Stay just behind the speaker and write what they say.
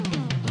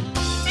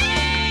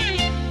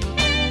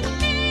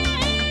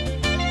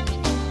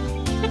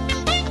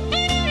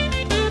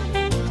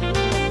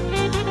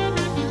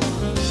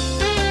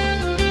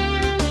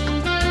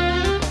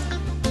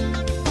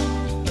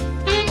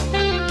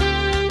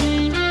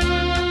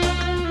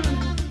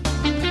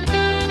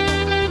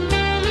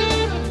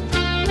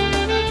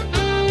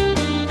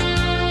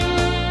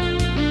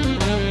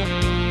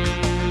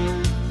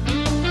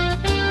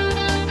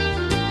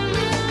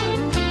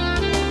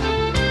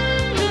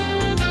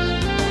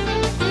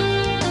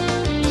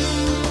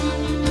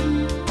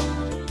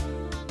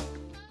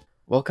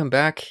Welcome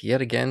back yet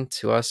again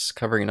to us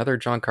covering another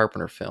John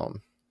Carpenter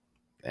film,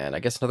 and I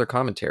guess another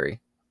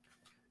commentary.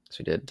 So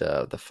we did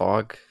The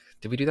Fog.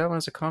 Did we do that one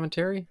as a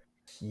commentary?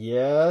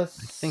 I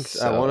think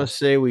Yes, I want to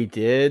so. say we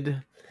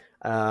did,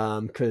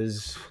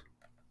 because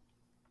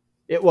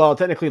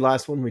technically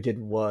last one we did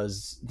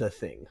was The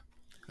Thing,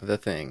 The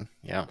Thing.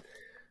 Yeah.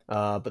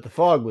 but The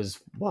Fog was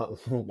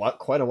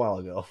quite a while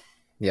ago.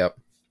 Yep.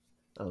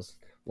 That was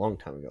a long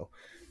time ago.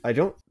 I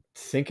don't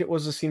think it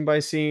was a scene by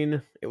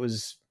scene. It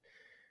was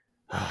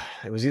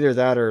either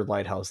that or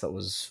Lighthouse that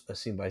was a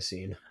scene by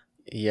scene.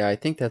 Yeah, I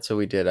think that's what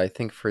we did. I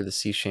think for the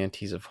Sea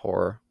Shanties of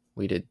Horror,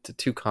 we did the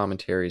two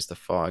commentaries, The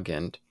Fog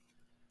and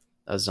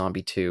a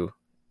Zombie 2.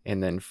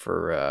 And then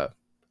for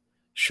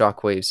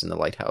Shockwaves in the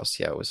Lighthouse,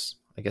 yeah, it was,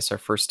 I guess, our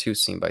first two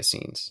scene by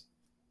scenes.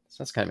 So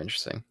that's kind of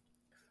interesting.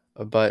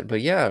 But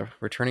yeah,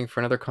 returning for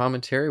another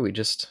commentary, we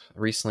just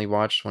recently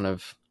watched one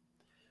of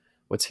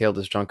what's hailed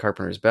as John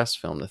Carpenter's best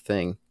film, The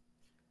Thing.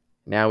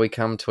 Now we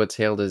come to what's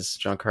hailed as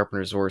John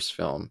Carpenter's worst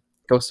film,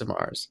 Ghost of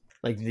Mars.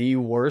 Like the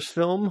worst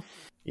film.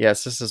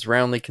 Yes, this is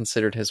roundly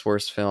considered his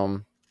worst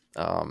film.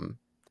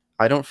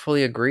 I don't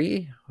fully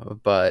agree,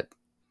 but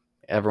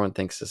everyone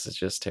thinks this is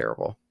just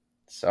terrible.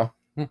 So,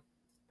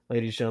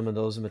 Ladies and gentlemen,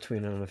 those in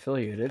between and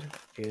unaffiliated,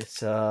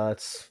 it's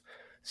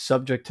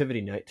subjectivity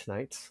night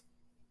tonight.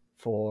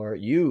 For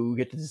you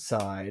get to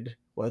decide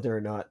whether or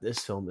not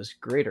this film is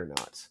great or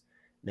not.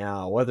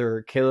 Now,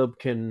 whether Caleb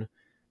can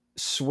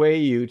sway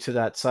you to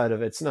that side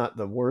of it's not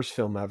the worst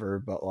film ever,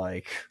 but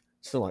like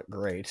still not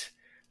great,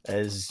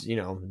 as you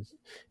know,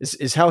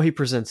 is how he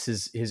presents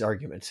his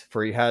argument.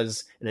 For he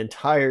has an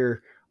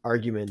entire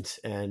argument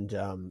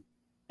and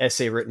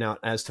essay written out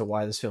as to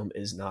why this film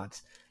is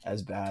not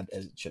as bad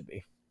as it should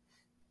be.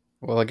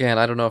 well, again,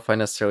 I don't know if I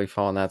necessarily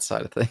fall on that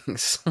side of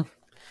things.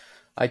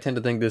 I tend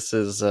to think this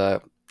is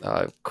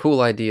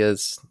cool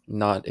ideas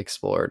not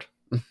explored.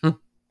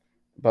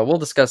 But we'll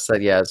discuss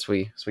that, yeah, as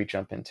we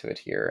jump into it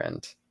here.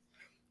 And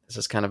this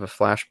is kind of a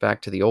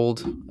flashback to the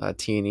old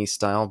T&E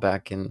style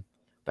back in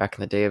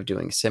the day of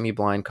doing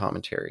semi-blind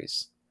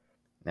commentaries.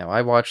 Now,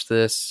 I watched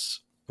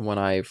this when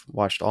I've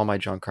watched all my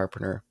John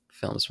Carpenter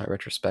films, my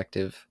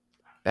retrospective.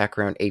 Back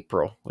around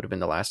April would have been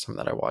the last time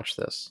that I watched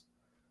this.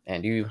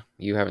 And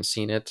you haven't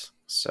seen it,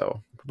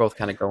 so we're both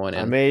kind of going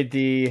I in. made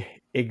the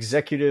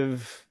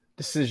executive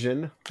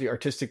decision, the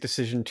artistic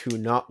decision to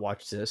not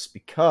watch this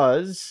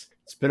because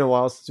it's been a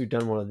while since we've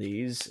done one of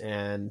these,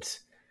 and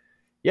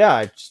yeah,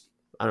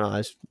 I don't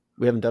know.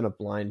 We haven't done a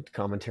blind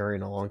commentary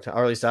in a long time,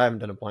 or at least I haven't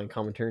done a blind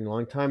commentary in a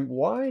long time.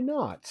 Why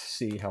not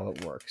see how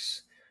it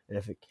works and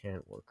if it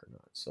can work or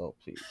not? So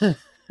please,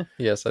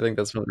 Yes, I think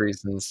that's one of the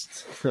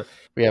reasons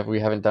we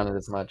haven't done it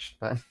as much.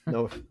 But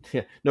no,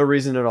 yeah, no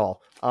reason at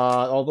all.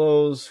 All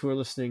those who are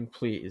listening,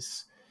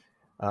 please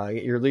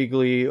get your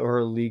legally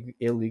or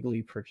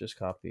illegally purchased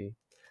copy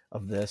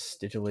of this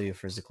digitally or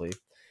physically.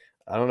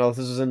 I don't know if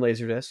this is in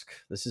Laserdisc.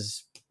 This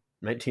is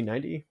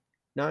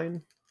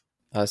 1999.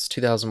 it's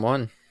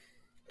 2001.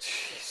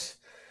 Jeez.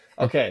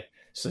 Okay,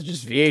 so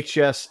just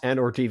VHS and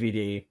or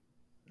DVD.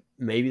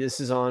 Maybe this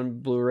is on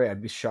Blu-ray.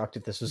 I'd be shocked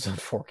if this was on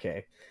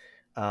 4K.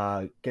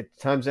 Get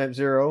timestamp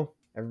 0.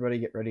 Everybody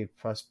get ready to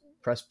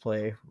press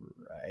play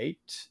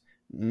right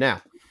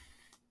now.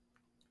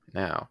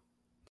 Now,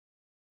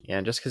 yeah,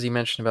 and just because you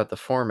mentioned about the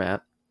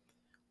format,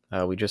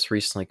 we just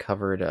recently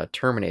covered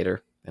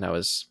Terminator, and I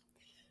was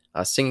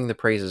singing the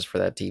praises for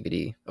that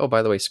DVD. Oh,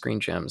 by the way, Screen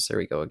Gems, there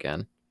we go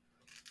again.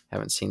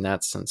 Haven't seen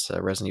that since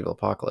Resident Evil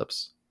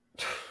Apocalypse.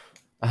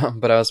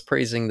 But I was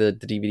praising the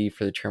DVD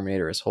for the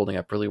Terminator is holding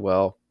up really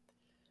well.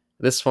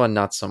 This one,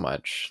 not so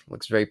much.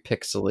 Looks very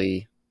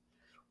pixely.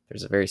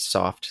 There's a very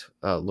soft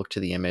look to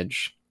the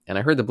image. And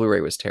I heard the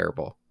Blu-ray was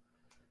terrible,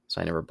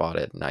 so I never bought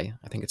it. And I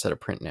think it's out of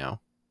print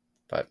now.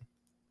 But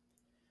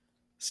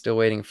still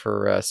waiting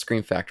for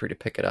Scream Factory to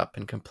pick it up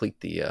and complete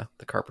the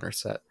Carpenter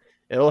set.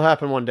 It'll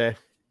happen one day.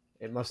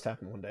 It must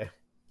happen one day.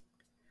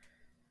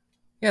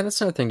 Yeah,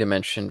 that's another thing to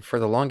mention. For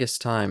the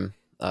longest time,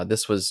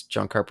 this was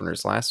John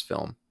Carpenter's last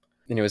film.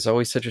 And it was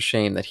always such a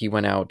shame that he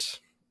went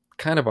out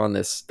kind of on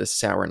this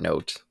sour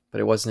note. But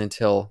it wasn't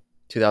until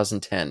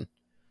 2010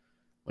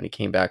 when he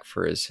came back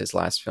for his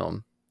last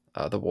film,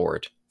 The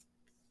Ward.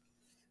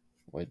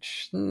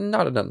 Which,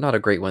 not a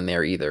great one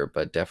there either,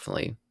 but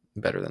definitely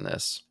better than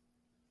this.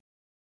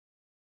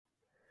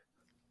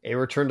 A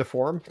return to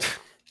form?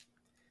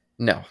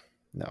 No,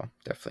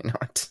 definitely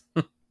not.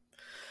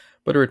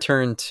 But a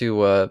return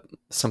to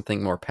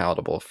something more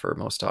palatable for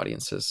most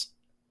audiences.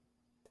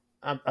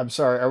 I'm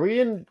sorry. Are we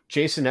in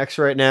Jason X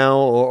right now,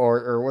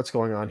 or what's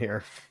going on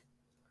here?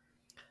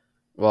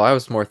 Well, I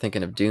was more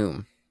thinking of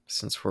Doom,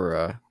 since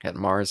we're at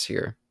Mars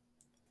here.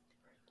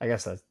 I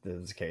guess that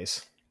is the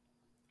case.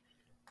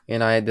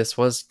 And this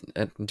was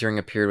during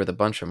a period with a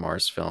bunch of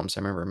Mars films.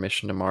 I remember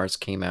Mission to Mars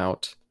came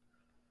out.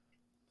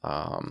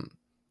 What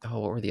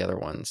were the other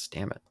ones?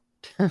 Damn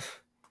it.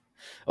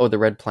 Oh, The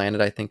Red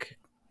Planet, I think,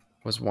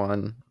 was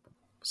one.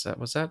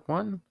 Was that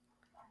one?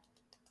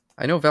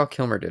 I know Val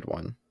Kilmer did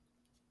one.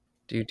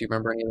 Do you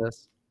remember any of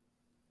this?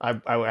 I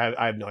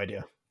have no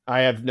idea.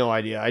 I have no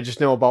idea. I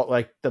just know about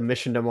like the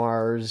mission to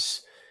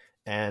Mars,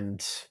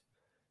 and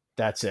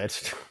that's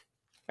it.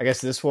 I guess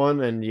this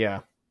one, and yeah.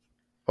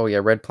 Oh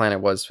yeah, Red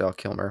Planet was Val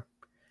Kilmer,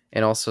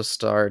 and also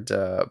starred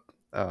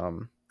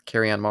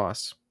Carrie Ann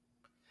Moss,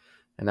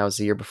 and that was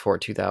the year before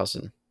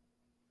 2000.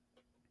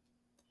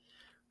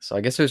 So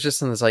I guess it was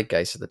just in the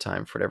zeitgeist at the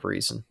time for whatever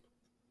reason.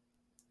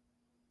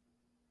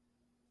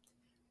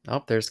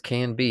 Oh, there's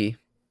K and B,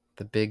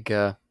 the big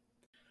kind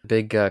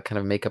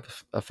of makeup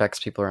effects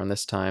people around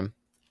this time.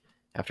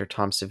 After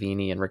Tom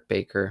Savini and Rick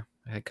Baker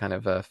had kind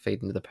of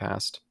fade into the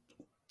past.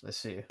 Let's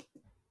see.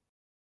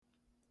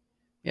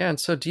 Yeah, and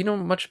so do you know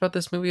much about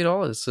this movie at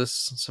all? Is this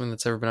something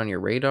that's ever been on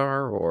your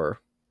radar, or?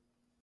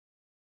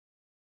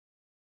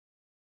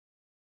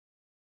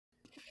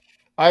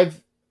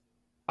 I've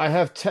I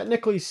have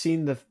technically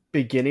seen the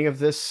beginning of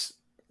this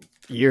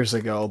years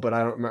ago, but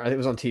I don't remember. It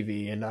was on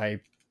TV, and I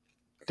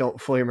don't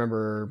fully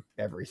remember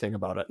everything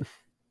about it.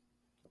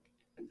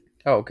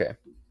 Oh, okay.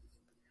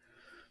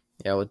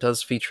 Yeah, well, it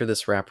does feature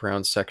this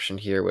wraparound section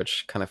here,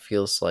 which kind of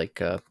feels like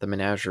the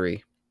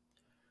Menagerie,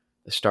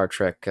 the Star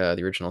Trek,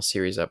 the original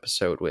series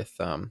episode with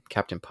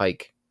Captain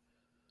Pike,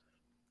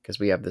 because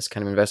we have this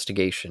kind of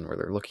investigation where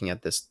they're looking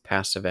at this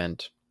past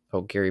event.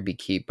 Oh, Gary B.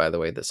 Keep, by the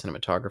way, the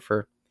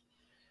cinematographer.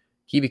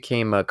 He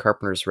became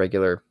Carpenter's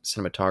regular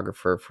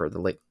cinematographer for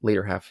the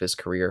later half of his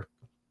career.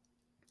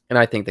 And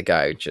I think the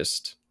guy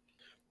just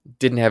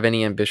didn't have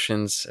any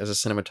ambitions as a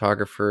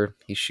cinematographer.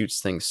 He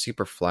shoots things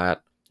super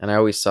flat. And I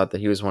always thought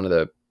that he was one of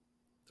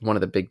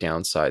the big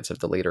downsides of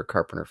the later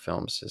Carpenter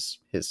films is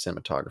his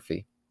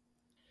cinematography.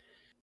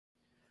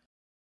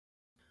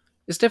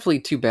 It's definitely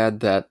too bad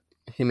that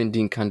him and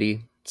Dean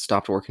Cundey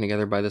stopped working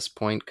together by this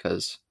point,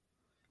 because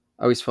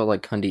I always felt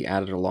like Cundey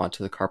added a lot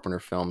to the Carpenter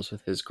films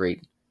with his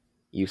great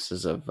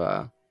uses of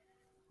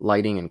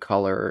lighting and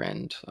color,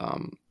 and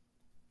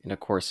of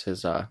course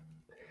his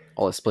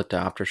all his split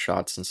diopter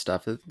shots and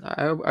stuff.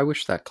 I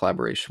wish that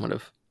collaboration would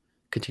have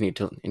continued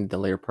in the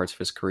later parts of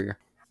his career.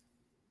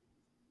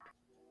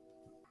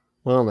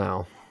 Well,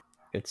 now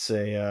it's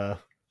a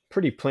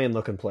pretty plain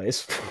looking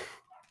place,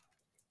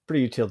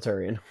 pretty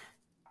utilitarian.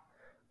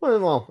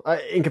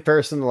 In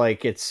comparison to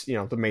like it's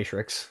the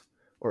Matrix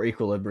or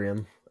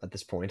Equilibrium at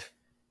this point.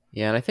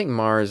 Yeah, and I think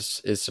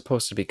Mars is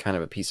supposed to be kind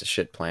of a piece of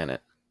shit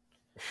planet.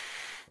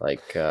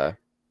 Like it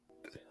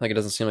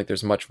doesn't seem like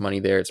there's much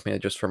money there. It's mainly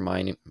just for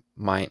mining.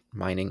 I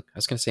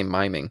was gonna say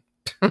miming.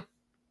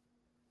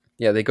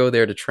 Yeah, they go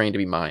there to train to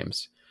be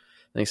mimes.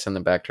 Then they send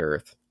them back to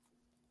Earth.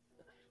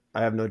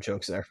 I have no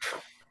jokes there.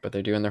 But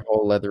they're doing their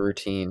whole leather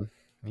routine.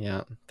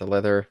 Yeah, the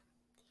leather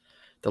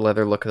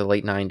look of the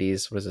late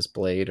 '90s. Was this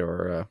Blade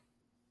or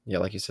yeah,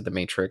 like you said, the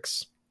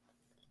Matrix?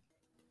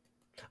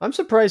 I'm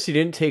surprised he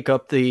didn't take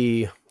up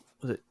the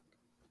was it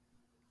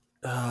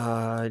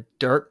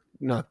dark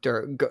not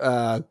dark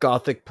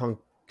gothic punk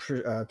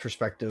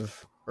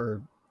perspective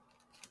or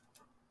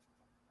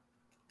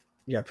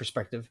yeah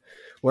perspective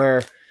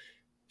where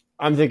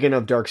I'm thinking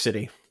of Dark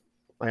City.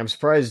 Like I'm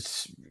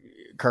surprised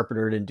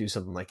Carpenter didn't do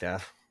something like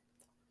that.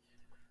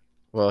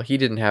 Well, he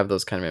didn't have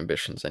those kind of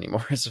ambitions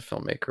anymore as a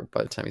filmmaker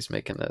by the time he's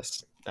making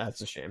this. That's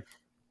a shame.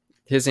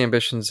 His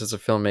ambitions as a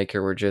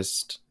filmmaker were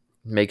just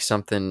make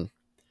something,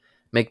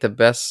 make the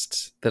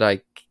best that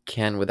I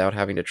can without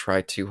having to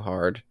try too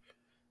hard,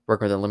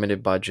 work with a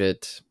limited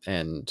budget,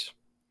 and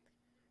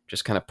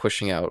just kind of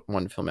pushing out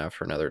one film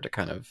after another to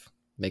kind of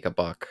make a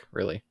buck,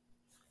 really.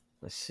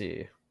 Let's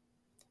see.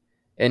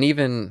 And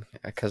even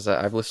because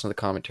I've listened to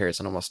the commentaries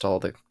on almost all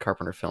the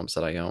Carpenter films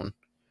that I own,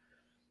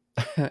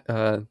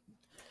 uh,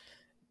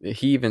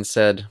 he even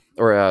said,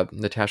 or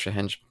Natasha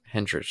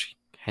Henstridge,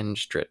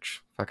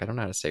 fuck, I don't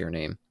know how to say her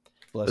name,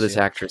 but Bless this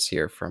you. actress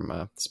here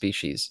from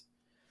Species,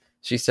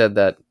 she said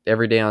that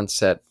every day on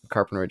set,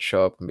 Carpenter would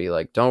show up and be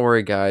like, "Don't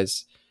worry,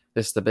 guys,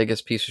 this is the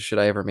biggest piece of shit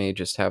I ever made.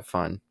 Just have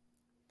fun."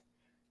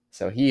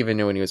 So he even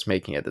knew when he was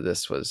making it that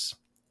this was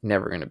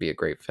never going to be a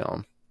great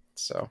film.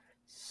 So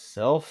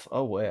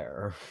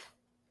Self-aware.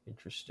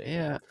 Interesting.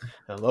 yeah,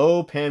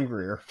 Hello, Pam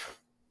Grier.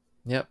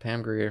 yeah,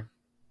 Pam Grier.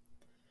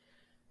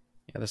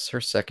 Yeah, this is her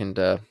second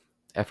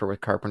effort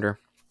with Carpenter.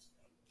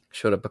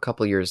 Showed up a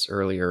couple years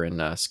earlier in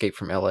Escape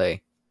from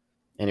L.A.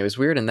 And it was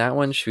weird in that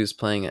one. She was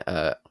playing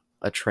a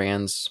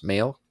trans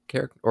male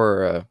character,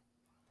 or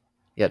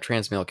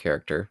trans male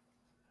character.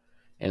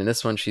 And in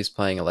this one, she's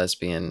playing a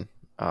lesbian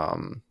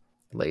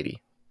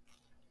lady.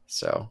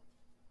 So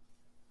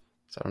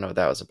I don't know what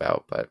that was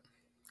about, but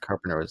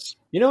Carpenter was.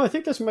 I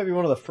think this might be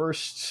one of the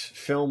first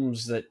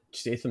films that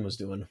Statham was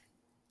doing.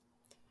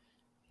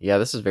 Yeah,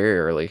 this is very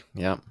early.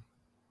 Yeah.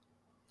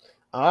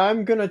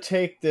 I'm gonna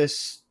take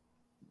this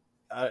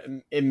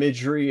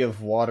imagery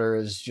of water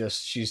as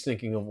just she's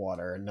thinking of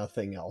water and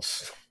nothing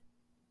else.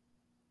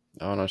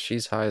 Oh no,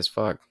 she's high as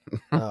fuck.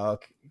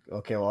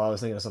 Okay, well, I was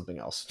thinking of something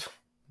else.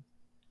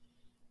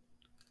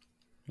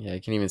 Yeah, you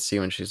can even see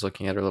when she's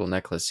looking at her little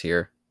necklace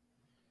here.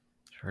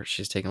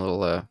 She's taking a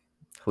little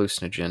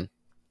hallucinogen.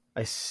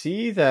 I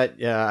see that.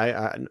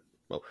 Yeah,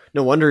 well,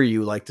 no wonder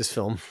you like this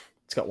film.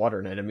 It's got water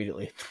in it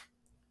immediately.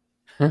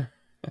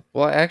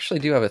 Well, I actually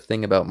do have a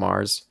thing about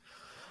Mars.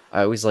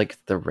 I always like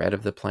the red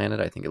of the planet.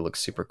 I think it looks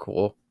super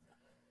cool.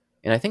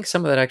 And I think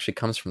some of that actually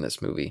comes from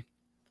this movie.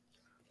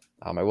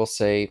 I will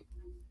say,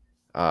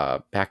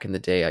 back in the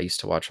day, I used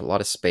to watch a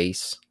lot of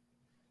space.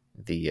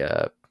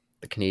 The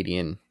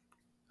Canadian,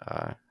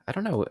 I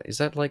don't know, is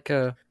that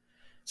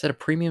a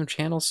premium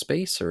channel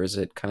space or is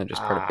it kind of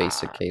just part of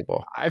basic Ah,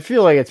 cable? I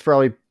feel like it's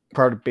probably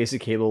part of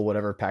basic cable,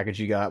 whatever package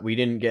you got. We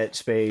didn't get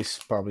space,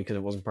 probably because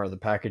it wasn't part of the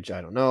package.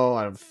 I don't know.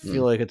 I don't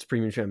feel Mm, like it's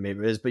premium channel. Maybe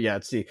it is, but yeah,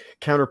 it's the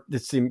counter.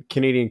 It's the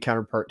Canadian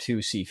counterpart to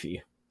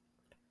CFI.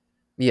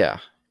 yeah.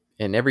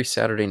 And every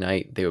Saturday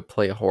night they would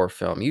play a horror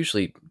film.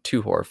 Usually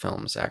two horror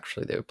films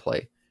actually they would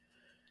play.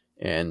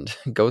 And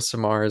Ghosts of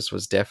Mars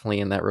was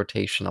definitely in that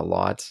rotation a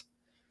lot.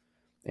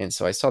 And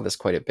so I saw this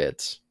quite a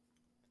bit.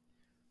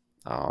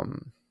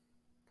 Um,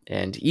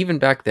 and even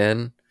back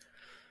then,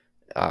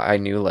 I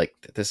knew like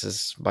this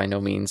is by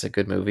no means a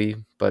good movie,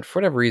 but for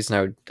whatever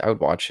reason, I would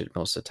watch it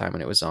most of the time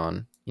when it was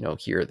on.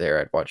 Here or there,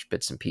 I'd watch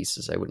bits and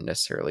pieces. I wouldn't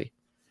necessarily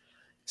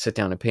sit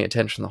down and pay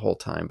attention the whole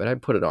time, but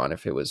I'd put it on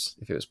if it was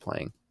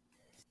playing.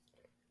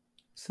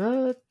 Is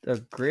that a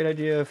great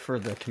idea for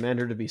the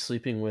commander to be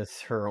sleeping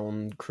with her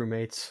own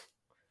crewmates?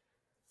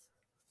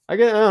 I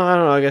don't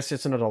know. I guess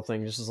it's an adult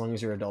thing, just as long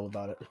as you're adult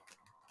about it.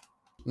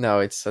 No,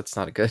 that's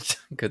not a good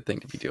good thing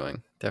to be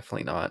doing.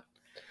 Definitely not.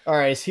 All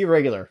right, is he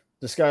regular?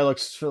 This guy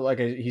looks like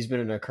he's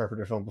been in a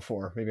Carpenter film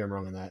before. Maybe I'm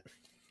wrong on that.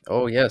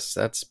 Oh yes,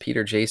 that's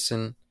Peter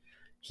Jason.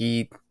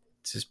 He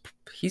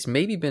he's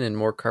maybe been in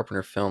more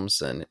Carpenter films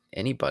than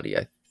anybody,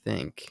 I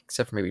think,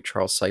 except for maybe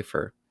Charles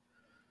Cypher.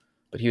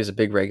 But he was a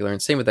big regular,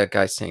 and same with that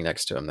guy standing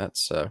next to him.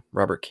 That's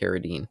Robert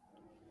Carradine.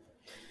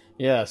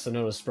 Yeah, so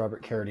notice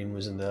Robert Carradine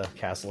was in the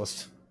cast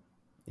list.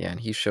 Yeah, and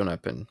he's shown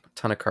up in a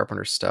ton of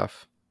Carpenter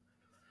stuff.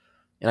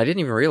 And I didn't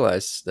even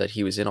realize that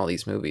he was in all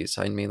these movies.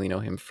 I mainly know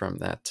him from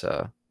that.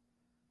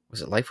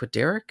 Was it Life with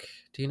Derek?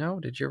 Do you know?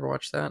 Did you ever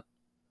watch that?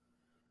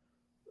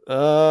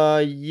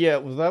 Yeah.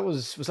 Well,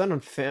 was that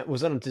on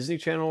was that on Disney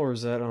Channel or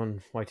was that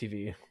on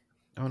YTV?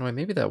 Oh no,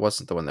 maybe that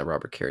wasn't the one that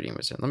Robert Carradine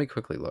was in. Let me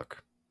quickly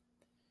look.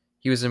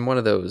 He was in one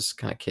of those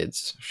kind of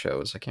kids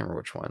shows. I can't remember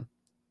which one.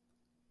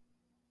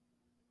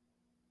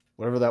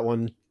 Whatever that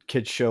one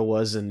kid show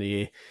was in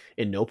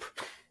Nope.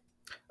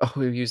 Oh,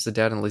 he used the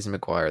dad in Lizzie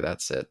McGuire.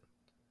 That's it.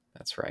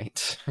 That's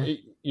right.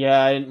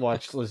 Yeah, I didn't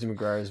watch Lizzie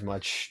McGuire as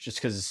much just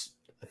because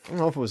I don't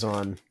know if it was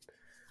on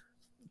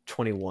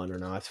 21 or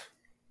not,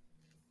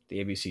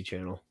 the ABC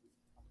channel.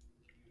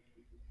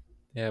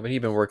 Yeah, but he'd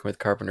been working with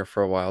Carpenter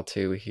for a while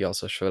too. He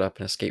also showed up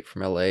in Escape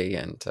from L.A.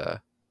 and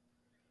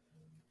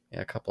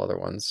yeah, a couple other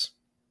ones.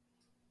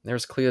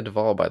 There's Clea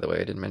Duvall, by the way.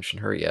 I didn't mention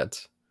her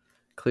yet.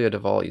 Clea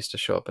Duvall used to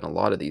show up in a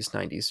lot of these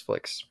 '90s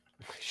flicks.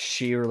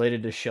 She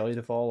related to Shelley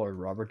Duvall or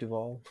Robert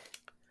Duvall?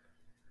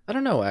 I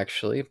don't know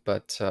actually,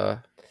 but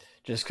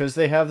Just because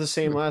they have the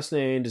same last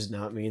name does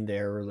not mean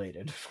they're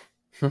related.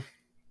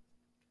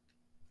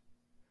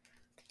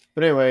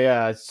 But anyway,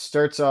 yeah, it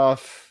starts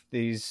off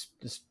this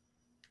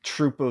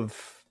troop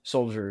of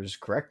soldiers,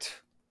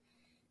 correct?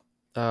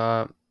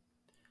 uh,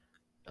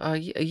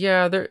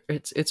 yeah, there.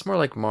 It's more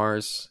like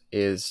Mars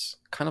is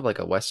kind of like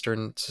a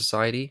Western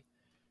society.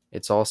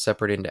 It's all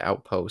separate into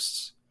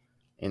outposts,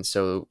 and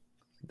so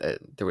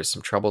there was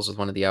some troubles with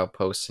one of the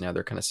outposts, and now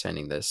they're kind of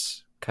sending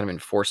this kind of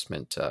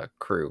enforcement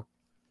crew.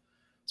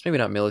 It's maybe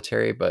not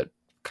military, but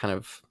kind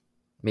of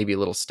maybe a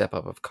little step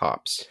up of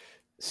cops,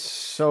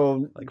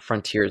 So, like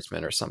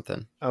frontiersmen or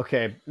something.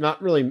 okay,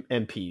 not really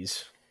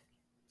MPs.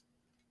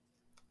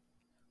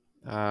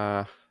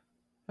 Uh,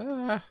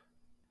 uh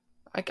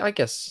I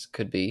guess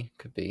could be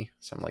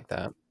something like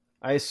that.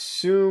 I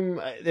assume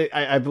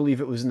I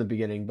believe it was in the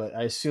beginning, but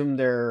I assume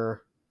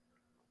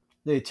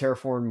they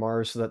terraform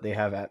Mars so that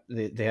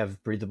they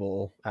have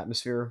breathable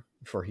atmosphere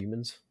for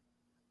humans.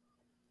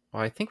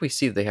 Well, I think we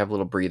see that they have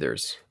little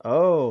breathers,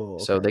 Oh,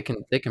 so okay.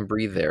 they can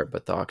breathe there,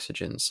 but the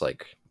oxygen's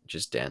like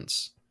just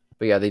dense.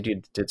 But yeah, they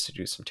did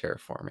do some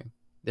terraforming.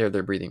 They're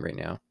breathing right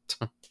now.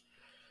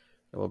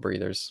 Little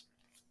breathers.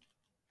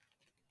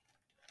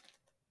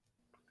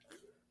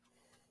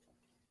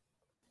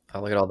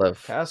 Oh, look at all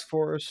Task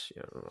Force.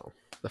 Yeah, I don't know.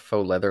 the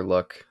faux leather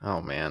look.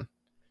 Oh man,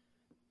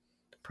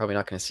 probably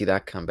not going to see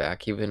that come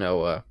back. Even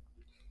though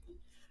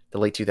the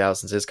late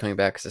 2000s is coming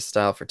back as a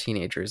style for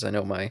teenagers. I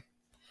know my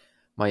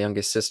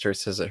youngest sister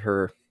says that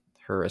her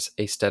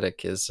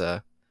aesthetic is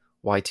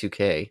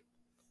Y2K.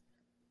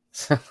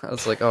 So I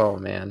was like, oh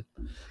man,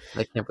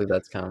 I can't believe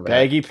that's coming back.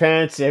 Baggy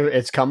pants.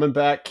 It's coming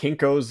back.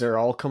 Kinkos. They're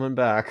all coming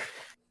back.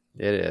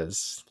 It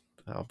is.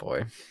 Oh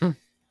boy.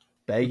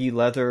 Baggy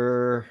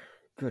leather.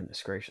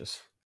 Goodness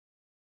gracious.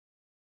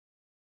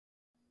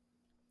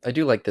 I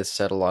do like this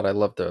set a lot. I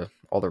love the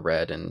all the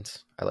red and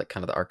I like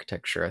kind of the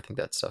architecture. I think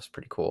that stuff's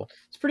pretty cool.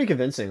 It's pretty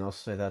convincing. I'll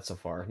say that so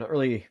far. Not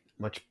really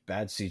much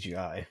bad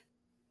CGI.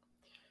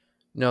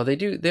 No,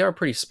 they are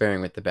pretty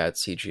sparing with the bad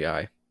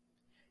CGI.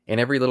 And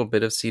every little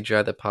bit of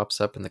CGI that pops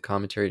up in the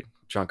commentary,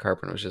 John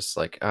Carpenter was just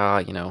like,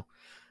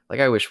 like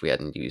I wish we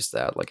hadn't used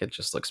that. Like it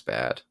just looks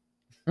bad.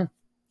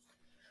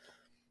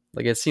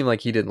 Like it seemed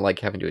like he didn't like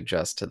having to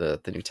adjust to the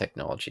new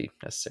technology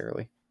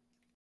necessarily.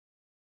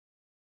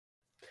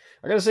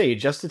 I gotta say, he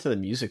adjusted to the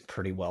music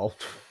pretty well.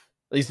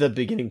 At least the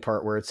beginning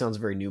part where it sounds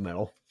very nu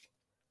metal.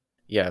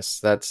 Yes,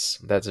 that's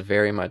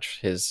very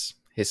much his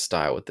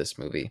style with this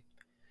movie.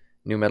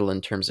 Nu metal in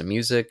terms of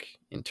music,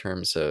 in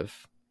terms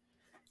of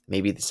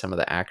maybe some of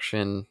the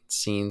action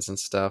scenes and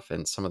stuff,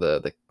 and some of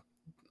the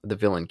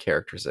villain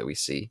characters that we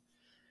see.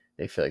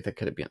 They feel like that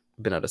could have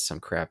been out of some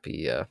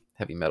crappy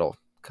heavy metal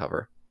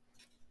cover.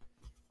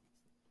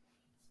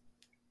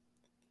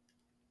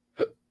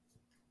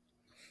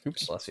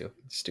 Oops, Bless you.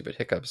 stupid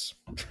hiccups.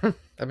 I've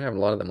been having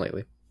a lot of them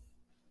lately.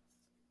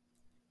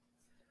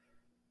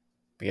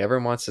 But yeah,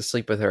 everyone wants to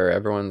sleep with her.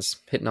 Everyone's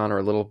hitting on her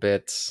a little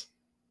bit.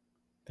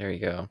 There you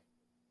go.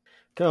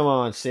 Come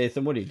on,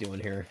 Statham, what are you doing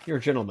here? You're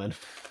a gentleman.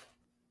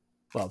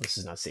 Well, this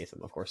is not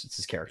Statham, of course, it's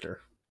his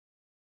character.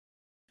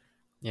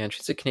 Yeah, and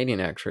she's a Canadian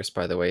actress,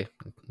 by the way,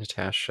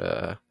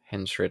 Natasha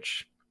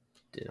Henstridge.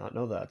 Did not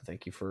know that.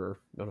 Thank you for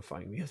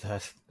notifying me of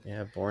that.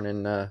 Yeah, born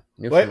in Wait,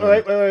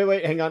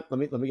 Newfoundland. hang on.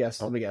 Let me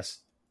guess. Oh, Let me guess.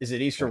 Is it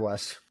East or yeah,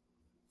 West?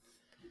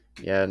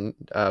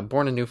 yeah,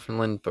 born in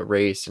Newfoundland but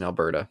raised in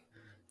Alberta.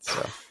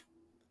 So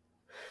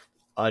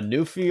A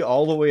Newfie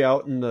all the way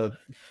out in the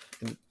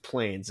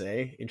plains,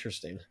 eh?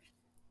 Interesting.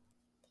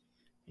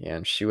 yeah,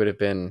 and she would have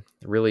been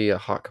really a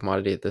hot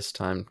commodity at this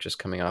time, just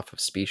coming off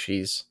of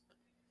Species.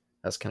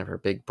 That's kind of her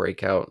big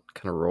breakout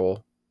kind of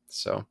role.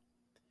 So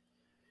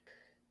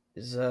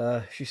Is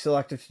she still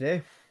active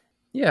today?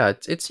 yeah,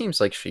 it seems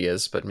like she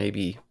is, but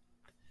maybe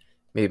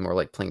more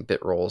like playing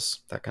bit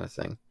roles, that kind of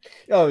thing.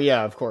 Oh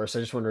yeah, of course. I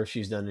just wonder if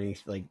she's done any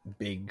like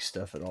big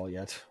stuff at all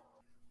yet.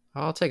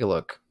 I'll take a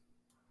look.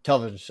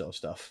 Television show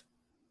stuff.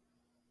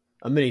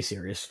 A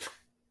miniseries.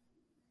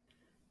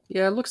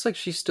 Yeah, it looks like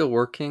she's still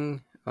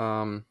working.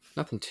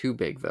 Nothing too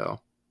big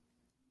though.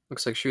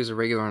 Looks like she was a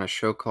regular on a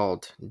show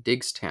called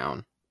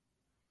Digstown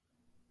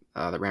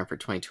that ran for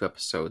 22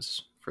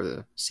 episodes for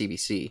the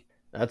CBC.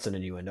 That's an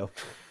innuendo.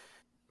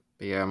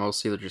 But yeah,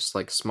 mostly they're just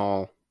like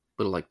small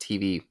little like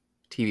TV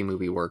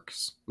movie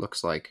works.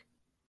 Looks like.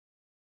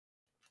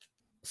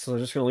 So they're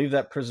just gonna leave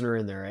that prisoner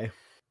in there, eh?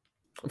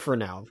 For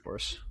now, of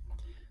course.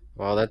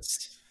 Well,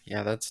 that's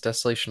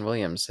Desolation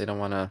Williams. They don't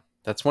want to.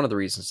 That's one of the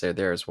reasons they're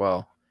there as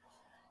well,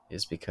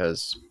 is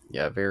because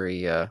yeah,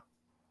 very a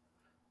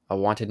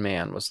wanted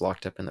man was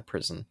locked up in the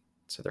prison,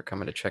 so they're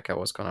coming to check out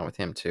what's going on with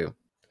him too.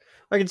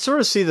 I can sort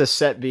of see the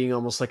set being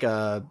almost like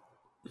a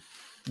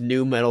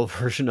nu metal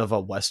version of a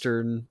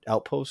Western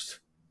outpost.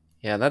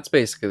 Yeah, that's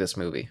basically this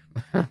movie.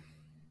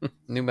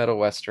 Nu metal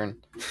western,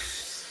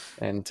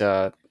 and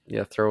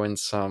yeah, throw in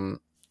some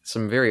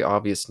very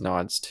obvious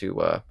nods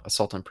to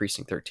Assault on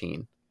Precinct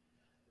 13.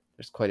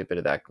 There's quite a bit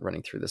of that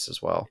running through this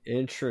as well.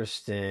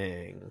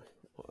 Interesting.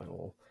 I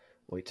will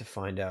wait to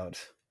find out.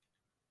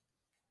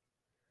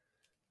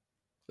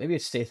 Maybe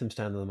it's Statham's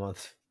time of the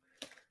month.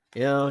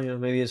 Yeah,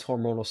 maybe his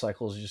hormonal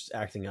cycle is just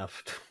acting up.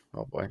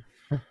 Oh boy.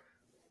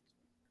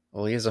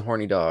 Well, he is a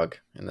horny dog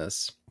in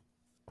this.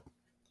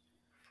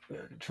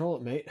 Control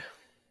it, mate.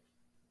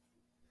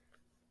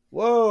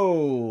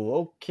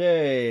 Whoa,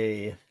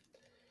 okay.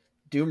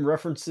 Doom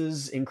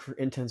references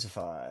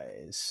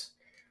intensifies.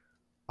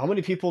 How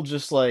many people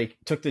just like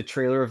took the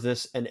trailer of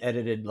this and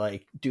edited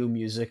like Doom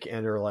music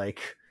and are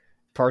like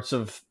parts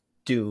of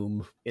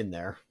Doom in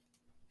there?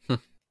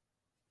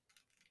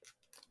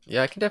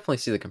 Yeah, I can definitely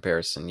see the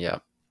comparison. Yeah.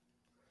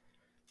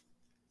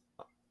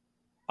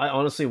 I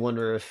honestly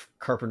wonder if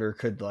Carpenter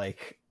could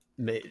like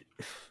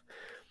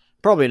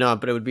probably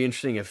not, but it would be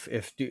interesting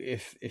if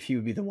he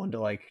would be the one to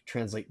like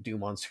translate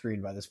Doom on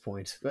screen by this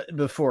point. But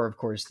before, of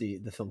course, the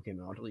film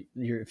came out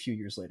a few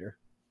years later.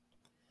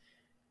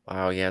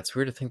 Wow, yeah, it's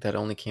weird to think that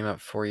only came out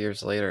 4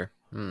 years later.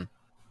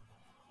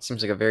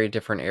 Seems like a very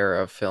different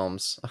era of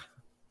films.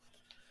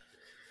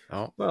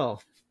 Oh,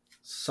 Well,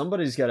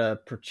 somebody's got a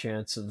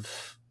perchance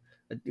of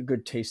a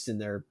good taste in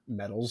their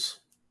metals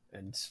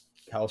and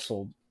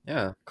household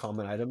yeah,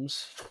 common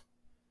items.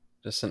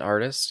 just an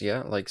artist.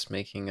 Yeah, likes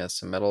making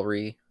some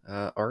metalry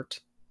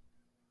art.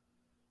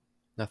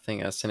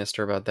 Nothing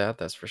sinister about that,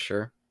 that's for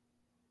sure.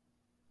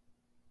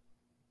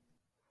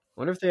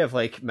 I wonder if they have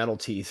like metal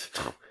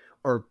teeth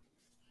or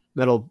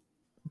metal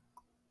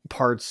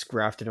parts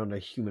grafted onto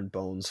human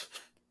bones.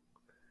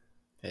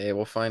 Hey,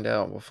 we'll find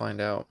out. We'll find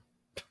out.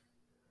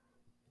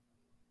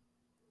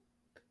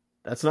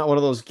 That's not one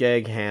of those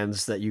gag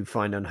hands that you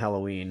find on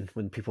Halloween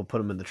when people put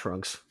them in the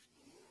trunks.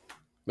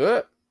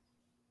 Kind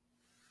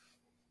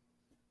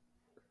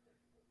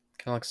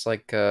of looks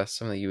like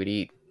something that you would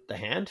eat, The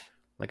hand?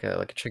 like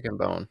a chicken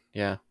bone.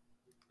 Yeah,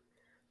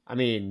 I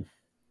mean,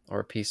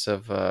 or a piece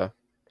of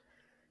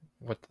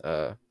what?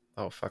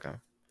 Oh fuck, I'm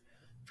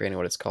forgetting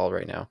what it's called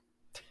right now.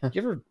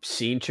 you ever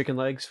seen chicken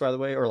legs, by the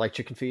way, or like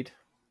chicken feet?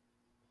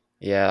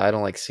 Yeah, I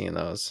don't like seeing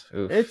those.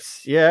 Oof.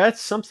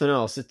 It's something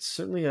else. It's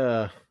certainly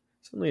a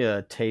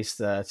taste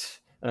that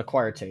an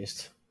acquired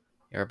taste.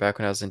 Yeah, back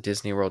when I was in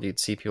Disney World, you'd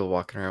see people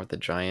walking around with the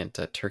giant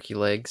turkey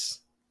legs.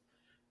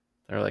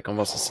 They're like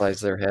almost the size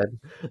of their head.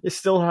 They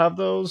still have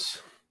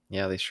those.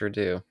 Yeah, they sure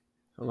do.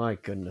 Oh my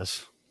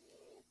goodness.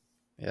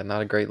 Yeah,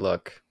 not a great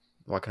look.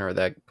 Walking around with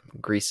that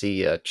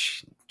greasy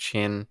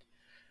chin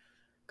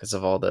because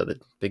of all the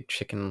big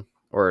chicken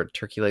or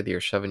turkey leg that you're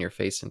shoving your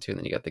face into, and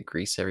then you got the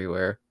grease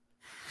everywhere.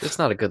 Just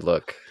not a good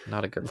look.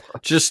 Not a good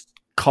look. Just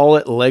call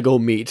it Lego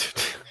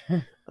meat.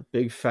 A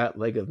big fat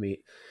leg of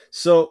meat.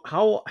 So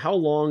how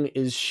long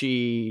is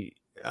she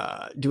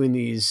doing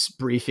these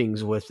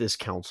briefings with this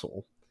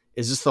council?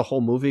 Is this the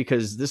whole movie?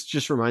 Because this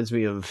just reminds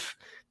me of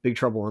Big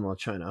Trouble in Little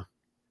China.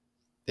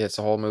 It's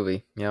a whole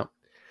movie. Yep.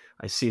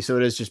 I see. So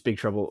it is just Big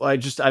Trouble. I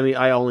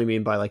only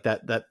mean by like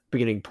that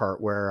beginning part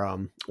where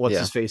what's Yeah.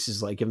 his face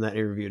is like giving that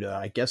interview to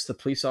I guess the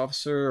police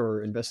officer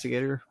or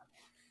investigator.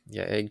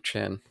 Yeah, egg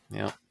chin.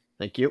 Yeah.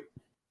 Thank you.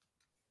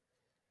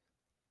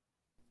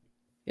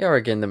 Yeah, or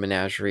again the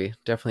menagerie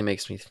definitely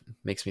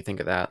makes me think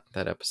of that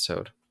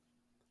episode.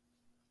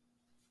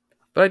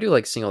 But I do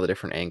like seeing all the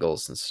different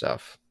angles and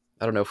stuff.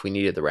 I don't know if we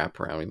needed the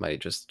wraparound. We might have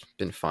just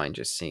been fine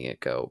just seeing it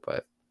go,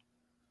 but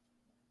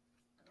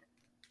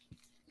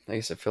I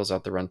guess it fills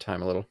out the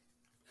runtime a little.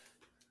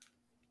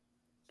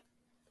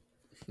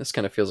 This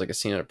kind of feels like a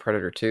scene in a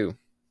Predator 2.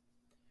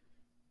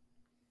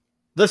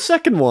 The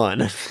second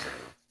one.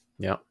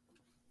 Yeah.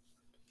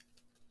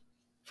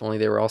 If only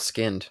they were all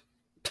skinned.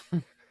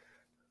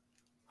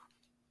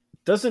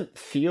 Doesn't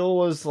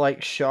feel as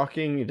like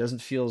shocking. It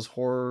doesn't feel as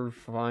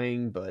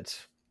horrifying,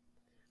 but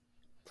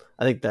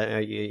I think that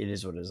it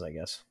is what it is, I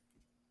guess.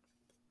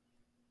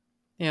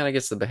 Yeah, and I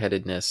guess the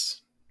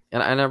beheadedness.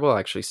 And I will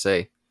actually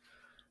say,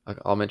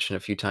 I'll mention a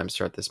few times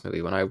throughout this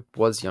movie, when I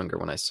was younger,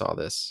 when I saw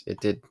this, it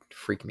did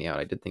freak me out.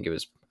 I did think it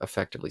was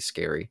effectively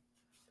scary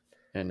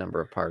in a number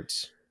of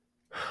parts.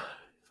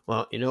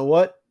 Well, you know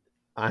what?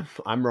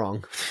 I'm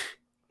wrong.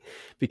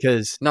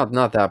 Because Not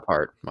that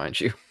part,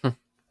 mind you. oh,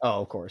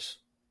 of course.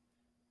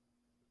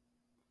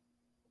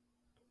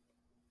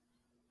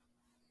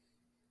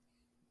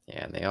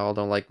 Yeah, and they all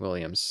don't like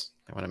Williams.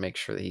 They want to make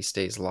sure that he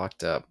stays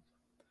locked up.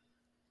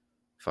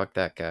 Fuck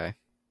that guy.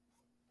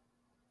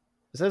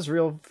 Is that his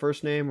real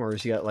first name, or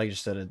is he got like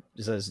is that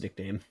his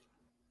nickname?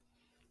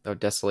 Oh,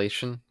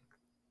 Desolation.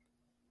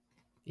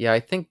 Yeah, I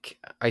think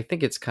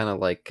it's kind of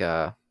like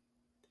oh,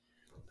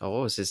 what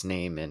was his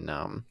name in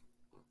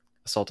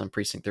Assault on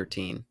Precinct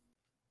 13?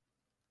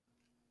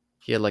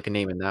 He had like a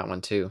name in that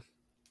one too.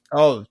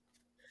 Oh,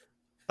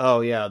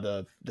 yeah,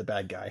 the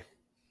bad guy.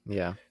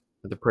 Yeah,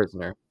 the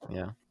prisoner.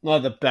 Yeah,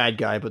 Not the bad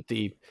guy, but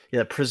the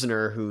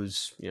prisoner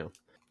who's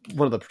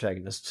one of the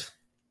protagonists.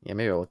 yeah.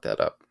 Maybe I'll look that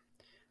up.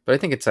 But I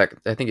think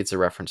it's a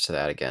reference to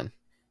that again.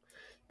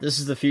 This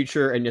is the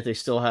future, and yet they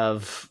still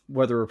have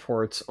weather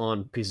reports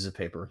on pieces of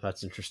paper.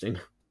 That's interesting.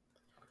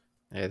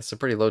 Yeah, it's a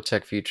pretty low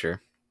tech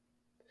future.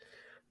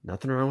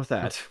 Nothing wrong with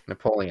that.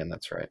 Napoleon,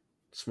 that's right.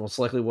 It's most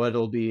likely what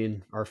it'll be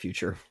in our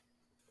future,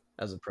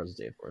 as of present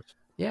day, of course.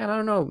 Yeah, and I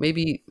don't know.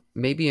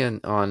 Maybe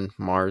on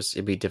Mars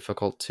it'd be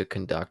difficult to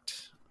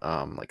conduct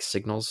like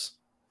signals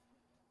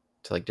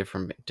to like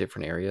different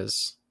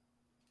areas.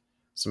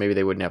 So maybe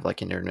they wouldn't have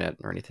like internet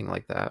or anything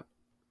like that.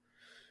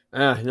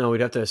 No,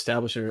 we'd have to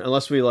establish it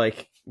unless we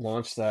like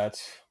launch that.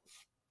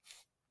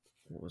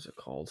 What was it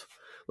called?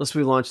 Unless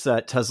we launch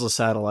that Tesla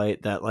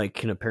satellite that like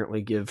can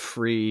apparently give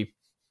free.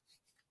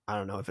 I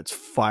don't know if it's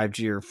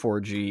 5G or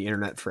 4G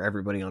internet for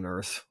everybody on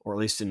Earth, or at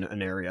least in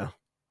an area.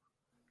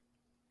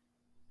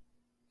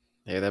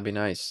 Yeah, that'd be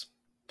nice.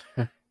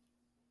 But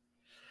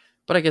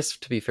I guess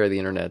to be fair, the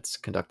internet's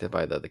conducted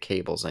by the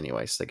cables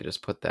anyway, so they could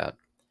just put that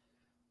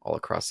all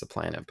across the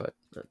planet. But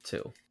That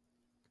too.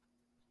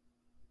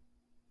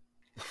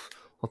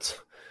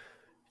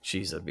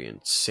 Jeez, that'd be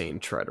insane.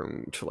 Try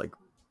to like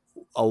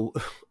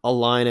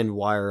align and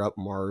wire up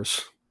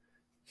Mars.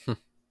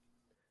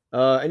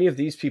 Any of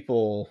these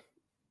people,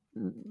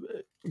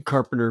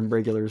 Carpenter and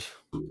regulars?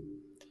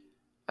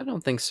 I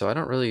don't think so. I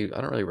don't really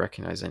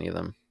recognize any of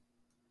them.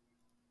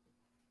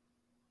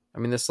 I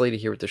mean, this lady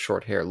here with the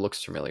short hair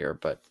looks familiar,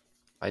 but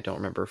I don't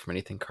remember from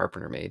anything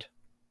Carpenter made.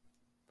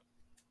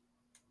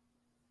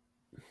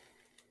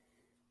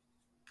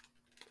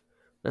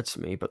 That's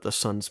me, but the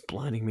sun's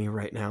blinding me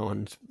right now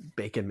and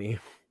baking me.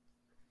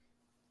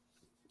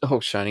 Oh,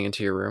 shining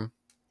into your room.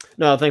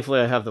 No, thankfully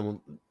I have the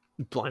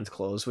blinds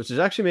closed, which is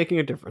actually making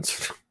a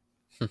difference.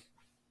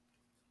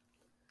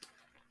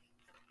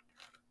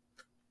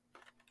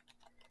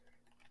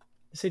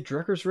 You say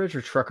Drucker's Ridge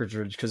or Trucker's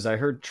Ridge? Because I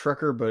heard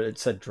Trucker, but it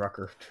said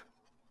Drucker.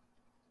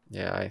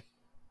 Yeah,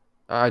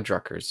 I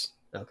Druckers.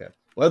 Okay.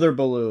 Weather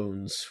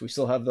balloons. We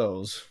still have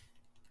those.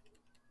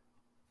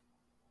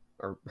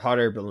 Or hot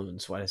air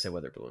balloons. Why did I say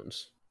weather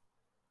balloons?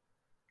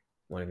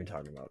 What am I even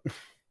talking about?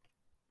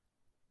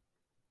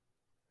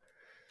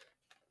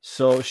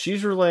 So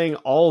she's relaying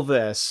all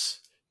this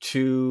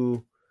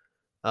to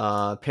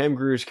Pam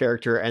Grier's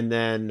character, and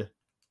then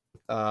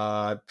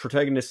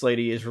protagonist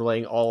lady is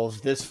relaying all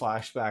of this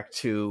flashback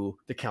to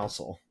the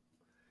council.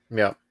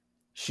 Yeah.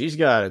 She's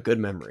got a good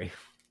memory.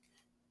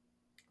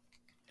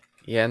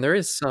 Yeah, and there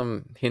is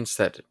some hints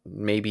that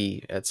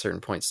maybe at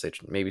certain points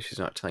maybe she's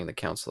not telling the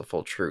council the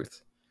full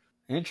truth.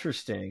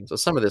 Interesting. So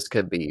some of this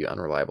could be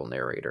unreliable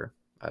narrator.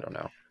 I don't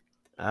know.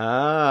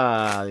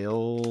 Ah, the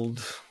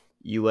old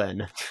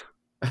UN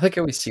I like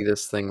how we see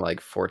this thing like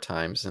 4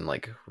 times in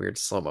like weird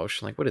slow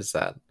motion. Like, what is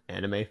that?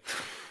 anime. I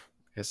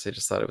guess they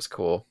just thought it was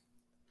cool.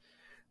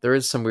 There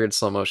is some weird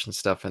slow motion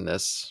stuff in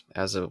this,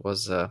 as it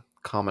was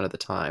common at the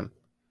time,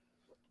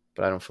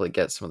 but I don't fully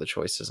get some of the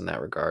choices in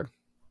that regard.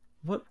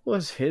 What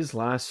was his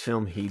last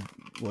film he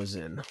was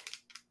in?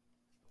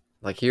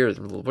 Like here,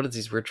 what are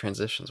these weird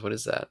transitions? What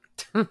is that?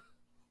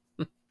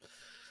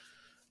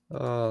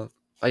 uh,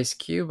 Ice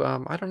Cube.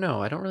 I don't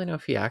know. I don't really know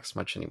if he acts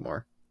much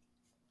anymore.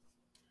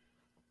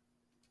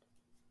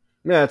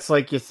 Yeah, it's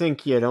like you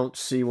think you don't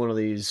see one of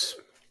these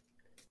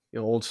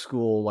old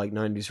school like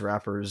 '90s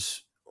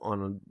rappers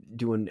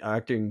doing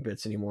acting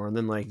bits anymore, and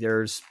then like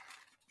there's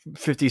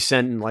 50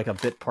 Cent in like a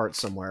bit part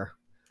somewhere.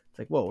 It's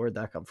like, whoa, where'd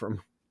that come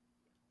from?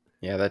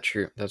 Yeah, that's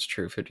true. That's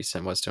true. 50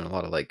 Cent was doing a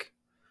lot of like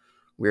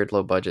weird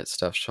low budget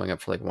stuff, showing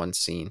up for like one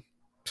scene.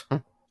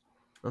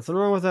 Nothing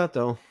wrong with that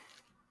though.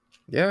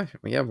 Yeah,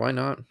 yeah. Why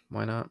not?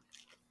 Why not?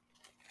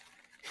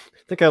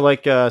 I think I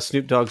like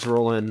Snoop Dogg's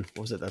role in what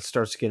was it, that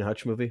Starsky and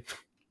Hutch movie?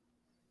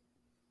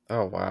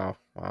 Oh wow,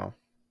 wow.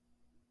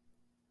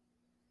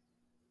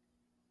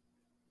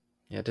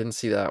 Yeah, didn't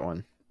see that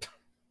one.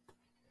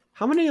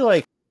 How many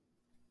like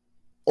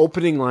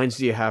opening lines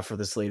do you have for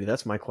this lady?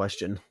 That's my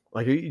question.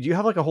 Like, do you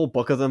have like a whole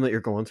book of them that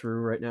you're going through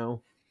right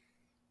now?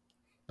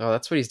 Oh,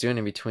 that's what he's doing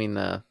in between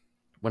the.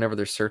 Whenever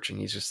they're searching,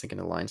 he's just thinking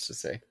of lines to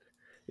say.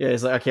 Yeah,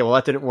 he's like, okay, well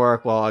that didn't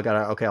work. Well, I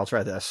gotta okay, I'll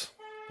try this.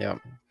 Yeah,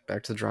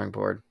 back to the drawing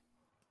board.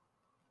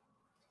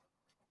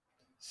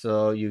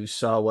 So you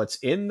saw what's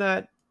in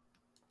that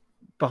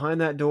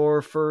behind that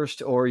door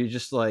first, or you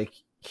just like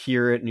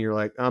hear it and you're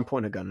like, I'm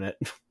pointing a gun at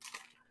it.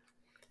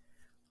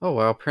 Oh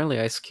wow, apparently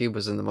Ice Cube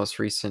was in the most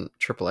recent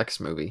Triple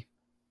X movie.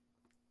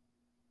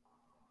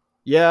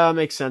 Yeah,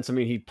 makes sense. I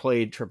mean, he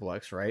played Triple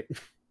X, right?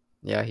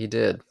 Yeah, he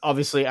did.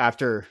 Obviously,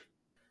 after.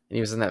 And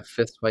he was in that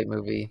Fist Fight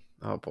movie.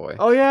 Oh boy.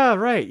 Oh yeah,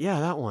 right. Yeah,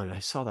 that one. I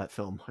saw that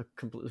film. I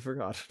completely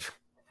forgot.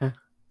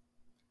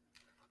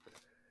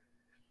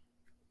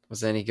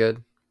 Was it any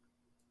good?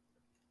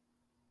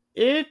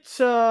 It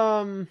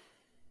I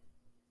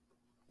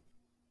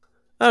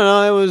don't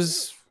know. It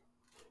was.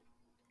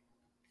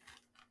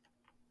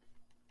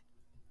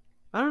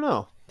 I don't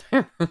know.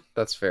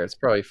 That's fair. It's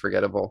probably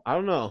forgettable. I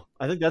don't know.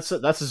 I think that's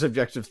a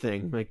subjective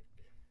thing. Like,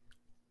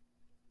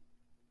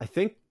 I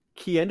think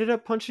he ended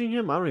up punching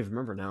him. I don't even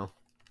remember now.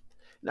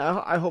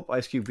 Now I hope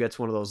Ice Cube gets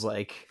one of those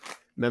like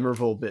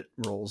memorable bit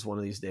roles one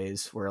of these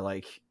days, where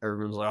like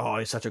everyone's like, "Oh,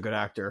 he's such a good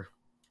actor."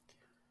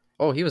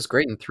 Oh, he was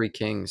great in Three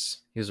Kings.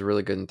 He was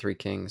really good in Three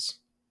Kings.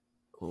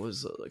 It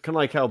was kind of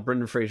like how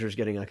Brendan Fraser's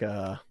getting like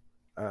a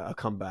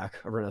comeback,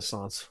 a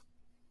renaissance.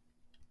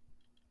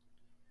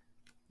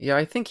 Yeah,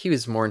 I think he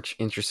was more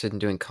interested in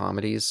doing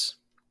comedies.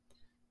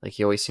 Like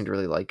he always seemed to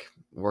really like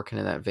working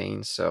in that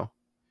vein. So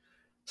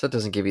that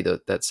doesn't give you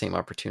that same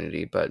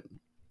opportunity. But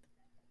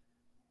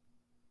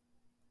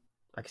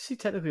I guess he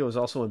technically was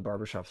also in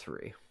Barbershop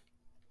 3.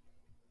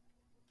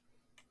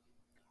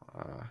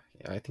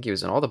 yeah, I think he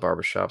was in all the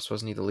barbershops.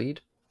 Wasn't he the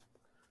lead?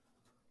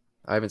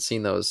 I haven't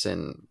seen those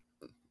in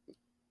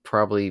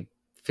probably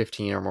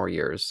 15 or more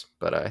years,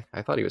 but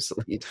I thought he was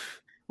the lead.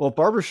 Well,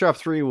 Barbershop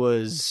 3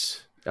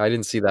 was. I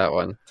didn't see that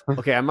one.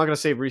 Okay, I'm not going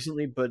to say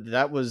recently, but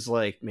that was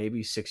like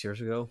maybe 6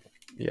 years ago.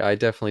 Yeah, I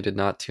definitely did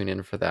not tune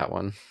in for that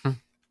one.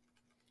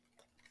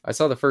 I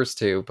saw the first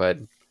two, but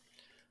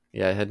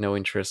yeah, I had no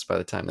interest by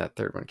the time that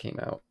third one came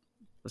out.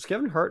 Was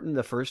Kevin Hart in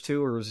the first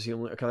two, or was he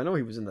only. Because I know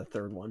he was in the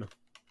third one.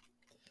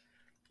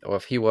 Well,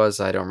 if he was,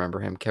 I don't remember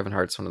him. Kevin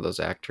Hart's one of those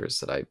actors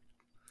that I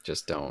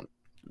just don't.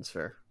 That's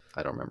fair.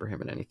 I don't remember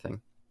him in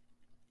anything.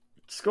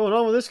 What's going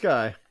on with this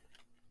guy?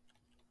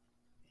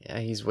 Yeah,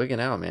 he's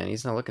wigging out, man.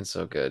 He's not looking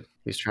so good.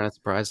 He's trying to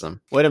surprise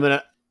them. Wait a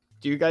minute.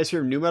 Do you guys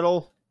hear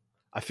NuMetal?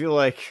 I feel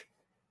like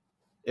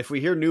if we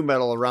hear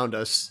NuMetal around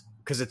us,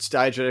 because it's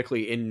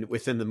diegetically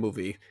within the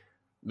movie,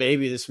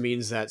 maybe this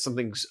means that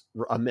something's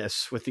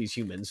amiss with these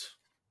humans.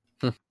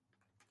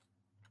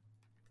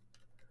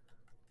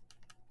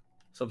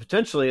 So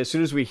potentially, as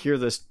soon as we hear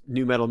this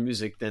NuMetal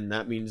music, then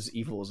that means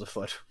evil is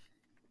afoot.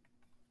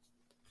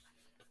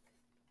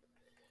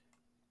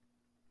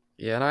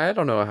 Yeah, and I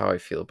don't know how I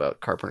feel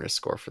about Carpenter's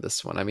score for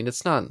this one. I mean,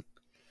 it's not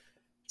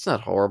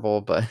horrible,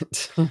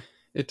 but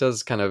it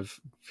does kind of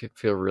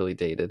feel really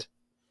dated.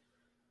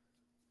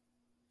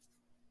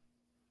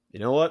 You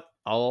know what?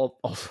 I'll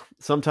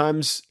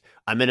sometimes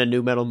I'm in a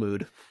NuMetal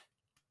mood.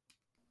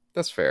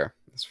 That's fair.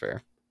 That's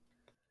fair.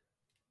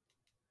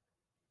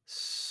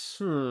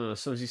 So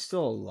is he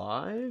still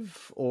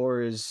alive,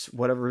 or is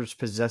whatever's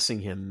possessing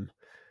him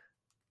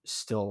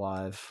still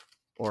alive,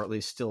 or at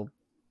least still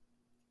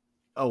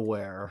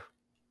aware?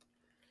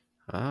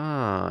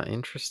 Ah,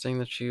 interesting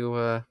that you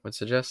would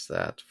suggest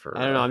that for.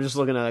 I don't know. I'm just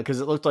looking at it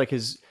because it looked like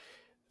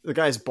the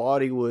guy's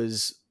body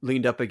was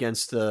leaned up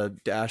against the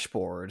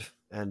dashboard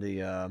and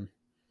the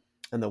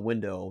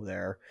window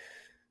there,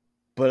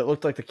 but it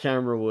looked like the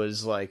camera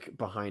was like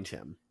behind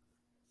him.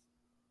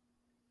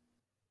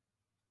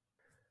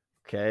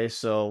 Okay,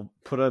 so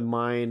put a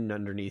mine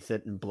underneath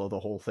it and blow the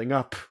whole thing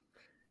up.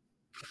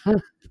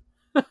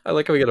 I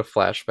like how we get a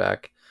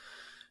flashback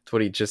to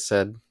what he just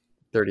said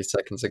 30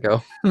 seconds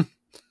ago.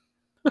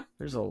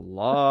 There's a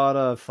lot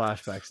of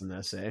flashbacks in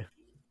this, eh?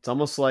 It's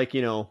almost like,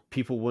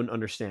 people wouldn't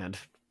understand.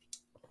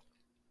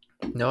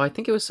 No, I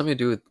think it was something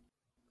to do with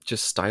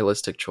just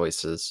stylistic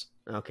choices.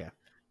 Okay.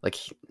 Like,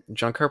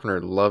 John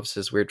Carpenter loves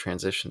his weird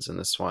transitions in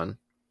this one.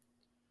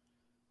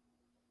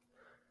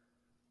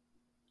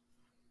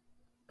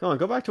 Come on,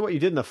 go back to what you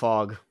did in the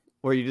fog,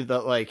 where you did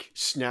that, like,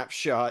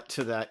 snapshot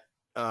to that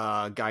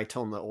guy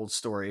telling the old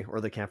story, or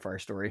the campfire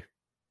story.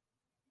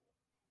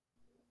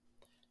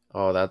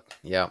 Oh,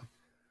 yeah.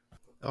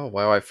 Oh,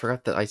 wow, I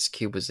forgot that Ice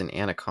Cube was in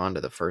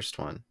Anaconda, the first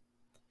one.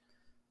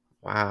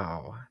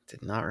 Wow,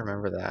 did not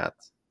remember that.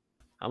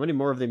 How many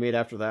more have they made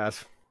after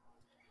that?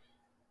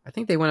 I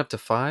think they went up to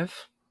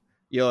 5.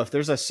 If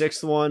there's a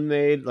sixth one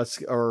made,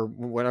 or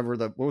whatever,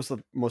 what was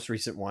the most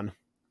recent one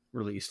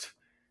released?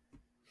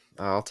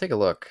 I'll take a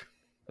look.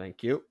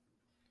 Thank you.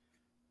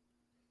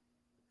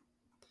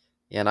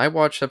 Yeah, and I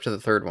watched up to the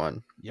 3rd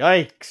one.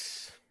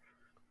 Yikes.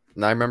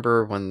 And I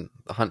remember when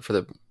The Hunt for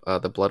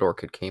the Blood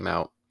Orchid came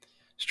out,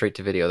 straight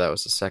to video, that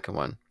was the 2nd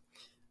one.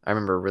 I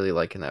remember really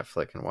liking that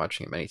flick and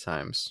watching it many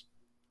times.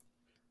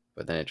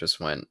 But then it just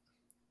went,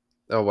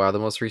 oh wow, the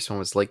most recent one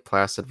was Lake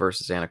Placid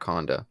versus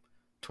Anaconda,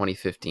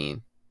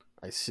 2015.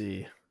 I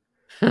see.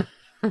 Oh,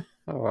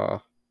 I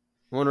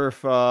wonder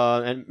if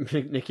and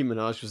Nicki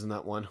Minaj was in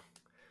that one.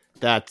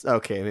 That's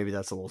okay. Maybe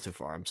that's a little too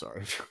far. I'm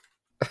sorry.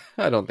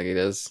 I don't think it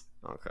is.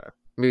 Okay.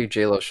 Maybe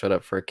J-Lo showed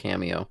up for a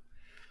cameo.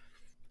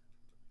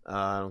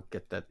 I don't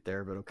get that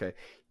there, but okay.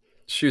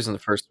 She was in the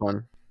first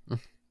one.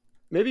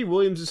 Maybe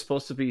Williams is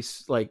supposed to be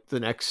like the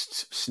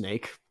next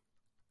Snake.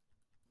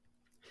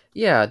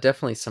 Yeah,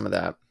 definitely some of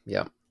that.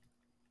 Yeah.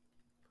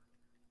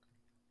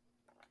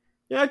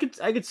 Yeah,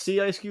 I could see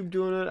Ice Cube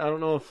doing it. I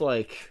don't know if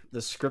like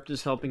the script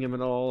is helping him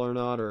at all or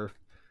not, or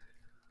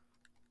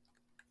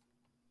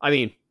I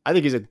mean, I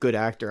think he's a good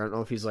actor. I don't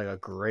know if he's like a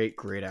great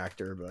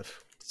actor, but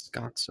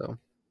Scott, so.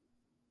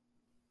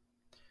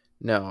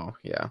 No,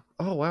 yeah.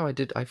 Oh wow,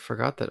 I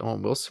forgot that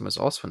Owen Wilson was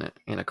also in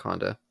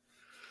Anaconda.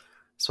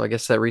 So I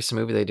guess that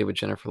recent movie they did with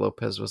Jennifer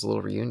Lopez was a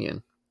little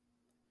reunion.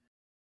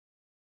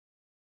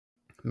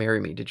 Marry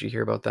Me, did you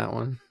hear about that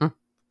one?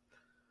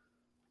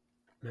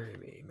 marry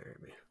me.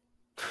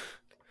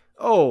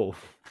 Oh,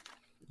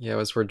 Yeah, it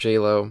was where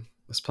J-Lo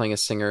was playing a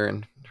singer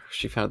and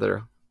she found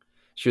that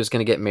she was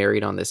going to get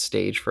married on this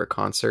stage for a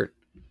concert.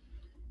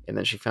 And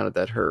then she found out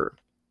that her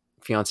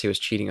fiance was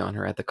cheating on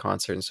her at the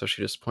concert, and so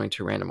she just pointed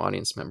to a random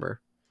audience member.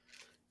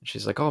 And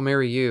she's like, I'll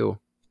marry you. And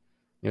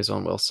it was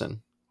Owen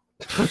Wilson.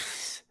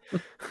 Because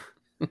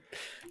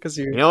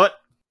you know what?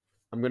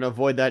 I'm gonna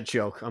avoid that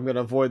joke. I'm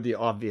gonna avoid the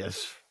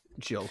obvious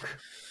joke.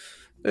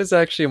 It's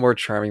actually a more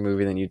charming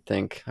movie than you'd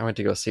think. I went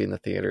to go see it in the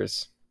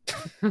theaters.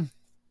 But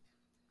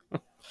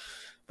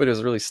it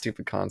was a really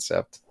stupid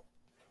concept.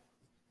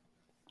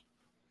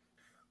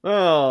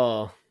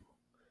 Well,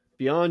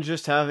 beyond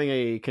just having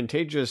a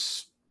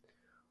contagious,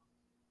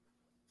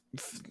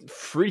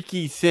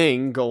 freaky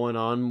thing going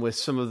on with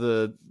some of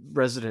the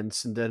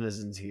residents and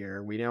denizens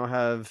here, we now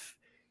have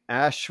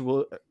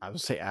Snake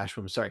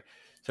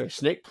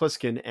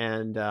Plissken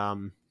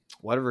and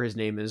whatever his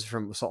name is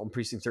from Assault on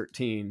Precinct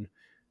 13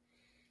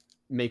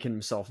 making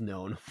himself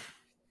known.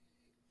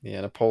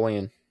 Yeah,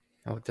 Napoleon.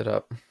 I looked it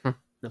up.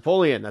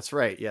 Napoleon, that's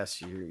right.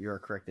 Yes, you're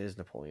correct. It is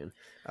Napoleon.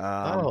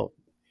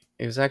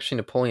 It was actually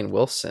Napoleon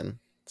Wilson.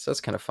 So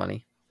that's kind of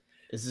funny.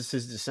 Is this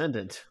his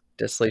descendant?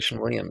 Desolation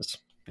Williams.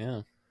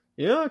 Yeah.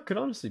 Yeah, it could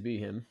honestly be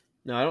him.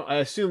 No, I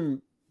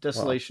assume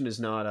Desolation is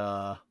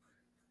not.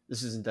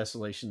 This isn't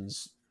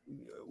Desolation's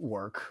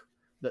work.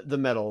 The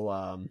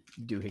metal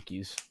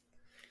doohickeys.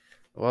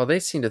 Well, they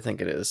seem to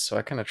think it is, so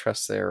I kind of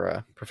trust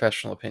their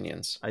professional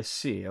opinions. I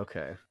see.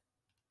 Okay.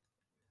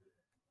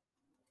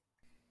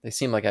 They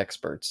seem like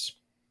experts.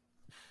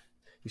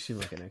 You seem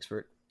like an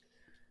expert.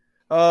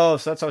 Oh,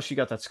 so that's how she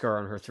got that scar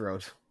on her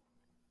throat.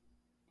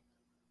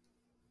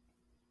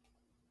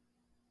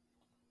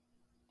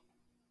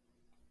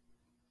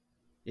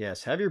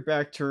 Yes, have your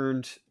back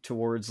turned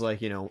towards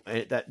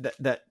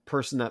that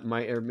person that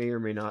may or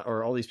may not,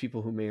 or all these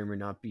people who may or may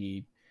not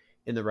be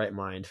in the right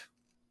mind.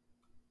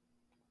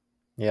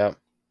 Yeah.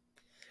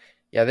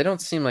 Yeah, they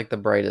don't seem like the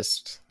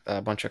brightest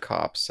bunch of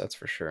cops, that's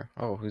for sure.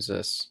 Oh, who's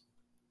this?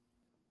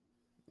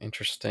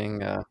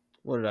 Interesting.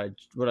 What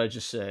did I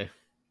just say?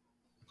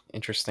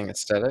 Interesting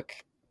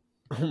aesthetic.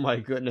 Oh my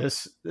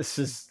goodness, this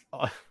is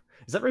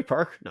that Ray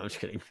Park? No, I'm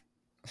just kidding.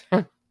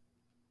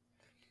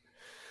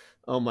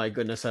 Oh my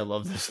goodness, I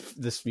love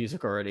this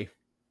music already.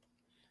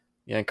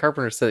 Yeah, and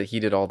Carpenter said that he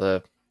did all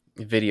the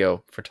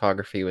video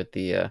photography with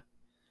the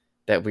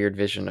that weird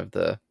vision of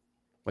the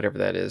whatever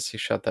that is. He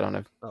shot that on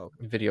a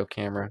video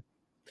camera.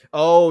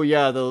 Oh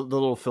yeah, the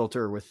little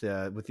filter with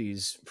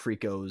these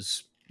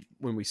freakos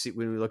when we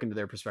look into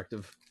their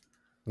perspective.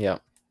 Yeah.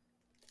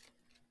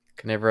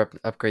 Can never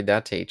upgrade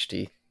that to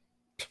HD.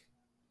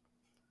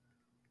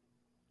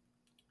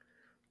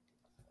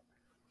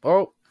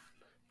 Oh,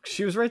 Oh,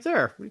 she was right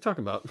there. What are you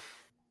talking about?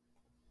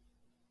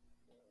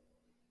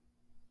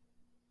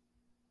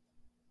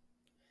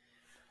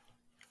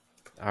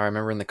 I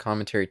remember in the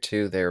commentary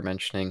too, they were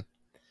mentioning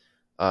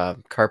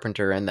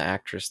Carpenter and the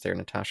actress there,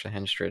 Natasha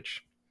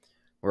Henstridge,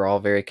 were all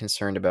very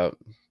concerned about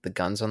the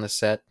guns on the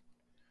set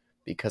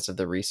because of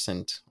the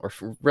recent or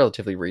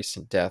relatively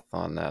recent death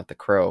on the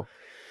Crow.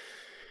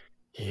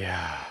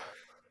 Yeah.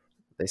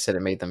 They said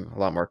it made them a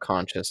lot more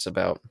conscious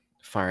about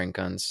firing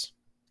guns.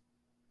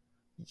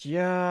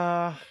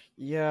 Yeah.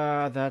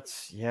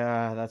 That's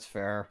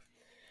fair.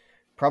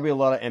 Probably a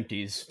lot of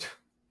empties.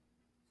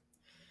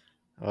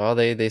 Well,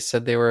 they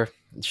said they were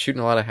shooting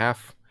a lot of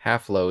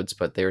half loads,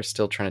 but they were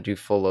still trying to do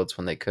full loads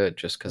when they could,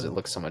 just because it Oh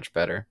looks so boy. much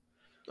better.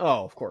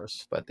 Oh, of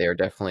course. But they are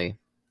definitely,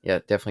 yeah,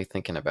 definitely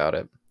thinking about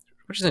it,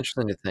 which is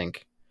interesting to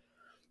think.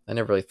 I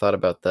never really thought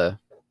about the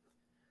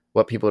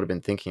what people would have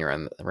been thinking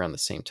around the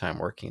same time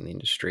working in the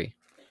industry.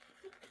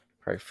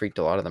 Probably freaked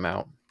a lot of them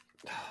out.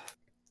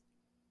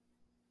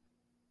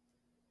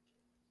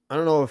 I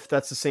don't know if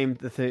that's same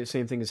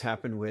thing has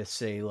happened with,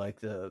 say,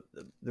 like the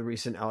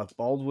recent Alec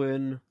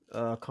Baldwin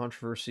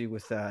controversy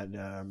with that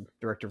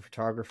director of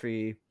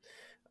photography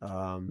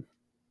um,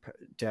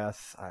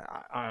 death.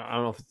 I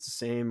don't know if it's the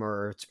same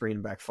or it's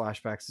bringing back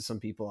flashbacks to some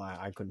people.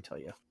 I couldn't tell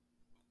you.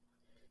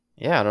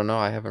 Yeah, I don't know.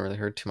 I haven't really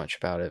heard too much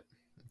about it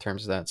in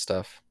terms of that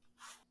stuff.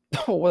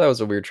 Oh, well, that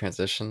was a weird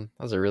transition.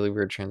 That was a really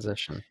weird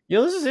transition. You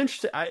know, this is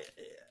interesting. I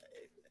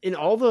in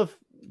all the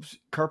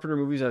Carpenter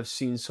movies I've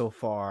seen so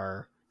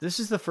far, this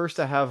is the first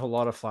to have a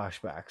lot of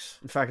flashbacks.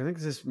 In fact, I think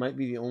this might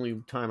be the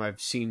only time I've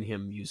seen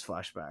him use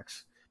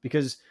flashbacks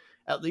because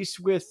at least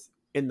with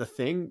in the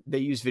thing they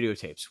use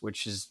videotapes,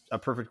 which is a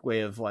perfect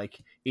way of like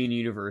in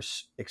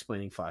universe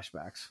explaining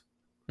flashbacks,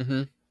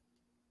 Mm-hmm.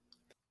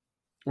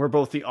 where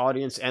both the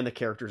audience and the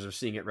characters are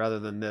seeing it, rather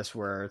than this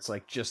where it's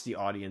like just the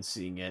audience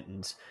seeing it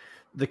and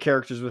the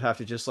characters would have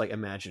to just like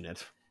imagine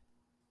it.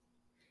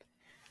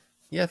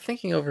 Yeah,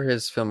 thinking over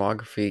his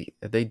filmography,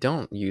 they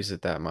don't use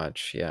it that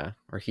much. Yeah,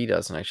 or he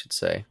doesn't, I should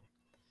say.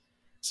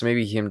 So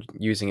maybe him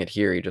using it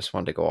here, he just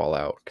wanted to go all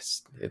out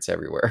because it's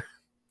everywhere.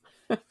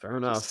 Fair Just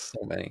enough. so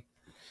many.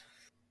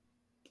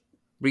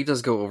 But he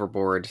does go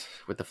overboard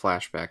with the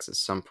flashbacks at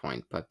some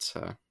point, but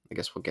I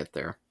guess we'll get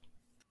there.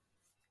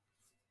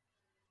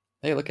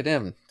 Hey, look at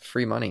him.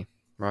 Free money.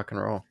 Rock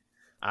and roll.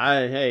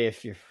 I hey,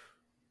 if you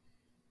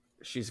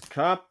she's a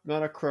cop,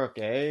 not a crook,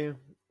 eh?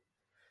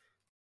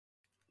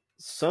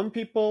 Some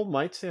people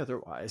might say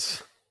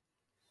otherwise.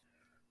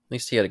 At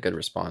least he had a good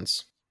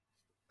response.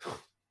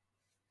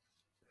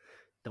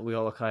 Don't we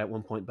all look high at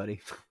one point, buddy?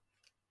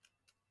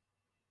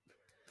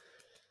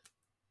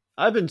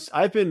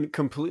 I've been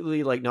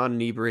completely like not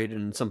inebriated,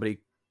 and somebody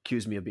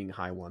accused me of being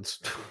high once.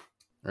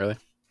 Really?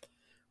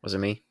 Was it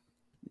me?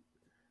 Do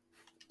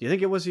you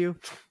think it was you?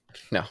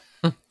 No.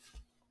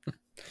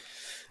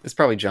 It's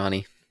probably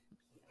Johnny.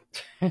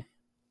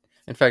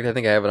 In fact, I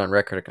think I have it on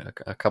record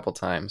a couple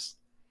times.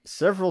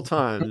 Several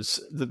times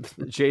the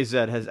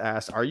JZ has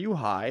asked, "Are you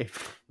high?"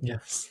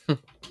 Yes.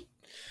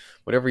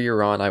 Whatever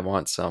you're on, I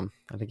want some.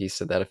 I think he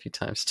said that a few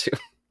times too.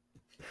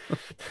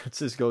 That's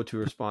his go-to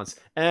response,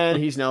 and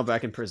he's now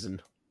back in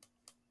prison.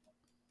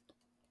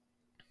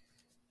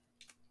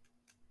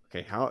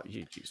 Okay, how?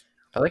 Geez.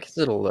 I like his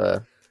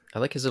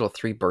little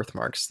three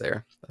birthmarks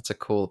there. That's a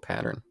cool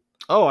pattern.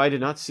 Oh, I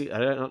did not see. I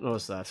did not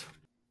notice that.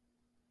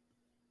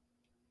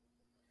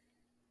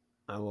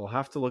 I will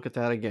have to look at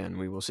that again.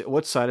 We will see.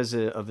 What side is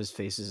it of his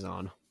face is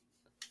on?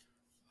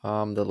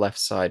 The left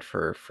side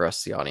for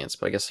us, the audience,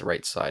 but I guess the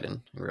right side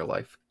in real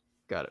life.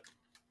 Got it.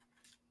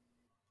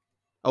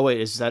 Oh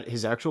wait, is that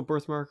his actual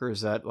birthmark or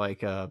is that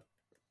like a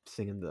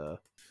thing in the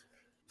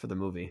for the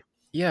movie?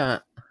 Yeah,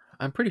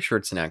 I'm pretty sure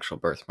it's an actual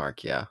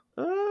birthmark. Yeah,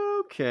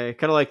 Okay,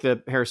 kind of like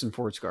the Harrison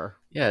Ford scar.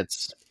 yeah,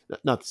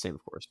 Not the same,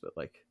 of course, but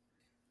like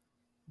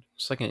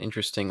it's like an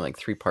interesting like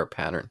 3-part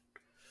pattern.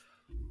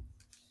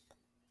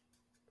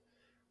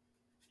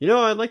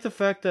 I like the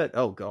fact that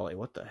oh golly,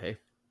 what the hey?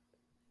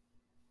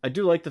 I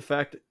do like the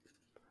fact that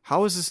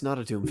how is this not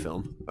a Doom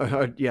film?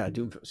 Yeah,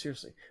 Doom film.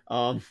 Seriously,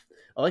 I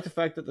like the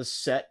fact that the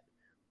set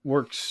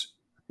works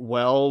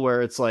well,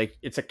 where it's like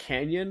it's a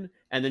canyon,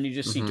 and then you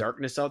just see Mm-hmm.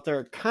 darkness out there.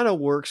 It kind of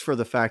works for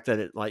the fact that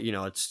it like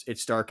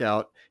it's dark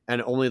out,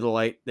 and only the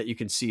light that you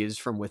can see is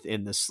from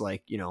within this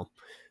like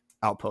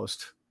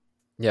outpost.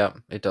 Yeah,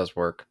 it does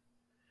work.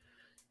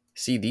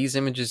 See these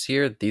images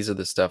here? These are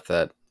the stuff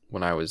that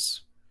when I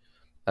was,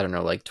 I don't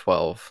know, like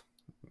 12,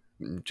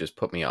 just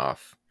put me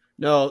off.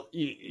 No,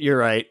 you're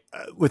right.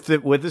 With this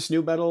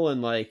NuMetal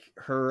and like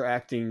her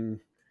acting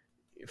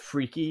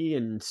freaky,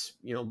 and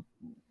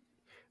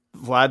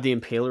Vlad the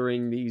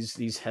Impalering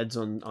these heads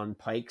on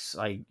pikes.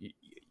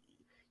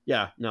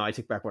 Yeah, no, I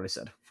take back what I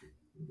said.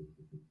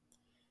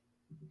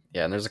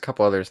 Yeah, and there's a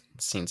couple other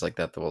scenes like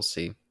that we'll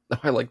see. Oh,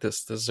 I like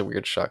this. This is a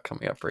weird shot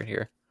coming up right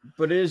here.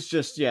 But it is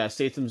just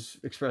Statham's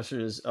expression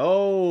is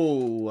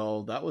oh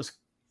well that was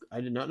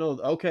I did not know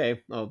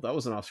okay oh that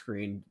was an off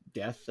screen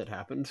death that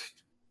happened.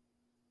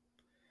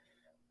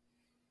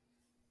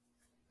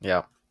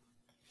 Yeah,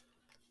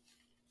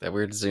 that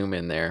weird zoom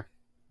in there.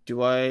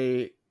 Do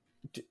I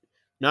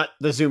not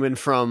the zoom in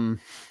from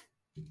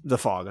the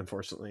fog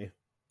unfortunately.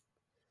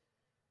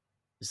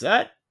 Is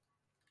that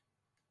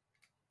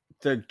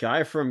The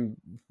guy from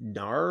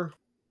Nar?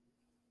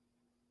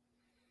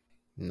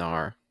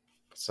 Nar.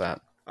 What's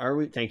that? Are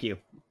we? Thank you.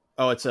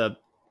 Oh, I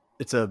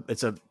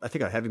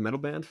think a heavy metal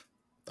band.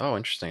 Oh,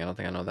 interesting. I don't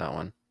think I know that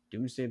one.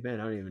 Doomsday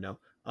band. I don't even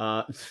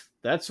know.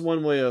 That's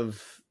one way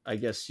of, I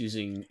guess,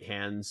 using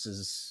hands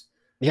as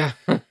Yeah.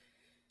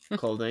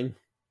 clothing.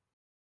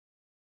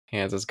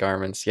 Hands as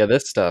garments. Yeah,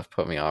 this stuff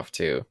put me off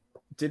too.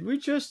 Did we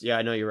just? Yeah,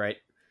 I know you're right.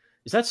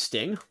 Is that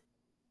Sting?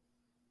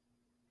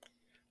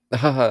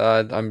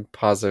 I'm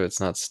positive it's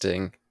not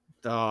Sting.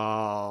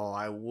 Oh,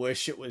 I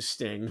wish it was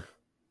Sting.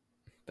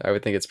 I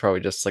would think it's probably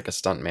just like a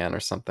stuntman or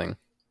something.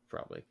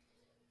 Probably.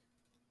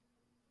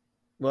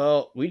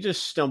 Well, we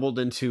just stumbled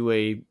into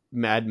a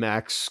Mad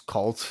Max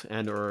cult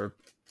and or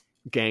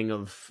gang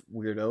of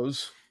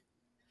weirdos.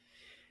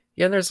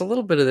 Yeah, there's a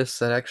little bit of this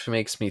that actually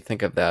makes me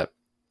think of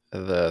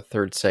the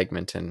third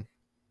segment in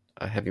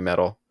heavy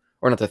metal,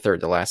 or not the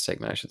third, the last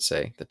segment, I should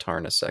say, the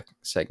Tarna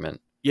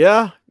segment.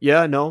 Yeah,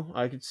 no,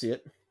 I could see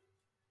it.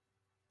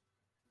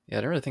 Yeah,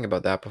 I didn't really think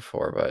about that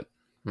before, but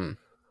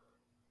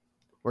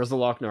Where's the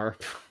Lochnar?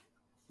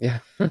 yeah,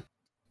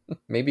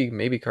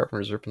 maybe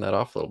Carpenter's ripping that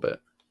off a little bit.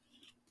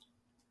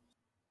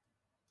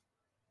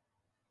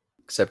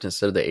 Except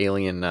instead of the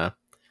alien,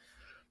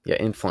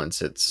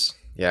 influence, it's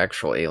the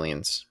actual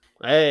aliens.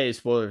 Hey,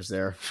 spoilers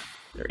there.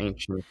 They're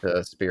ancient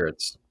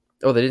spirits.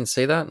 Oh, they didn't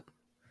say that?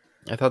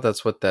 I thought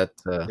that's what that.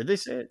 Did they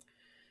say it?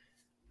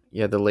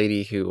 Yeah, the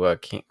lady who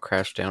can't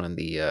crash down in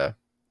the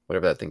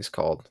whatever that thing's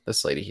called.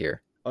 This lady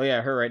here. Oh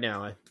yeah, her right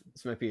now.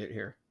 This might be it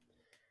here.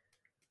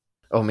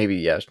 Oh, maybe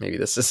yes, maybe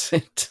this is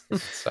it.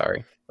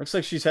 Sorry. Looks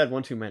like she's had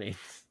one too many.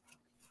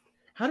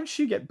 How did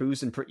she get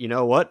booze and? You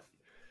know what?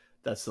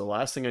 That's the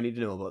last thing I need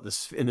to know about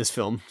this in this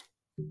film.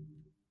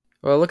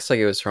 Well, it looks like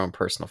it was her own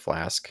personal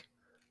flask.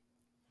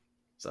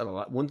 Is that a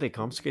lot? Wouldn't they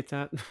confiscate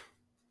that?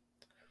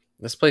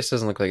 This place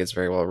doesn't look like it's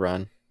very well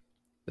run.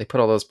 They put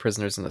all those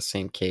prisoners in the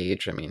same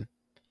cage. I mean,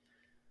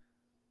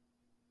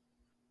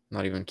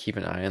 not even keep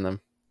an eye on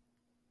them.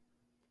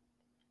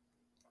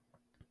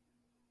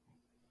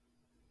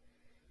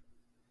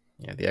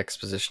 Yeah, the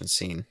exposition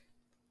scene.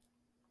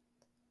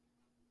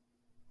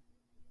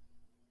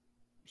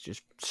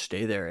 Just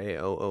stay there, eh?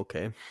 Oh,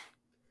 okay.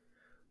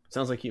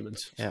 Sounds like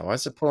humans. Yeah, why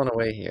is it pulling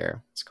away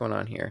here? What's going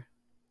on here?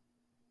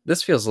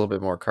 This feels a little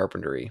bit more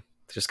Carpenter-y.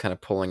 Just kind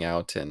of pulling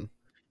out and...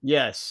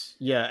 Yes,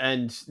 yeah,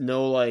 and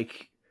no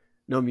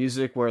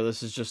music where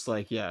this is just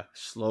like, yeah,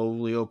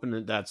 slowly open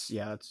it. It's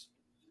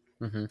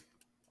Mm-hmm.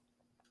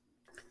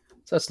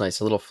 So that's nice.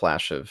 A little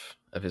flash of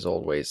his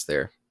old ways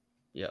there.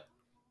 yeah,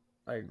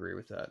 I agree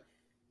with that.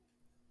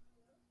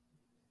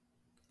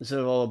 Instead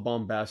of all the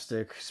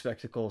bombastic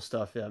spectacle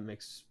stuff,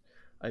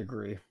 I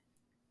agree.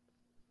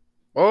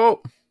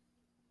 Oh!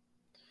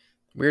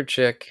 Weird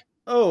chick.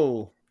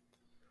 Oh,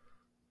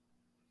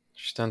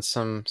 She's done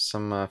some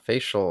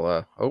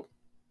facial...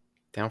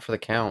 down for the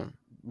count.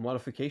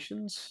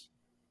 modifications?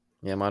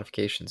 Yeah,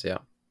 modifications, yeah.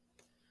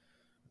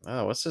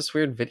 Oh, what's this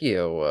weird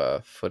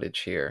video footage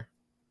here?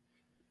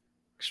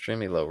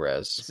 Extremely low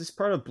res. Is this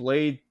part of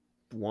Blade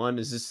 1?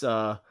 Is this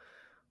La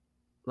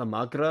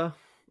Magra?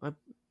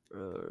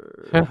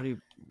 How do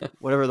you,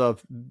 whatever the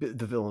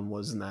villain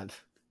was in that.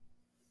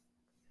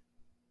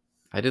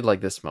 I did like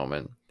this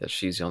moment that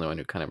she's the only one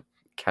who kind of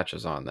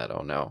catches on that,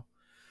 oh no,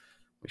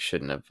 we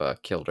shouldn't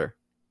have killed her.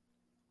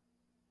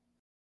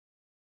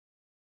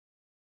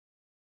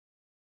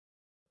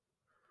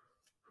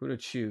 Who to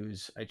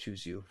choose? I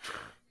choose you.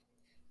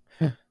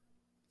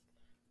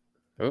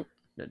 Oh.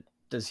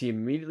 Does he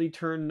immediately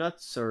turn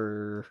nuts,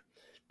 or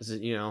does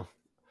it,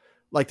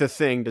 like the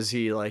thing, does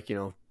he,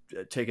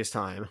 take his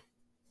time?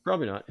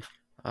 Probably not.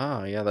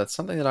 Oh, yeah, that's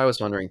something that I was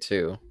wondering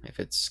too. If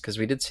it's because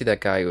we did see that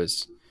guy who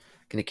was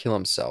going to kill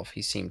himself.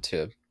 He seemed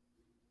to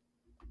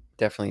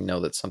definitely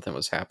know that something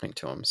was happening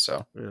to him.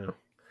 So, Yeah.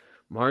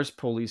 Mars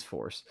Police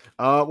Force.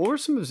 What were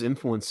some of his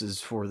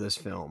influences for this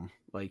film?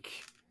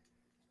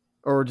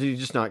 Or did he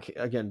just not?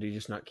 Again, did he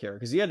just not care?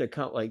 Because he had to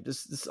come. Like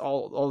this,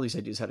 all these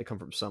ideas had to come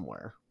from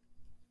somewhere.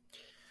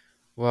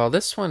 well,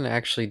 this one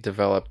actually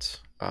developed.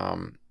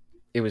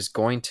 It was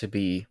going to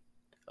be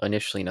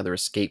initially another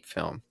escape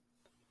film.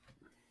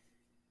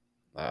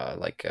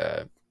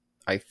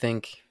 I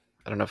think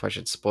I don't know if I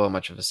should spoil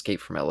much of Escape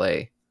from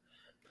L.A.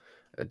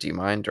 Do you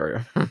mind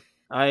or?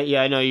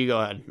 I know, you go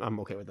ahead. I'm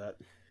okay with that.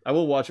 I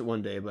will watch it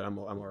one day, but I'm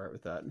all right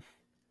with that.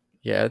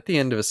 Yeah, at the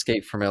end of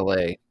Escape from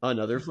L.A.,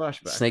 Another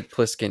flashback. Snake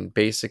Plissken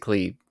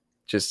basically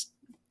just,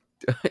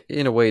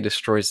 in a way,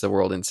 destroys the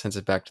world and sends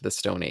it back to the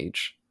Stone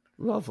Age.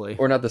 Lovely.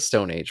 Or not the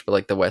Stone Age, but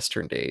like the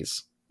Western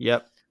days.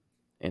 Yep.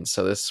 And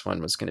so this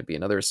one was going to be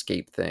another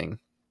escape thing.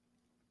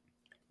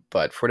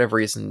 But for whatever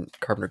reason,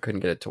 Carpenter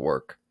couldn't get it to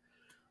work.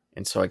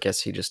 And so I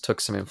guess he just took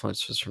some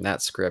influences from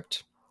that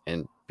script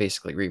and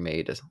basically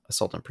remade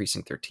Assault on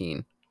Precinct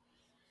 13,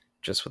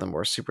 just with a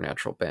more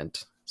supernatural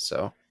bent.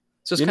 So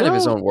it's kind of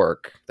his own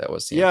work. That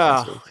was the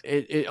influences.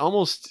 It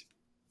almost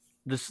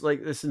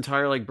this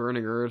entire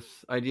burning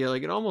Earth idea,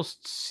 it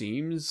almost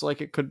seems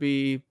like it could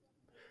be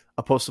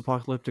a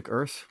post-apocalyptic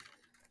Earth.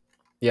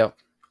 Yep.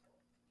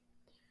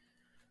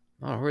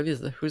 Oh, who are these?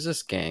 Who's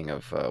this gang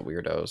of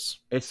weirdos?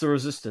 It's the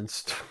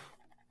Resistance.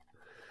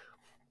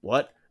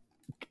 What?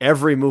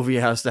 Every movie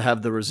has to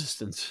have the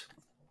Resistance.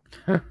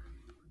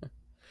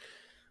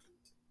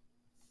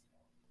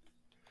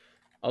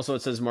 Also,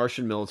 it says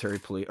Martian military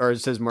police, or it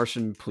says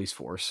Martian police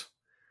force.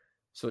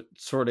 So it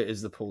sort of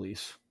is the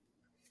police.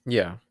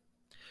 Yeah,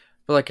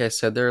 but like I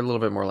said, they're a little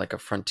bit more like a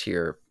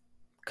frontier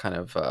kind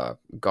of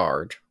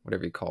guard,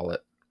 whatever you call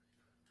it,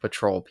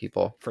 patrol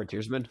people.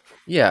 Frontiersmen.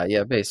 Yeah,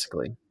 yeah,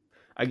 basically.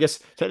 I guess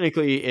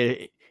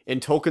technically, in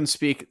Tolkien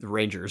speak, the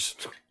Rangers.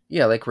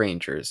 Yeah, like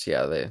rangers.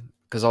 Yeah, they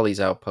because all these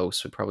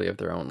outposts would probably have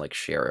their own like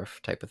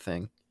sheriff type of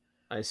thing,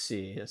 I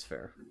see. That's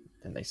fair.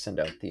 and they send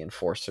out the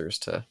enforcers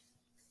to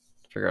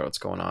figure out what's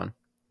going on.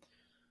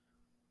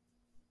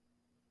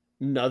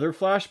 Another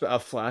flashback, a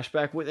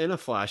flashback within a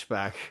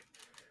flashback.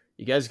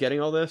 You guys getting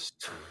all this?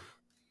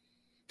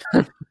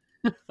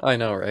 I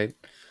know, right?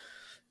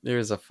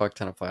 There's a fuck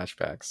ton of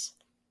flashbacks,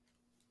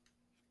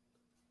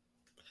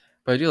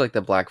 but I do like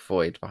the black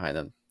void behind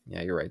them.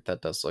 Yeah, you're right.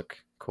 That does look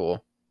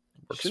cool.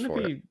 Works Shouldn't for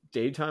it it. be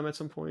daytime at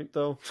some point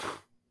though?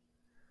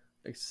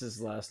 This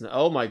is last night.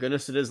 Oh my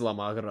goodness, it is La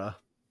Magra.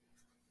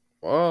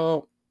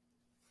 Whoa!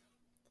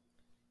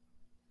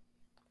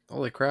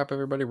 Holy crap!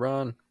 Everybody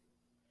run!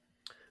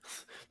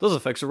 Those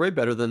effects are way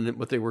better than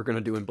what they were going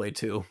to do in Blade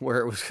 2, where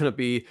it was going to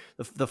be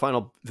the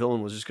final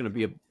villain was just going to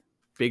be a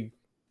big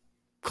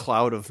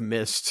cloud of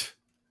mist.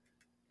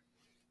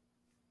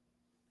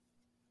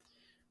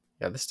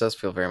 Yeah, this does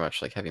feel very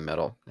much like heavy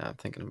metal. Now I'm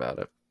thinking about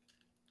it.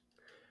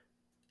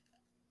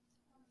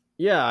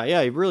 Yeah,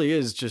 it really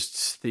is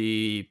just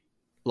the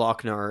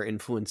Lochnar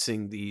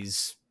influencing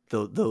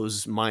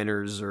those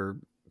miners or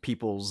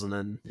peoples and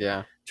then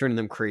Yeah. turning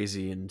them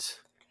crazy. And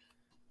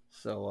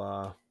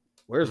so,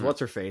 where's Hmm. what's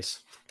her face?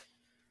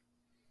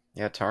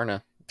 Yeah,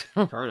 Tarna.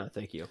 Karna,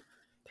 thank you,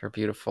 Her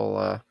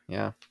beautiful.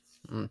 Yeah.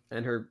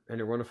 and her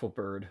wonderful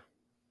bird.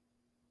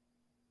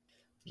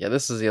 Yeah,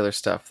 this is the other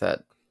stuff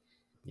that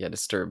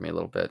disturbed me a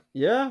little bit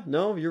Yeah,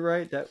 no, you're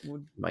right. That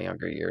would in my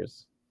younger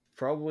years.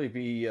 probably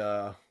be.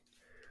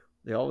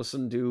 They all of a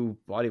sudden do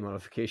body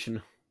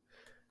modification.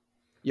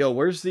 Yo,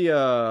 where's the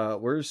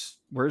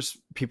where's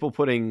people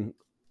putting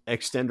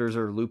extenders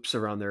or loops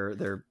around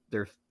their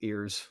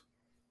ears?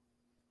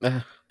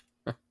 Ugh.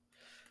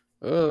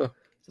 Is that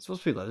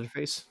supposed to be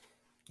Leatherface,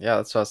 Yeah,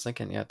 that's what I was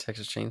thinking. Yeah,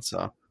 Texas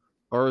Chainsaw.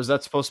 or is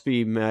that supposed to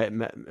be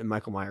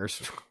Michael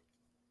Myers?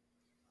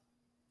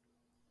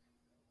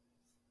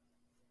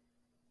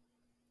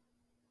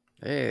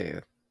 Hey,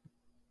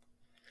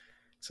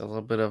 it's a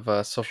little bit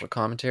of social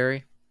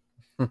commentary.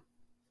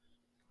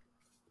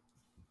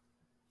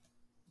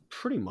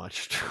 Pretty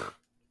much.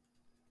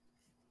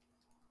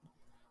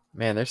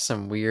 Man, there's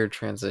some weird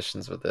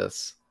transitions with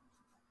this.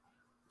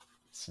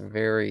 Some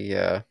very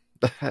I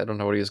don't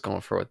know what he was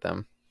going for with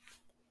them.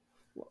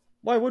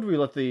 Why would we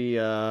let the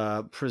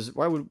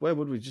why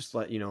would we just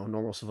let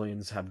normal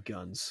civilians have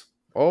guns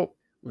Oh,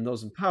 when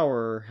those in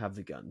power have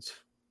the guns?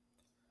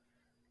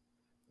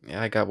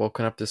 yeah, I got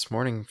woken up this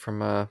morning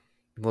from a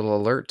little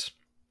alert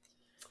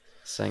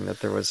saying that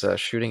there was a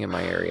shooting in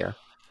my area.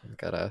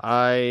 Got a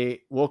I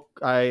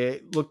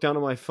looked down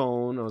on my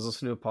phone. I was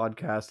listening to a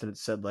podcast, and it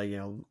said like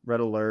red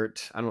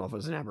alert. I don't know if it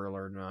was an amber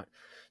alert or not.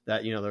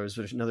 That there was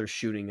another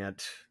shooting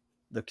at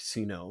the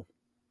casino,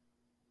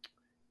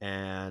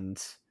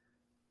 and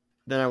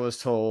then I was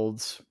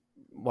told a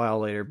while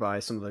later by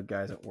some of the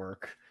guys at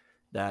work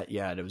that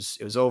it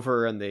was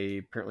over, and they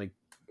apparently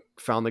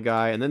found the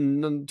guy, and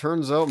then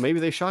turns out maybe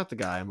they shot the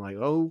guy. I'm like,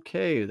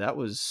 okay, that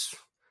was.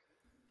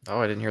 Oh,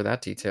 I didn't hear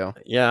that detail.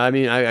 Yeah, I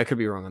mean, I could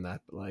be wrong on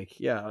that, but like,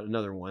 yeah,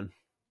 another one.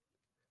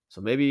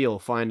 So maybe you'll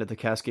find at the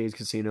Cascades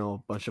Casino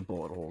a bunch of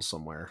bullet holes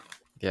somewhere.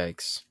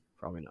 Yikes.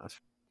 Probably not.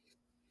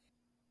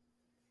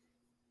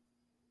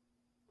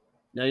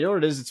 Now you know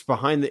what it is? It's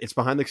behind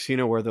the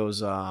casino where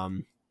those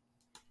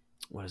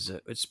what is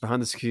it? It's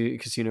behind the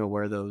casino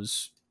where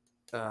those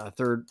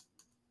third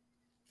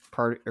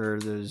party or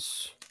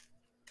those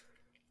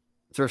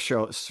thrift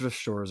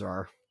stores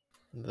are.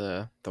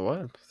 The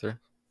what? What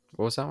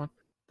was that one?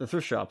 The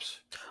thrift shops.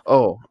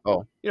 Oh.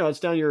 It's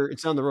down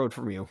the road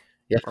from you.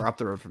 Yeah. Or up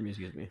the road from you,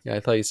 excuse me. Yeah, I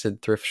thought you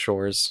said thrift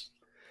shores.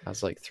 I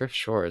was like, thrift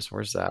shores,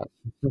 where's that?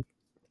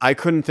 I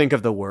couldn't think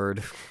of the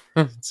word.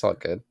 It's all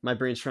good. My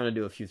brain's trying to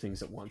do a few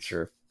things at once.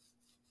 Sure.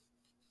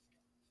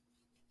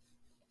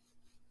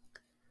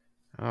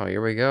 Oh,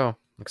 here we go.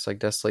 Looks like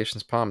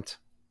Desolation's pumped.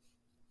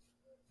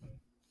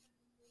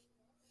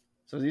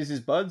 So these is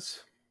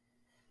buds?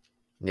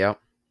 Yep.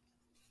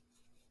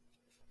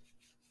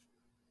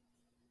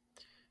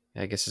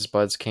 I guess his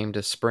buds came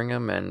to spring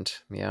him, and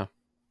yeah,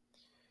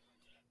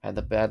 had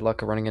the bad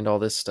luck of running into all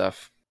this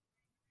stuff.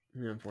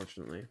 Yeah,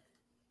 unfortunately.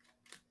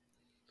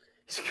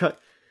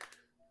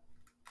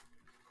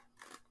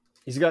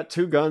 He's got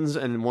two guns,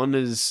 and one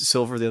is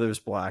silver, the other is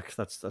black.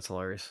 That's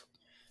hilarious.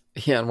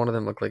 Yeah, and one of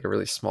them looked like a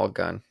really small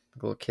gun,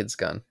 like a little kid's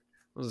gun.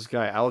 What was this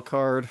guy?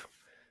 Alucard?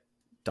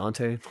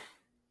 Dante?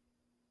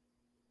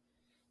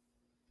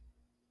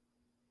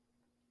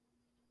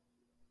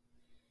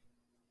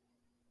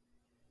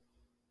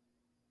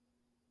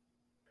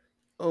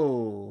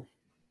 Oh,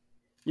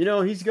 you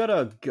know, he's got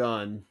a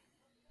gun.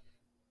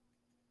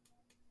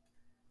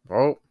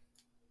 Oh,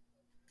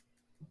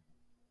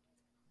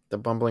 the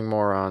bumbling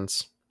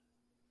morons.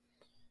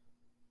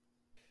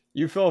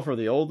 You fell for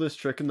the oldest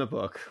trick in the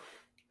book.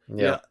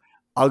 Yeah. Yeah,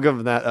 I'll give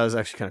him that. That was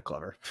actually kind of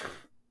clever.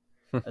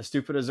 As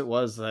stupid as it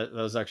was, that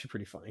was actually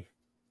pretty funny.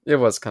 It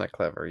was kind of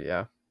clever,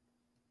 yeah.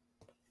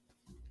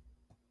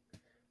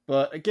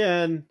 But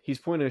again, he's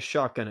pointing a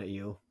shotgun at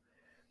you.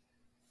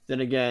 Then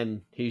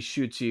again, he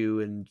shoots you,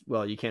 and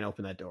well, you can't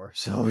open that door.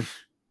 So,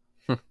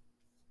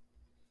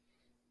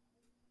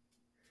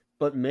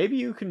 but maybe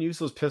you can use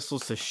those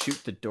pistols to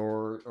shoot the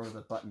door or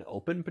the button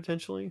open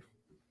potentially.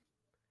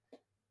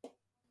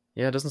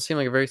 Yeah, it doesn't seem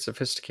like a very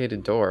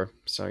sophisticated door,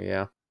 so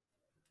yeah.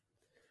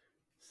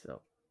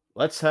 So,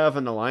 let's have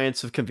an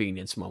alliance of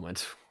convenience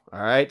moment.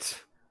 All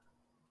right,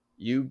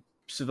 you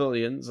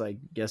civilians, I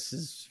guess,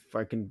 is if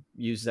I can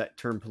use that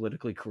term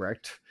politically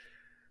correct,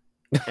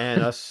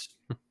 and us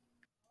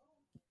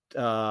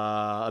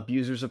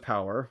abusers of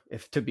power,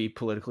 if to be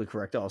politically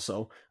correct,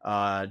 also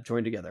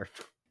join together.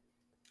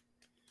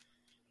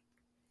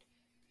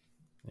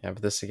 Yeah,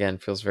 but this again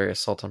feels very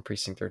Assault on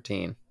Precinct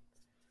 13.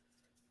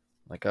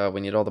 Like,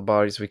 we need all the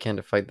bodies we can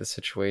to fight the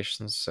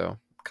situations, so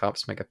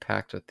cops make a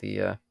pact with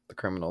the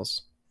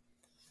criminals.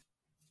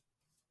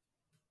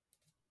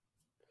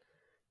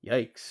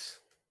 Yikes!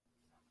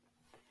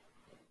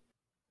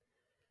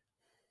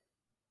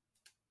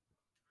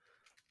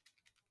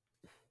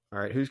 All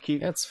right, who's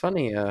keep? Yeah, it's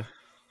funny.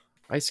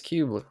 Ice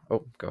Cube.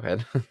 Oh, go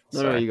ahead. No,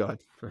 Sorry. you go ahead.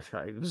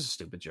 It was a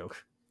stupid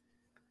joke.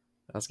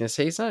 I was gonna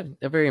say he's not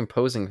a very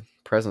imposing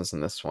presence in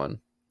this one.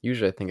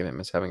 Usually, I think of him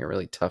as having a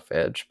really tough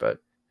edge, but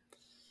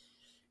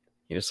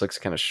he just looks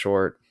kind of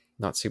short,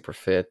 not super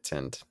fit,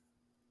 and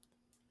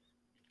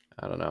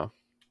I don't know.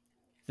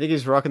 Think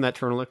he's rocking that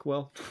turtleneck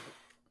well?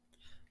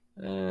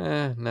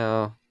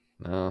 No,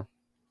 no.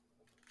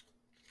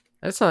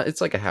 It's not.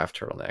 It's like a half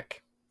turtleneck.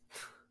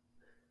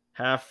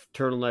 Half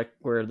turtleneck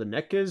where the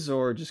neck is,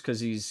 or just because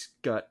he's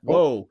got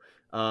Oh,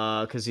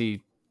 whoa? Because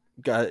he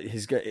got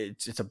his got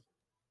it's a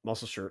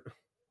muscle shirt.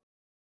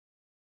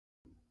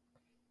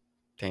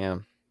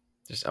 damn!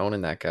 Just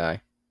owning that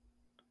guy.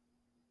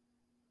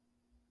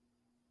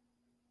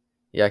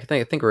 Yeah,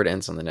 I think where it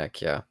ends on the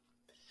neck. Yeah,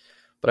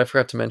 but I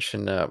forgot to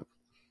mention.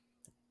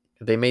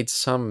 They made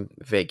some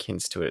vague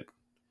hints to it,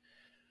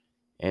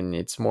 and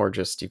it's more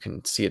just you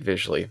can see it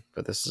visually.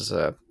 But this is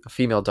a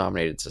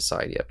female-dominated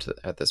society up to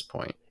at this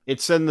point. It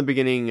said in the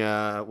beginning,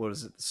 what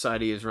is it?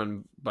 Society is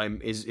run by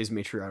is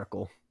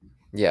matriarchal.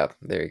 Yeah,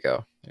 there you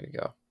go. There you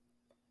go.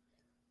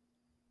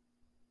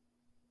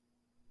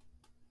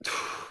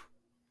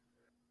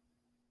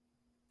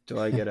 Do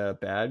I get a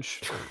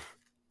badge?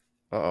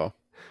 Uh-oh.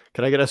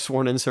 Can I get a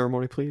sworn in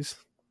ceremony, please?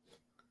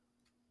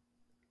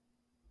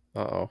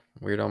 Uh-oh.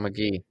 Weirdo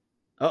McGee.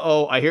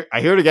 I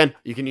hear it again.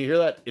 Can you hear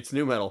that? It's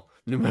NuMetal.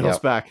 NuMetal's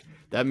Yep. back.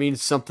 That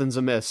means something's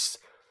amiss.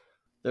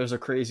 There's a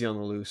crazy on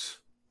the loose.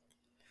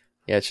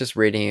 Yeah, it's just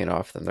radiating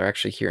off them. They're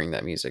actually hearing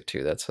that music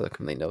too. That's how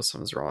come they know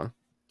something's wrong.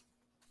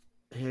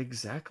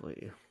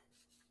 Exactly.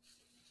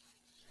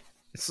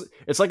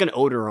 It's like an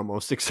odor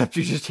almost, except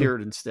you just hear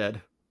it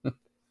instead.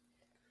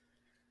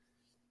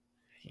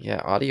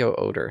 Yeah, audio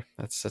odor.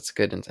 That's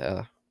good. And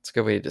it's a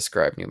good way to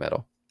describe new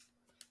metal.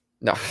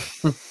 No,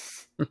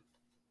 that's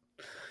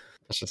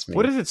just me.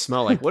 What does it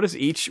smell like? What does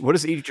each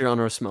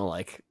genre smell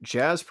like?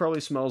 Jazz probably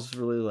smells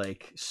really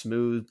like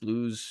smooth.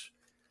 Blues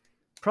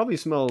probably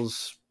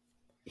smells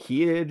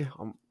heated.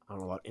 I don't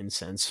know about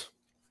incense,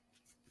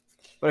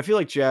 but I feel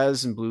like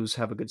jazz and blues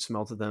have a good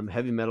smell to them.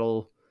 Heavy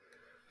metal,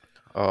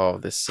 Oh,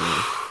 this scene.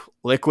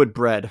 liquid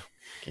bread,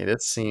 Okay,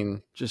 this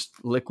scene.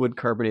 just liquid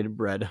carbonated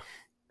bread.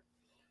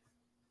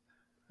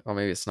 Oh,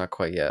 maybe it's not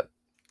quite yet.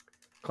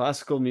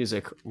 Classical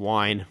music,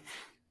 wine.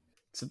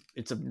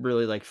 It's a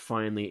really like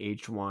finely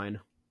aged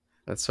wine.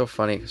 That's so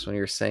funny because when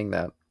you were saying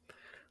that,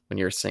 when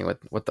you were saying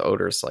what the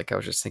odor is like, I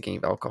was just thinking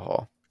of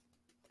alcohol.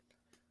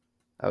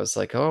 I was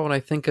like, oh, when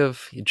I think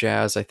of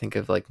jazz, I think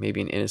of like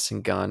maybe an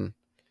innocent gun,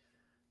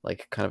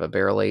 like kind of a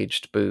barrel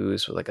aged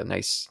booze with like a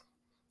nice,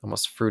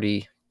 almost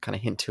fruity kind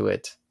of hint to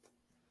it.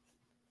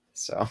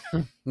 So,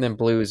 and then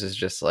blues is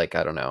just like,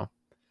 I don't know,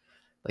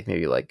 like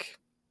maybe like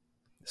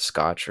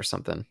scotch or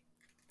something.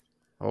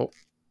 Oh,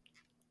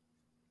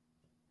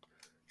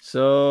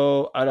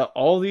 So, out of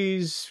all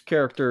these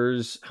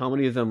characters, how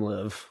many of them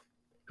live?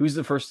 Who's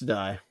the first to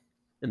die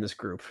in this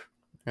group?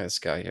 this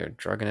guy here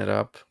drugging it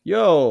up,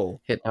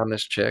 Yo, hitting on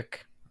this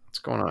chick. What's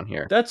going on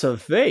here? that's a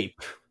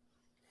vape.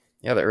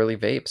 Yeah, the early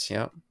vapes.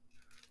 Yeah,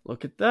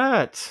 Look at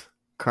that.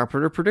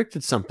 Carpenter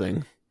predicted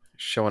something.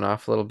 showing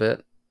off a little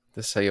bit.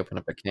 This is how you open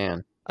up a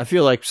can. I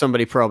feel like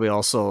somebody probably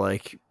also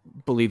like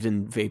believed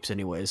in vapes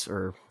anyways,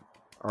 or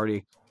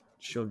already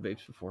showed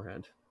vapes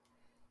beforehand.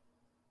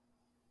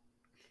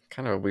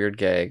 Kind of a weird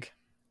gag.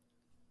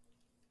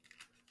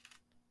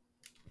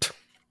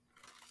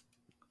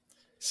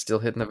 Still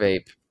hitting the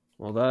vape.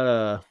 Well,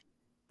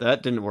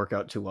 that didn't work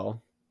out too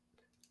well.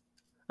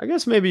 I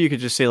guess maybe you could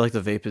just say like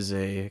the vape is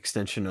a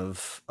extension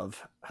of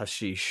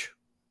hashish.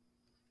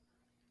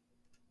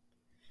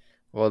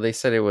 Well, they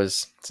said it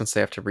was since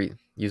they have to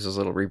use those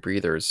little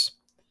rebreathers,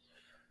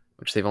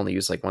 which they've only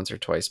used like once or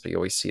twice, but you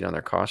always see it on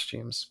their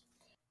costumes.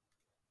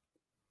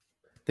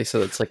 They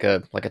said it's like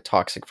a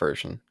toxic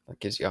version that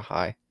gives you a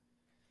high.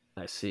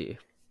 I see.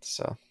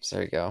 So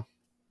there you go.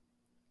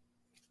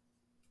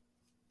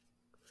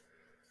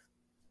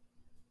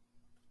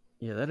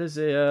 Yeah, that is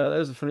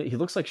a funny. He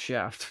looks like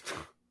Shaft.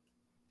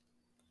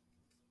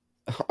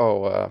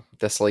 Oh,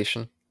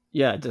 Desolation.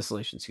 Yeah,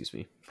 Desolation. Excuse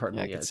me. Pardon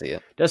Yeah, I me. Yeah, can see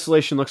it.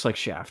 Desolation looks like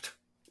Shaft.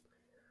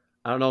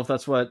 I don't know if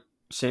that's what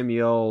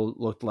Samuel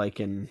looked like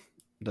in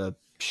the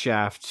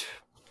Shaft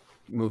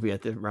movie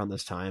around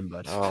this time,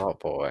 but Oh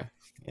boy,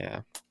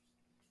 yeah.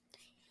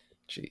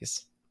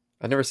 Jeez,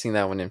 I've never seen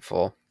that one in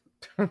full.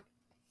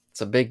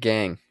 It's a big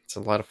gang. It's a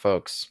lot of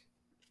folks.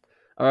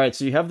 all right.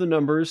 So you have the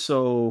numbers.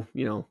 So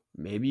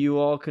maybe you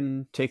all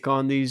can take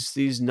on these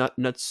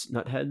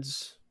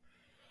nutheads.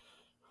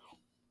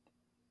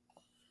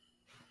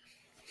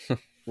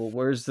 Well,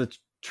 where's the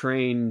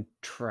train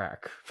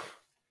track?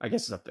 I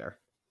guess it's up there.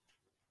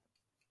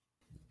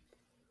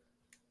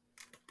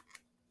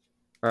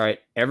 All right,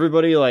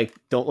 everybody,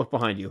 don't look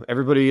behind you.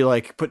 Everybody,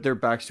 put their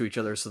backs to each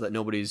other so that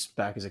nobody's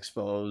back is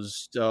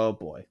exposed. Oh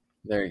boy.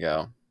 There you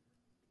go.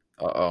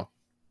 Uh-oh.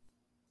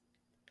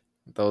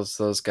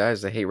 Those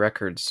guys, they hate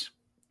records.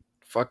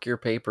 Fuck your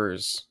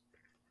papers.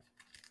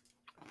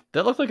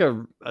 That looked like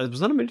was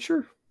that a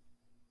miniature?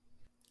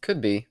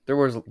 Could be. There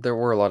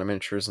were a lot of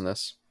miniatures in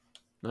this.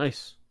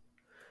 Nice.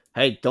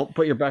 Hey, don't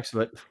put your backs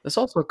to it. This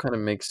also kind of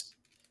makes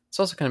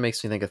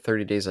me think of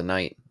 30 Days a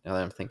Night, now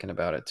that I'm thinking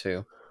about it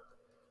too.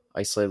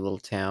 Isolated little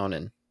town,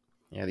 and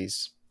yeah,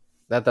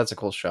 that's a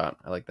cool shot.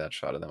 I like that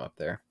shot of them up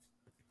there.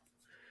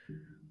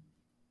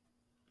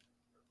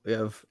 We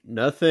have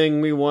nothing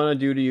we want to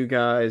do to you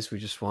guys. We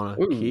just want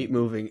to keep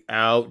moving.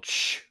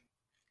 Ouch.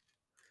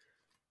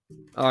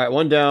 All right,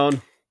 one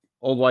down.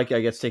 Old white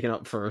guy gets taken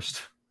up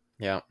first.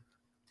 Yeah.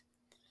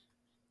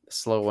 The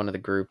slow one of the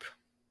group.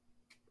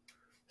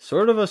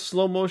 Sort of a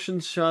slow motion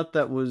shot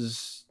that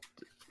was...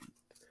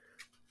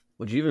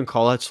 Would you even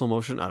call that slow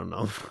motion? I don't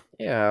know.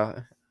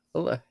 Yeah.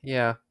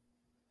 Yeah.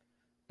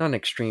 Not an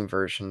extreme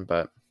version,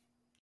 but...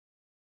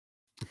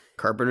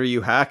 Carpenter,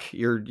 you hack.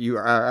 You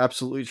are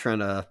absolutely trying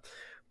to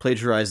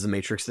plagiarize the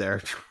Matrix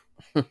there.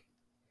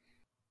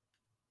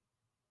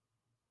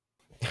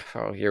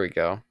 Oh, here we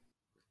go.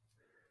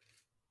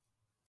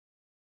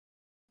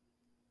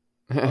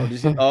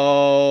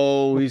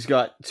 He's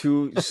got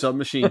 2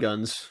 submachine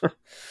guns.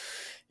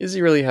 Does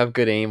he really have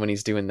good aim when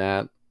he's doing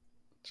that?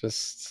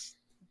 Just,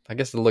 I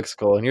guess it looks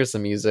cool. And here's the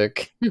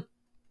music.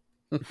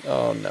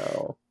 Oh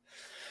no.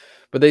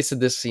 But they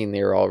said this scene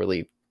they were all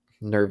really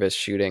nervous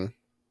shooting.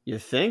 You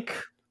think?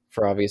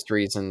 For obvious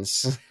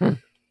reasons.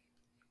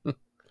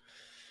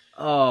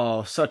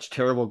 Oh, such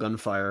terrible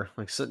gunfire.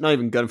 Not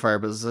even gunfire,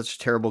 but such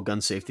terrible gun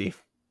safety.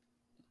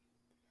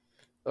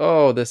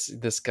 Oh,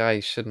 this guy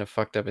shouldn't have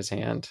fucked up his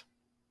hand.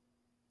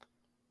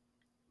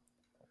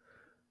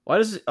 Why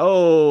does it...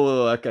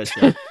 Oh, that guy's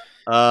dead.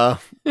 Why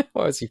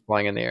is he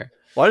flying in the air?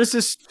 Why does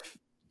this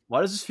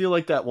feel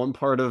like that one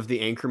part of the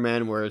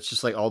Anchorman where it's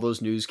just like all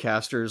those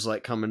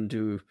newscasters coming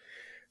to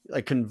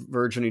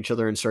converge on each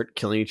other and start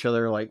killing each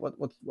other?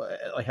 What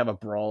have a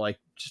brawl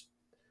just...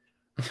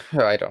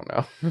 I don't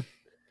know.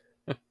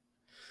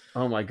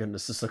 Oh my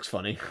goodness, this looks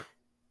funny.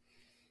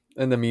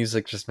 And the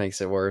music just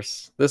makes it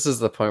worse. This is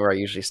the point where I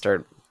usually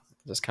start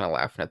just kind of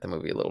laughing at the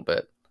movie a little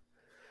bit.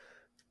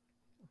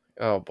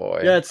 Oh boy.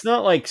 Yeah, it's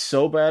not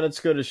so bad it's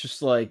good. It's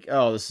just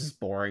oh, this is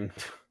boring.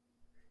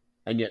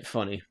 And yet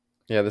funny.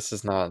 Yeah, this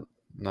is not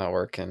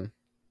working.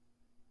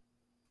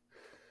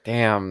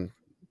 Damn.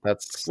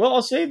 That's... Well,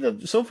 I'll say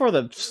that so far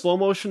the slow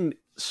motion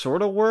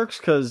sort of works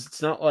because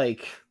it's not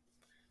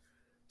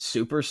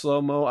super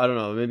slow-mo. I don't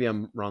know. Maybe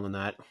I'm wrong on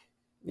that.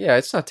 Yeah,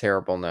 it's not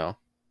terrible, no.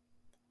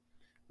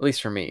 At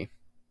least for me.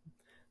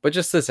 But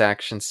just this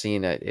action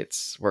scene,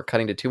 we're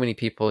cutting to too many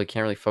people. You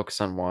can't really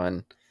focus on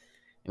one.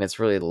 And it's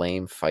really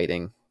lame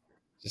fighting.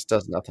 Just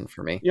does nothing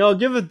for me. I'll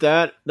give it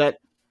that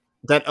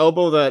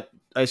elbow that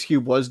Ice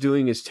Cube was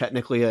doing is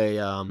technically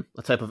a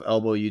type of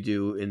elbow you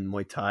do in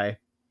Muay Thai.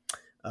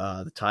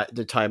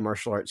 The Thai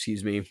martial art,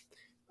 excuse me.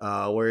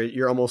 Where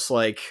you're almost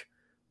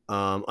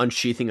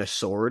unsheathing a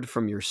sword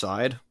from your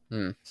side.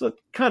 So it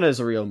kind of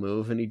is a real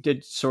move, and he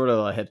did sort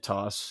of a hip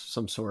toss,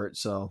 some sort.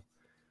 So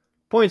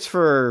points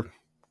for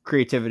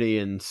creativity,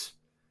 and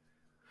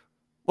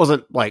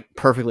wasn't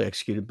perfectly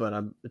executed, but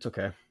it's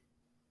okay.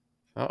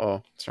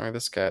 Uh-oh, what's wrong with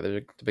this guy?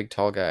 The big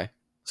tall guy.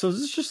 So is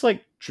this just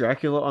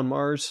Dracula on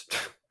Mars?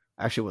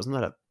 Actually, wasn't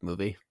that a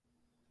movie?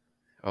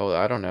 Oh,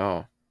 I don't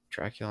know.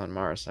 Dracula on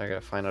Mars. I gotta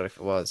find out if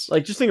it was.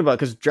 Just think about it,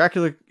 because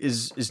Dracula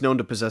is known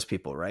to possess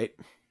people, right?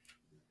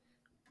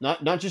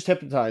 Not just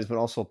hypnotize, but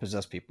also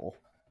possess people.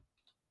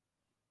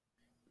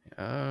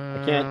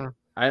 I can't.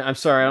 I'm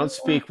sorry. I don't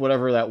speak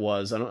whatever that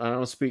was. I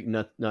don't speak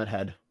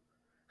nuthead.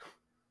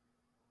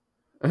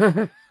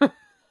 That's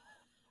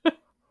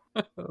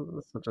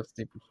such a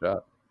stupid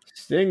shot.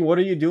 Sting, what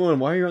are you doing?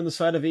 Why are you on the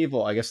side of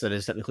evil? I guess that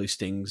is technically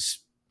Sting's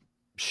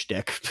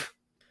shtick.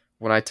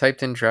 When I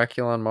typed in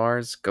Dracula on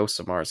Mars, Ghosts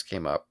of Mars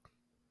came up.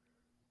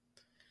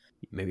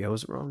 Maybe I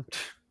was wrong.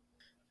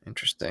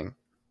 Interesting.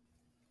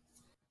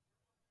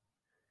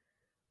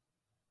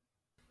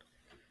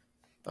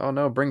 Oh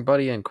no, bring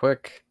Buddy in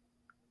quick.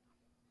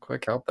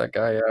 Quick, help that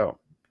guy out.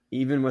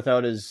 Even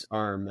without his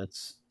arm,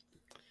 that's...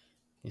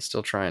 He's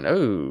still trying.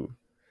 Oh,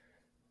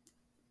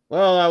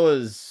 Well, that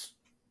was...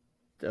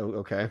 Oh,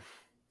 okay.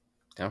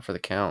 down for the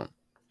count.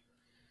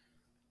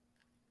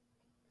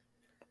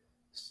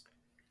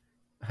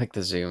 I like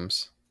the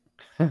zooms.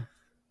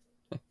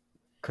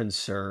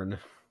 Concern.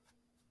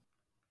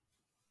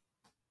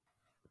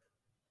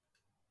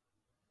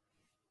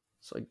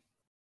 It's like...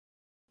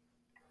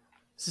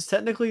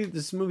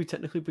 This movie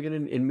technically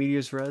beginning in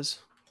medias res?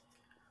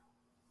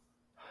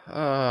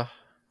 Uh,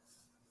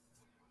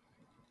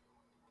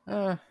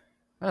 I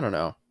don't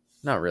know.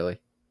 Not really.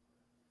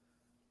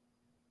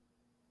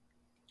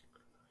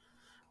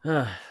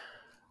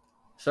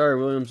 Sorry,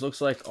 Williams.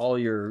 Looks like all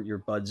your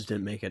buds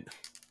didn't make it.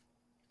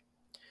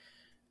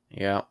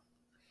 Yeah.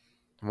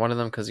 One of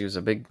them because he was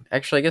a big...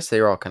 Actually, I guess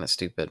they were all kind of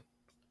stupid.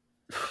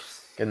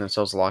 Getting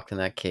themselves locked in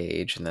that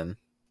cage and then...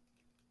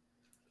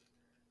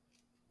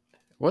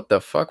 What the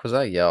fuck was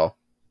that yell?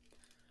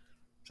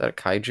 Is that a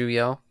kaiju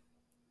yell?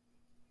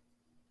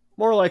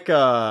 More like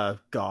a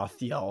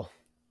goth yell.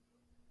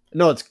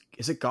 No,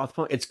 is it goth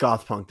punk? It's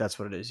goth punk. That's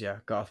what it is. Yeah,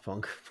 goth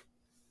punk.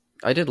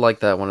 I did like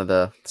that one of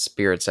the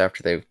spirits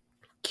after they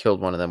killed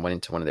one of them went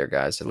into one of their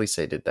guys. At least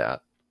they did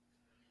that.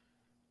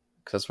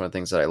 Because that's one of the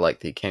things that I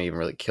like. That you can't even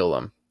really kill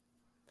them.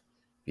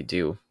 If you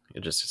do,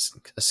 you just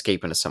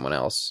escape into someone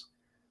else.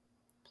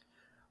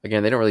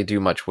 Again, they don't really do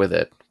much with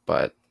it,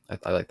 but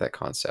I like that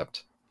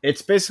concept.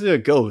 It's basically a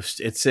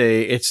ghost. It's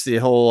the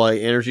whole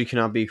energy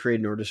cannot be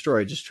created nor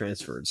destroyed, just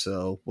transferred.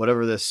 So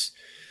whatever this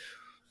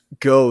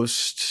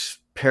ghost,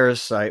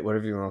 parasite,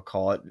 whatever you want to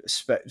call it,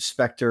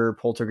 specter,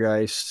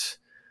 poltergeist,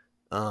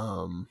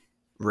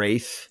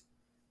 wraith.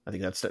 I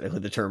think that's technically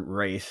the term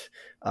wraith.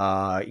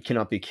 It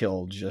cannot be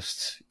killed.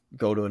 Just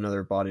go to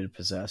another body to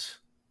possess.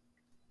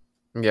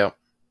 Yeah.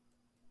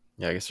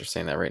 Yeah, I guess they're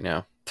saying that right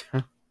now.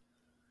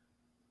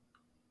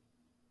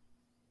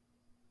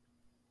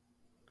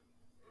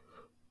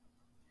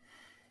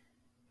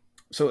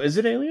 So is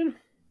it alien?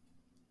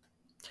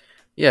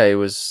 Yeah, it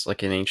was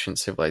like an ancient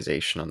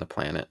civilization on the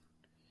planet.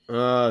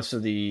 So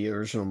the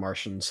original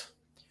Martians.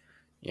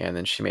 Yeah, and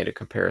then she made a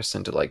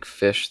comparison to like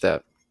fish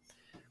that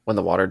when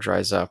the water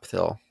dries up,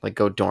 they'll like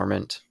go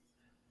dormant,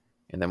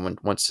 and then when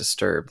once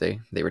disturbed,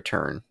 they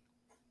return.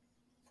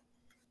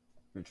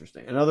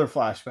 Interesting. Another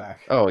flashback.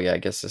 Oh yeah, I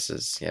guess this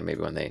is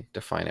maybe when they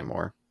define it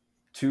more.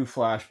 2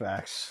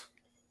 flashbacks.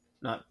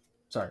 Not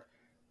sorry.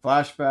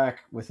 Flashback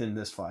within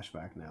this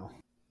flashback now.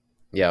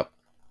 Yep.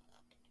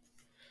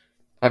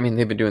 I mean,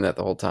 they've been doing that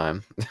the whole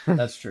time.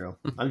 That's true.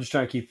 I'm just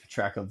trying to keep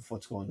track of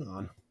what's going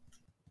on.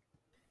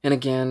 And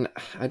again,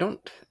 I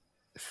don't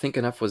think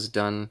enough was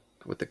done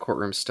with the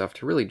courtroom stuff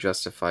to really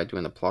justify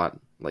doing the plot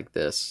like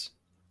this.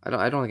 I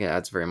don't think it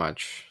adds very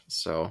much.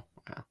 So,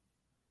 I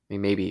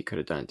mean, maybe he could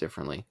have done it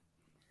differently.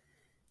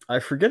 I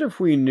forget if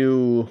we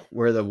knew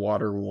where the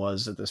water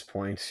was at this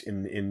point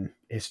in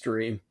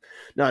history.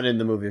 Not in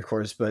the movie, of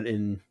course, but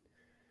in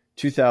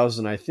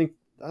 2000, I think.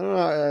 I don't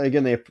know.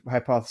 Again, they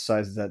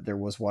hypothesized that there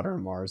was water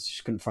on Mars.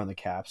 Just couldn't find the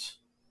caps.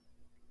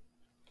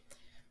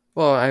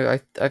 Well, I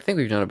think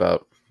we've known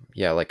about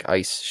like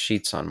ice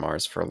sheets on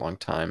Mars for a long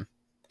time.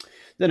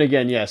 Then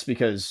again, yes,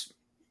 because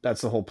that's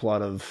the whole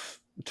plot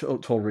of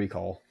Total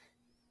Recall.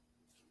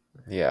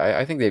 Yeah,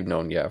 I think they've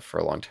known for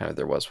a long time that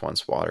there was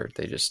once water.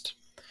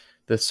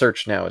 The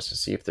search now is to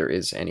see if there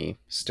is any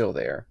still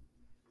there.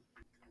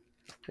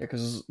 Yeah,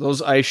 because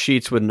those ice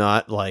sheets would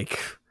not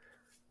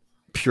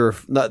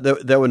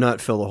that would not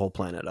fill the whole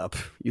planet up.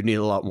 You'd need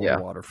a lot more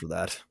water for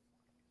that.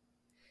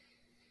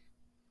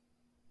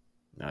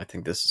 No, I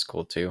think this is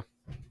cool too.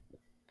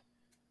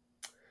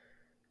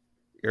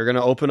 You're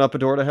gonna open up a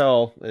door to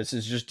hell. This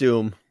is just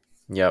doom.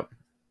 Yep.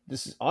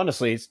 This is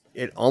honestly,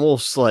 it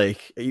almost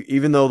like,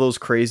 even though those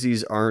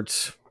crazies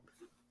aren't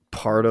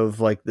part of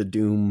like the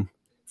Doom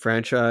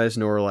franchise,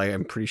 nor like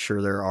I'm pretty sure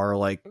there are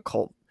like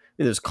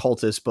there's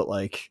cultists, but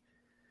like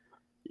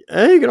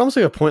you can almost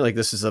make a point like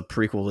this is a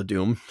prequel to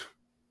Doom.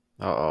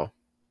 Uh-oh.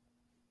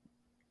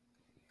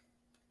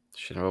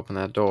 Should have opened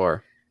that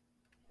door.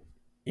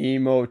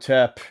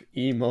 Emotep.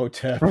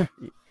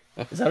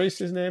 Is that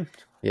his name?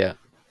 Yeah.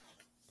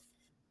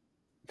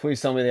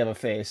 Please tell me they have a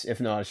face. If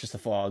not, it's just a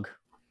fog.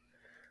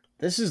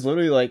 This is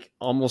literally like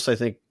almost, I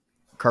think,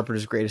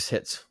 Carpenter's greatest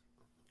hits.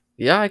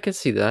 Yeah, I could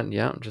see that.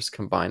 Yeah, just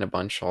combine a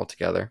bunch all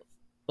together.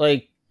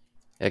 Like,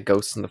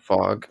 Ghosts in the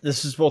Fog.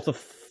 This is both a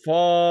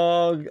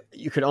fog.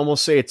 You could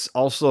almost say it's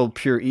also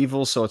pure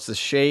evil, so it's the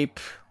shape.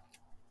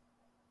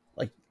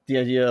 Like the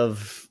idea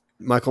of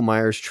Michael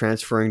Myers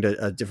transferring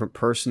to a different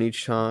person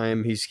each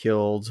time he's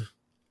killed.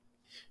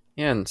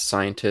 Yeah, and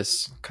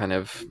scientists kind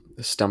of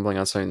stumbling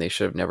on something they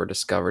should have never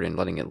discovered and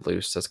letting it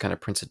loose. That's kind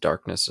of Prince of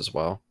Darkness as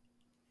well.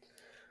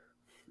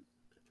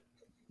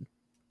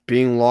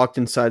 Being locked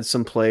inside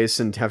some place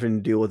and having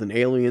to deal with an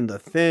alien, the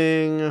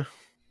Thing.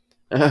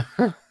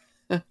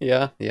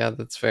 Yeah, yeah,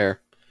 that's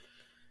fair.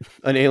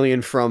 An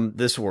alien from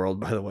this world,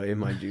 by the way,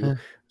 mind you.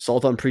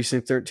 Assault on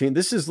Precinct 13.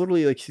 This is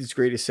literally like his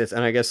greatest hits,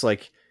 and I guess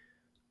like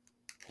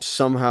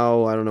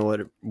somehow I don't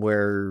know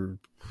where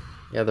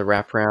Yeah, the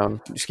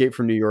wraparound. Escape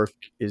from New York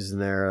is in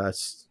there.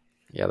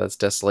 Yeah, that's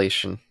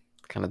Desolation.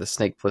 Kind of the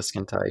Snake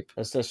Plissken type.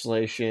 That's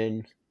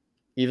Desolation.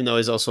 Even though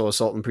he's also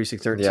Assault on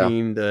Precinct Yeah.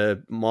 13,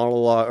 the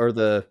monologue or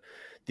the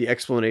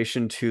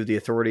explanation to the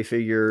authority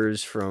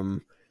figures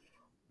from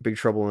Big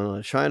Trouble in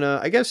Little China.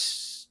 I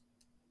guess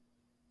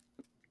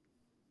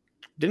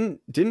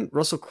didn't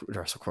Russell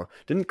Crowe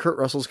didn't Kurt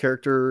Russell's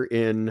character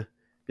in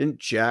didn't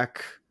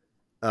Jack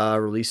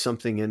release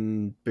something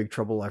in Big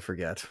Trouble? I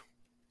forget.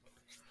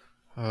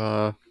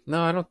 No,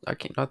 I don't. I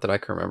can't. Not that I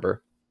can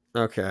remember.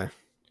 Okay,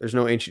 there's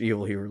no Ancient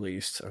Evil he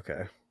released.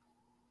 Okay,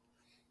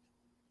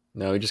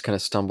 No, he just kind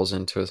of stumbles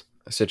into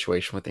a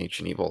situation with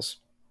ancient evils.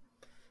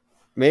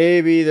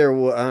 maybe there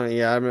will.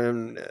 Yeah, I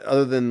mean,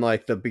 other than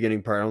like the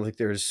beginning part, I don't think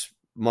there's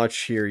much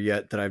here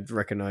yet that I've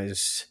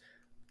recognized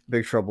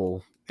Big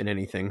Trouble in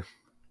anything.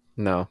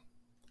 No,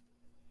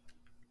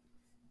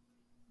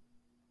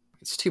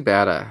 it's too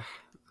bad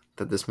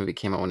that this movie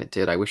came out when it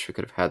did. I wish we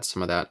could have had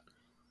some of that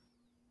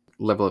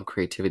level of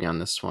creativity on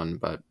this one,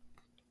 but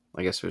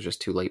I guess it was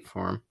just too late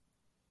for him.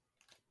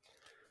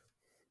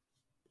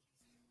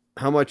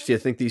 How much do you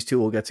think these two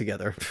will get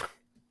together?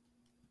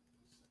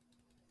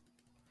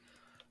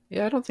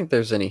 Yeah, I don't think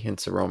there's any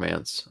hints of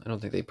romance. I don't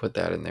think they put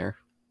that in there.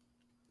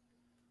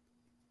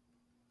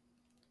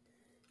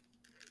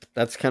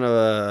 That's kind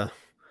of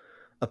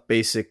a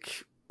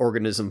basic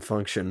organism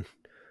function,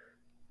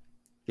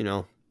 you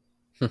know,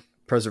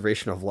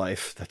 preservation of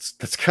life.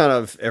 That's kind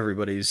of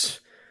everybody's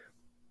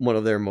one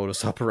of their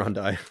modus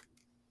operandi.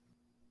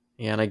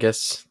 Yeah, and I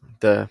guess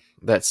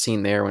that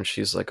scene there when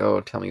she's like,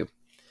 "Oh, tell me,"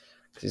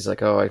 because he's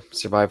like, "Oh, I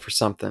survived for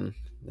something,"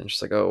 and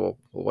she's like, "Oh,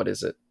 well, what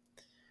is it?"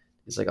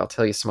 He's like, "I'll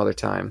tell you some other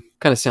time."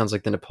 Kind of sounds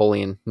like the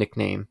Napoleon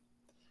nickname.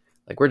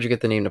 Like, where'd you get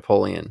the name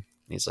Napoleon? And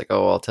he's like,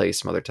 "Oh, I'll tell you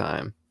some other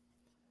time."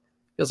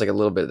 Feels like a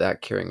little bit of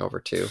that carrying over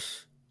too.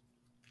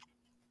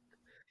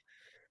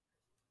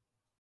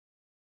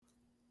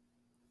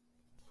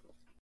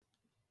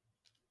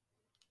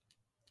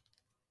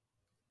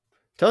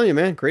 Telling you,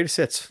 man, greatest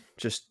hits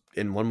just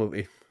in one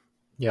movie.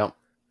 Yeah.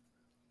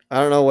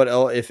 I don't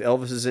know if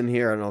Elvis is in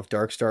here. I don't know if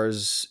Dark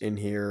Star's in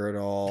here at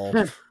all.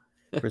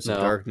 Prince of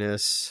No.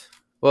 Darkness.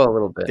 Well, a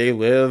little bit. They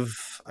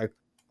Live. I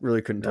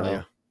really couldn't tell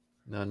you.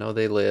 No. No,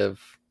 they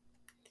live.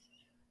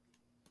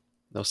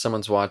 No,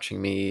 someone's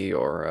watching me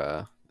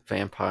or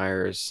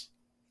vampires.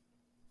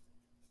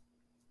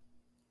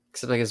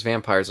 Except I guess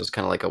vampires was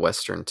kind of like a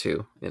western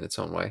too, in its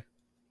own way.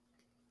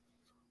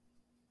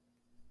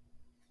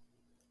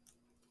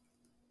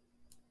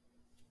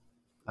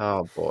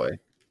 Oh boy.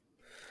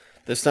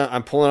 This time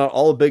I'm pulling out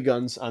all the big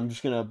guns. I'm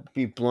just gonna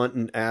be blunt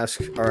and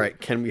ask, all right,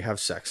 can we have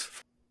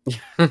sex?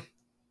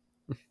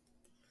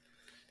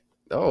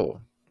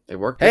 Oh, it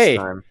worked this Hey,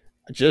 time.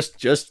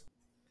 just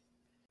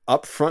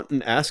up front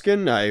and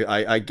asking,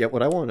 I get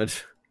what I wanted.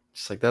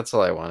 Just like that's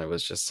all I wanted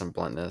was just some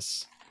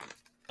bluntness.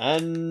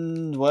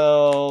 And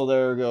well,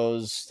 there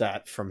goes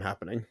that from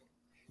happening.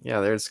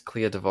 Yeah, there's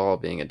Clea Duvall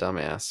being a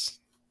dumbass.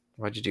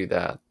 Why'd you do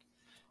that?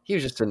 He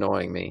was just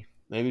annoying me.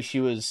 Maybe she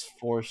was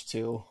forced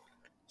to.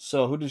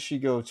 So who does she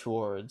go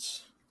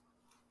towards?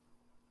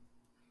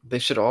 They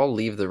should all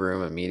leave the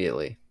room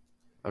immediately.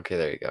 Okay,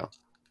 there you go.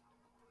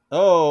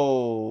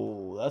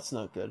 Oh, that's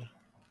not good.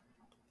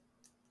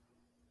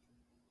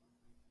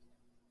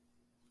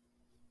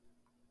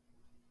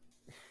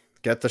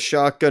 Get the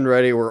shotgun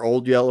ready. We're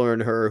Old Yeller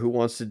and her. Who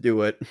wants to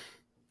do it?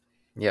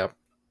 Yep.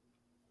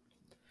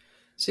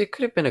 See, it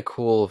could have been a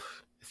cool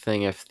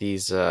thing if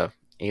these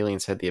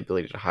aliens had the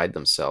ability to hide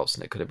themselves,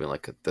 and it could have been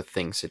like the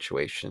Thing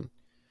situation.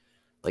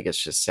 Like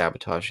it's just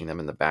sabotaging them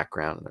in the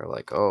background, and they're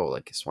like, "Oh,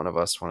 like is one of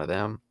us one of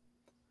them?"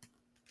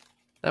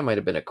 That might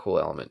have been a cool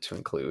element to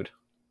include.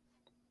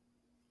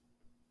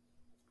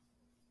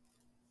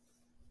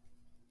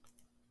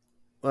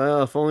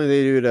 Well, if only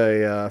they did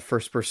a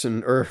first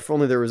person, or if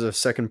only there was a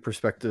second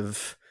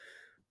perspective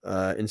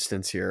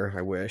instance here.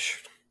 I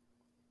wish.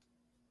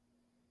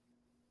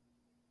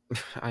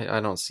 I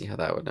don't see how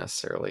that would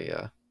necessarily.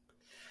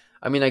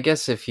 I mean, I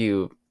guess if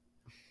you,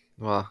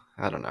 well,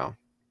 I don't know.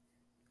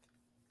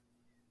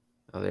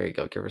 Oh, there you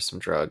go. Give her some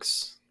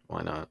drugs.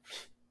 Why not?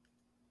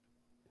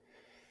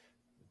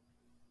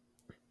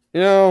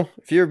 You know,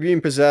 if you're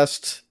being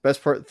possessed,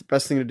 the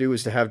best thing to do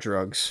is to have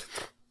drugs.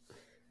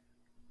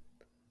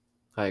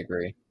 I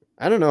agree.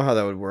 I don't know how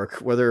that would work.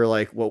 Whether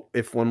like, well,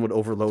 if one would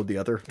overload the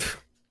other.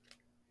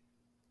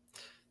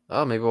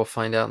 Oh, maybe we'll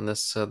find out in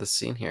this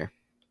scene here.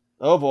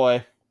 Oh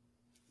boy,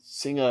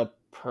 sing a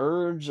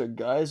purge, a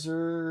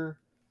geyser.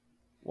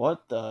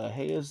 What the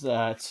hey is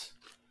that?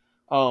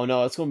 Oh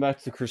no, it's going back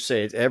to the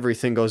Crusades.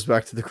 Everything goes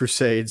back to the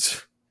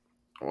Crusades.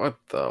 What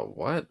the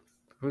what?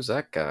 Who's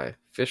that guy?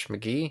 Fish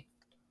McGee?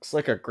 It's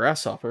like a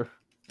grasshopper.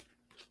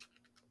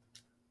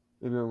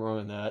 Maybe I'm wrong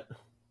on that.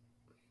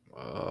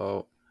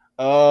 Oh,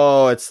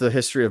 Oh, it's the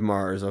history of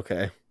Mars.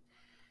 Okay.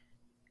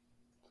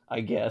 I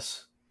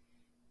guess.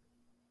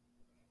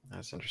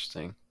 That's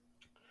interesting.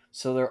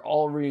 So they're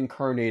all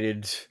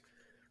reincarnated,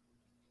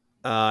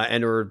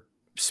 and or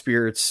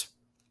spirits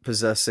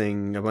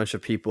possessing a bunch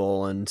of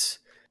people, and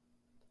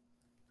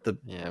the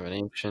Yeah, an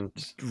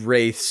ancient,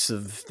 wraiths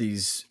of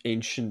these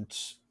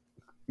ancient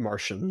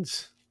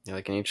Martians. yeah,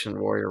 like an ancient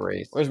warrior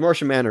race. Where's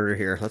Martian Manhunter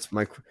here? That's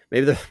my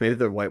maybe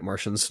they're white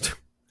Martians.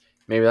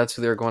 Maybe that's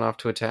who they were going off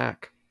to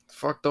attack.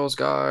 Fuck those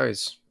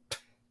guys.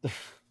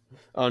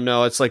 Oh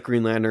no, it's like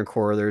Green Lantern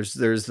Corps. There's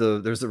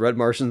the red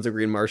Martians, the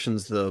green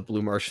Martians, the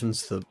blue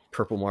Martians, the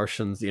purple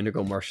Martians, the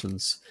indigo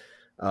Martians,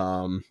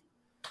 um,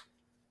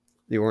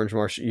 the orange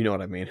Martian. You know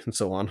what I mean, and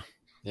so on.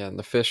 Yeah, and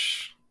the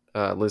fish,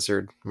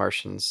 lizard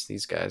Martians.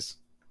 These guys.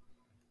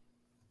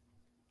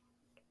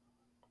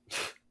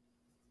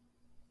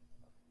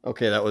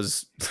 Okay, that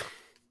was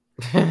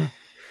that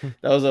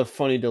was a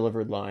funny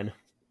delivered line.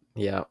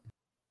 Yeah.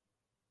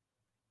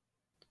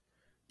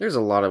 There's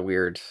a lot of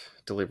weird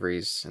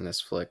deliveries in this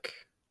flick.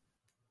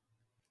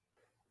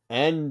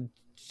 And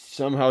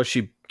somehow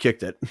she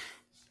kicked it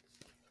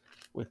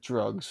with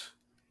drugs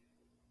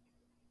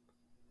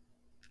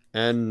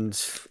and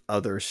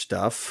other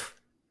stuff.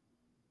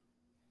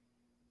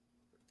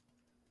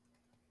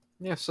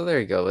 Yeah, so there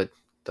you go. It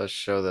does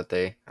show that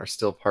they are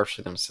still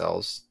partially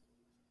themselves.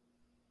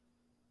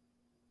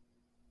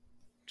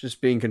 Just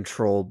being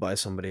controlled by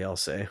somebody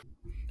else, eh?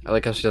 I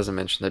like how she doesn't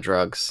mention the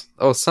drugs.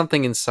 Oh,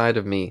 something inside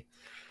of me,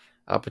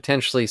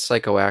 potentially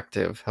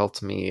psychoactive,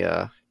 helped me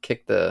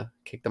kick the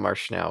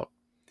Martian out.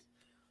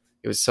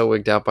 It was so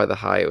wigged out by the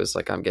high, it was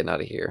like, I'm getting out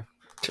of here.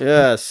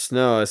 Yes,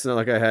 no, it's not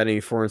like I had any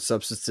foreign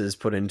substances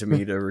put into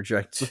me to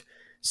reject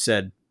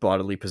said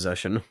bodily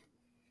possession.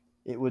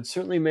 It would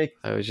certainly make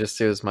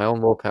It was my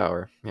own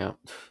willpower. Yeah.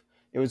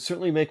 it would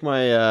certainly make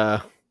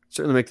my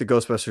certainly make the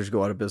Ghostbusters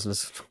go out of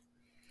business.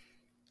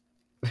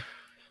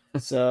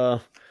 It's a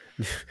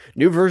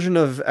new version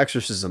of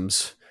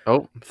exorcisms.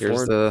 Oh,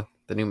 here's the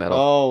NuMetal.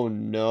 Oh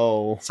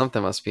no.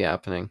 Something must be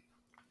happening.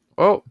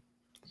 Oh,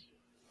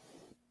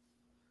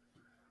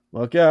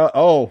 Look out.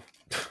 Oh.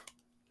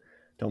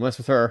 Don't mess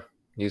with her.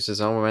 use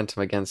his own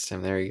momentum against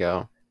him. There you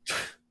go. What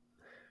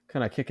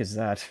kind of kick is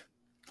that?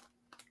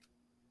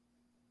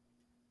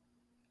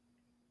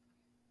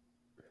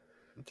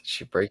 Did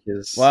she break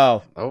his...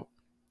 Wow. Oh.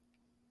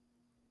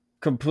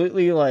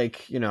 Completely,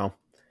 like,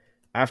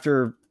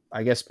 after,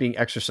 I guess, being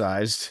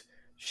exercised,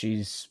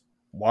 she's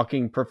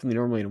walking perfectly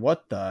normally. And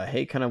what the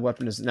hey kind of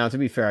weapon is it? Now, to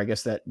be fair, I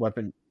guess that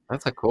weapon...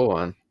 That's a cool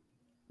one.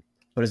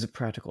 But is it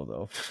practical,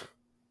 though?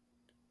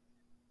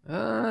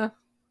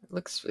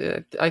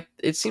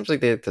 It seems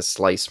like they have to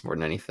slice more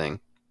than anything.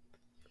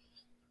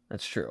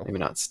 That's true. Maybe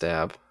not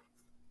stab.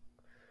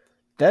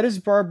 That is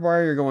barbed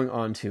wire you're going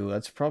on to.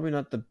 That's probably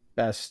not the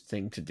best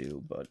thing to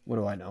do, but what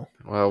do I know?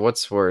 Well,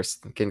 what's worse?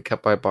 Getting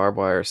cut by barbed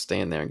wire or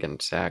staying there and getting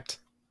attacked?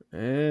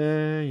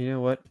 You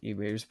know what? You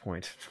made his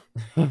point.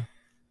 The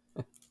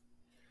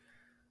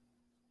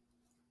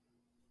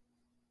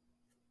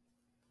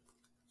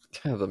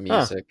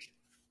music.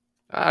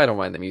 I don't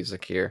mind the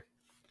music here.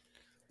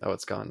 Oh,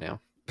 it's gone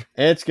now.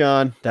 It's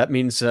gone. That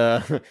means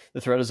the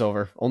threat is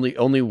over.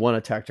 Only one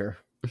attacked her.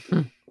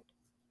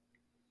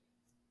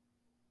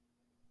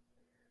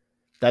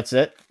 That's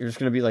it? You're just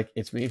going to be like,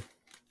 it's me?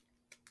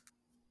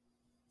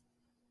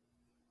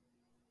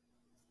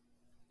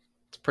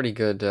 It's pretty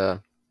good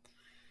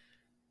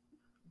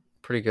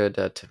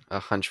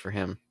hunch for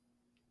him.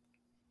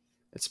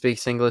 It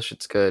speaks English,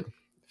 it's good.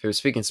 If it was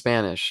speaking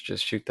Spanish,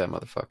 just shoot that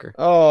motherfucker.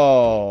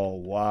 Oh,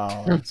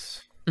 wow.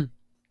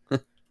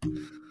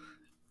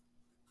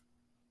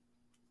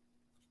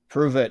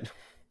 Prove it.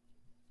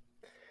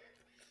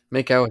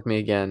 Make out with me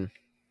again.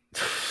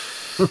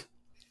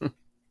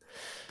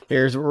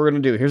 Here's what we're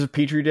going to do. Here's a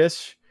petri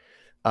dish.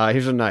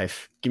 Here's a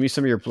knife. Give me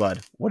some of your blood.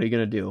 What are you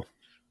going to do?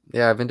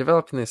 Yeah, I've been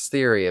developing this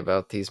theory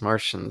about these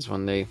Martians.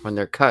 When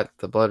they're cut,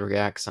 the blood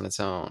reacts on its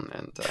own,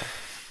 and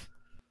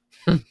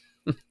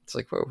it's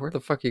like, where the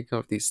fuck are you coming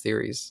up with these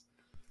theories?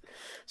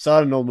 Saw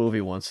it in an old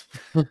movie once.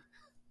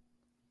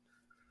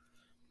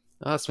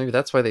 Maybe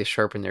that's why they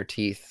sharpen their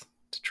teeth,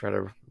 to try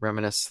to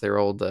reminisce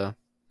on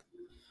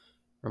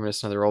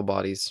their old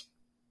bodies.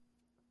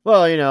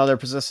 Well, they're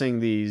possessing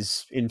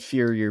these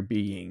inferior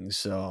beings,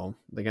 so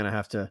they're going to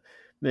have to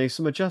make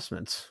some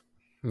adjustments.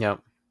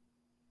 Yep.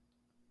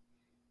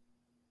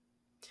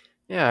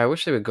 Yeah, I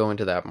wish they would go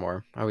into that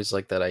more. I always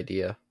like that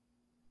idea.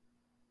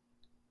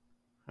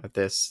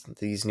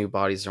 These new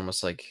bodies are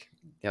almost like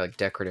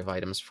decorative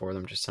items for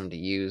them, just something to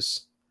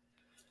use.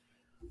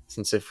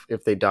 Since if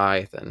they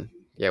die, then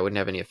it wouldn't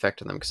have any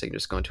effect on them because they can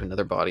just go into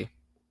another body.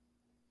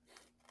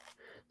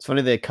 It's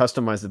funny they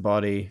customize the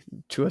body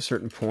to a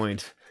certain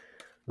point.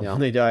 Yeah.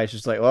 When they die, it's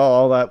just like, well,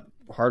 all that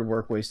hard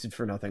work wasted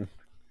for nothing.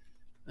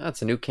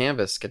 It's a new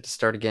canvas. Get to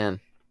start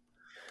again.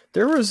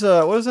 There was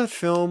what was that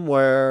film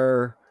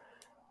where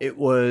it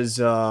was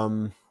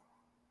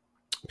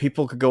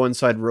people could go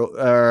inside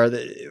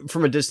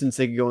from a distance.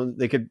 They could go in,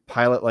 they could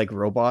pilot like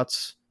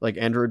robots, like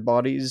android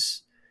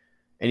bodies,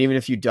 and even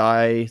if you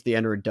die, the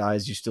android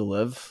dies, you still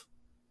live.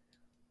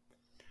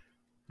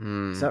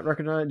 Does Hmm. that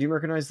recognize? Do you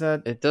recognize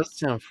that It does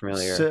sound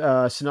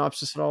familiar.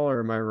 synopsis at all, or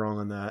am I wrong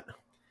on that?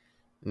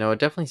 No, it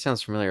definitely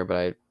sounds familiar,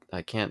 but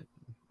I can't.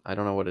 I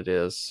don't know what it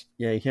is.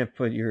 Yeah, you can't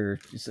put your.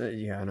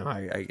 Yeah, no,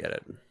 I get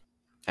it.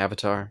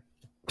 Avatar.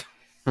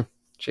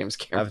 James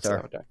Cameron's Avatar.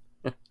 Avatar.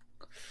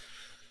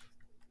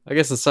 I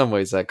guess in some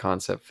ways that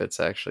concept fits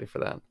actually for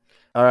that.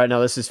 All right, now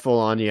this is full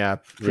on. Yeah,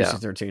 Yeah,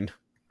 PG-13.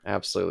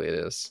 absolutely it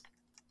is.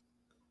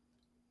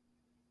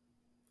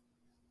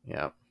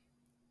 Yeah.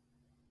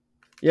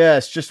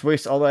 Yes, just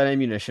waste all that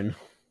ammunition.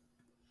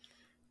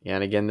 Yeah,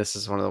 and again, this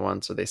is one of the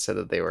ones where they said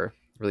that they were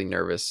really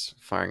nervous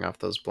firing off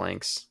those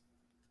blanks.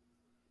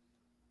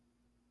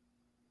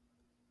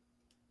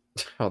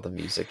 Oh, the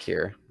music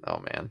here. Oh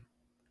man.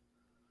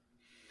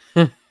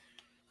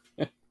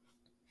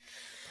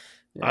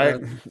 I Yeah,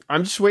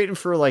 I'm just waiting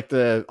for like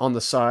the on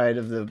the side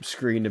of the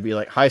screen to be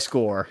like high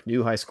score,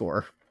 new high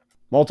score,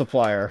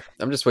 multiplier.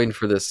 I'm just waiting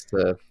for this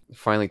to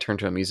finally turn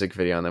to a music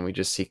video, and then we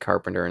just see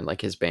Carpenter and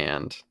like his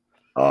band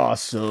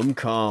Awesome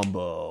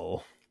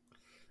combo.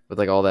 with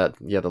like all that.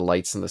 Yeah, the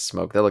lights and the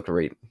smoke. That looked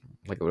great.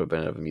 Like it would have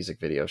been a music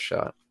video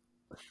shot.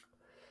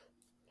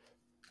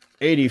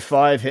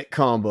 85 hit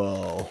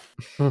combo.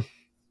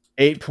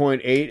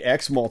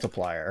 8.8x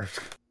multiplier.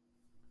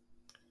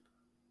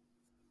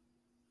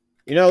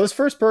 You know, this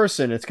first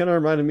person, it's kind of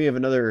reminded me of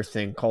another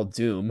thing called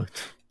Doom.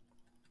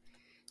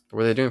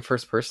 Were they doing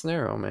first person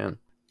there? Oh man.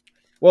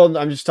 Well,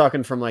 I'm just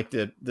talking from like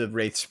the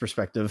Wraith's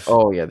perspective.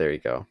 Oh yeah, there you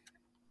go.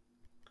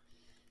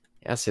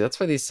 Yeah, see, that's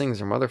why these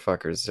things are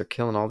motherfuckers. They're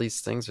killing all these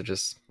things. They're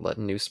just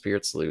letting new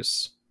spirits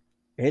loose.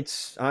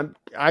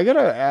 I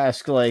gotta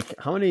ask, like,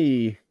 how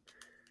much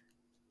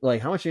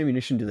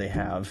ammunition do they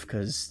have?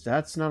 Because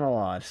that's not a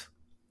lot.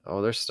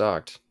 Oh, they're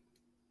stocked.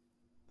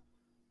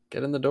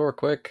 Get in the door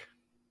quick.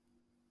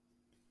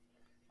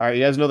 All right,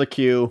 you guys know the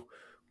cue.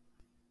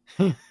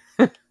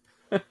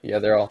 Yeah,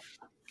 they're all.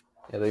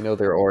 Yeah, they know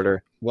their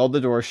order. Weld the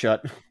door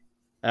shut.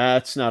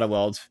 That's not a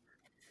weld.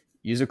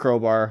 Use a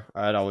crowbar.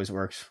 That always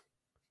works.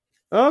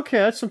 Okay,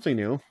 that's something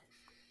new.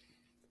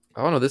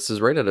 Oh no, this is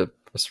right at a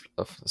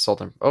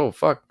assault. Oh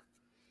fuck,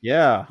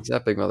 Yeah. he's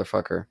that big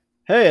motherfucker.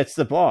 Hey, it's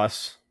the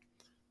boss.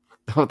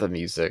 Oh, the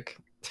music.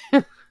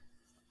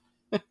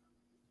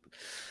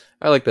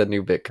 I like that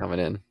new bit coming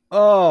in.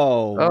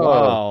 Oh, Oh,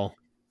 wow.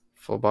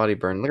 full body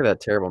burn. Look at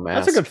that terrible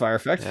mask. That's a good fire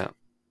effect. Yeah,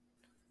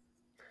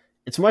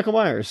 It's Michael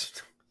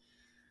Myers.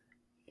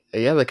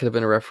 yeah. That could have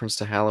been a reference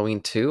to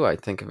Halloween 2. I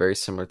think a very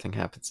similar thing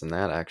happens in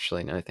that.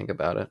 Actually, now I think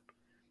about it,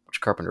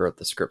 which Carpenter wrote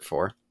the script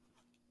for.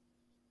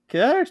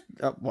 Okay, I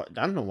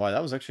don't know why.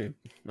 That was actually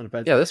not a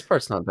bad. Yeah, this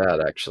part's not bad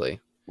actually.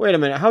 Wait a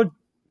minute.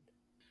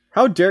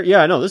 How dare?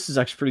 Yeah, I know this is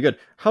actually pretty good.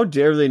 How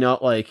dare they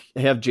not like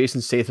have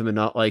Jason Statham and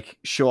not like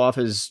show off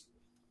his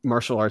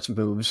martial arts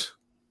moves?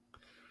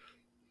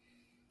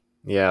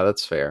 Yeah,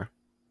 that's fair.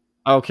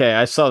 Okay,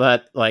 I saw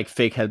that like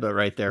fake headbutt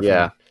right there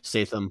Yeah. from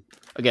Statham.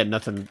 Again,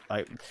 nothing.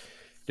 I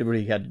did what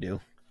he had to do.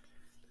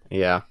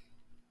 Yeah.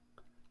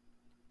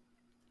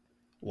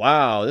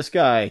 Wow, this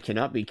guy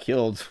cannot be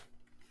killed.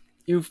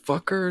 You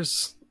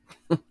fuckers.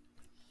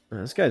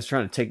 This guy's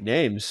trying to take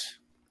names.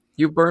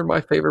 You burned my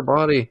favorite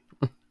body.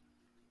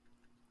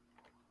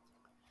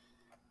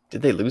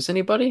 Did they lose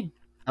anybody?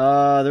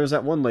 There was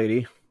that one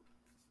lady.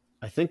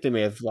 I think they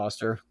may have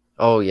lost her.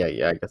 Oh yeah,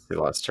 yeah. I guess they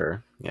lost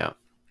her. Yeah.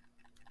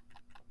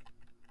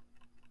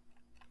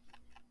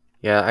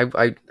 Yeah.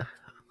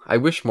 I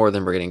wish more of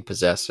them were getting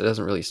possessed. It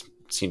doesn't really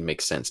seem to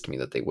make sense to me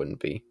that they wouldn't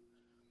be.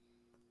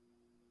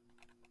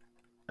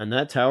 And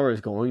that tower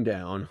is going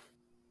down.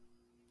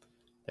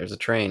 There's a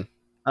train.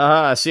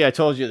 See, I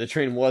told you the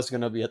train was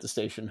going to be at the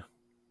station.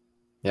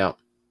 Yeah.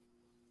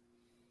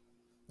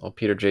 Well,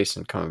 Peter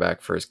Jason coming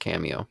back for his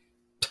cameo.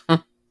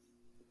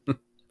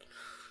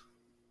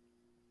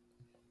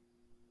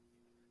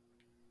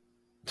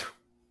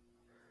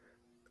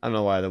 I don't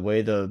know why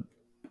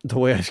the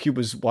way Ice Cube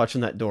was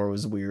watching that door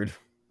was weird.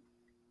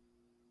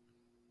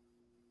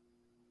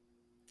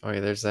 Oh yeah,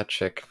 there's that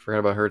chick. Forgot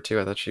about her too.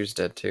 I thought she was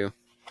dead too.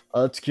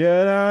 Let's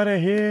get out of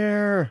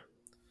here.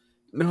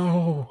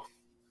 No.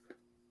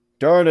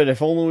 Darn it,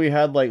 if only we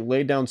had like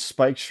laid down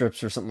spike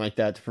strips or something like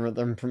that to prevent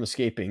them from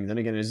escaping. Then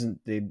again, isn't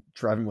they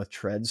driving with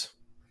treads?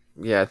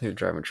 Yeah, I think they're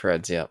driving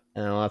treads. Yeah.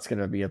 And that's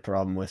gonna be a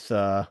problem with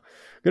gonna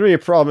be a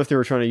problem if they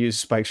were trying to use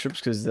spike strips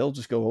because they'll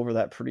just go over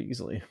that pretty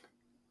easily.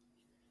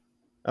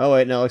 Oh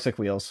wait, no, it looks like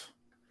wheels.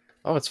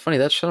 Oh, it's funny.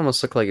 That shot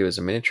almost looked like it was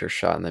a miniature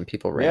shot, and then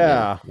people ran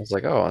Yeah. in. I was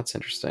like, oh, that's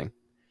interesting.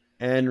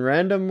 And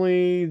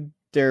randomly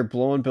they're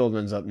blowing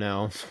buildings up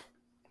now.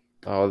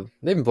 Oh,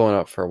 they've been blowing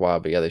up for a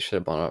while, but yeah, they should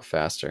have blown up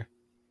faster.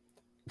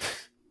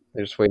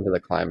 They're just waiting to the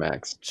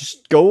climax.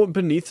 Just go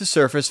beneath the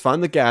surface,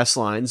 find the gas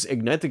lines,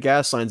 ignite the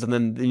gas lines, and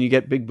then you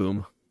get big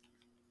boom.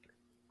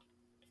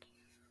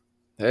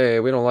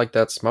 Hey, we don't like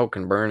that smoke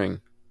and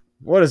burning.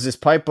 What is this,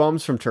 pipe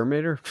bombs from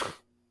Terminator?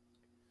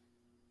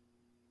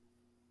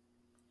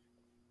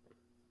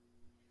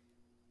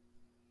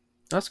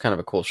 That's kind of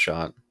a cool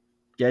shot.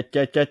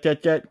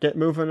 Get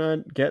moving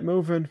on, get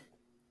moving.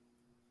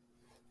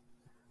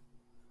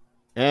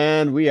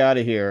 And we out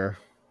of here.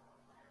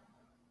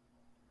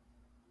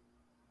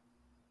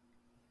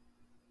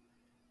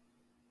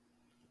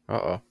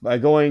 Uh-oh. by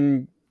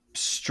going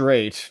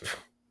straight.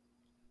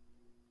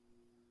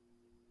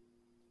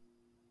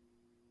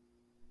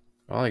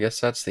 Well, I guess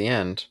that's the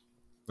end.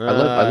 I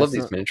love It's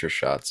these not. miniature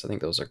shots. I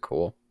think those are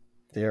cool.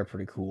 They are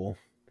pretty cool.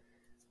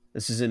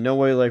 This is in no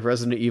way like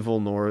Resident Evil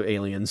nor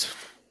Aliens.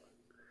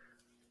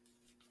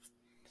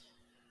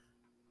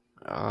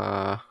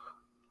 Uh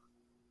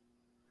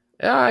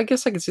yeah, I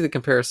guess I can see the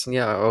comparison.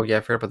 Yeah. Oh yeah,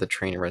 I forgot about the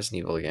train in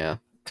Resident Evil, yeah.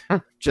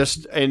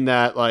 Just in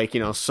that, like,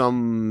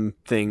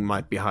 something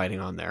might be hiding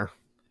on there.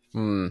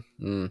 Hmm.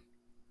 No,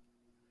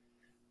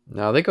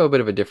 they go a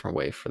bit of a different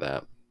way for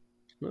that.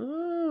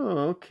 Oh,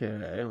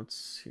 okay.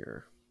 Let's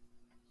hear.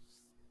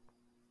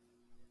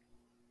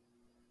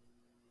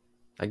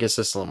 I guess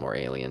it's a little more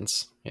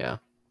aliens. Yeah.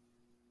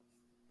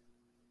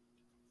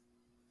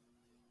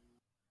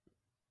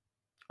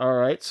 All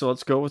right, so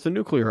let's go with the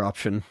nuclear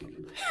option.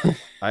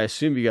 I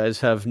assume you guys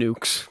have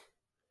nukes.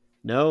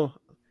 No?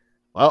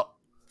 Well,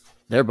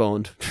 they're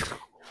boned.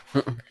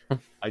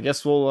 I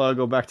guess we'll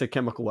go back to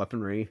chemical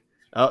weaponry.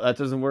 Oh, that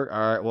doesn't work. All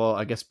right, well,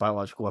 I guess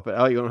biological weapon.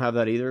 Oh, you don't have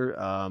that either.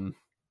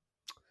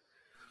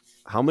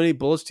 How many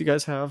bullets do you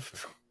guys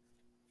have?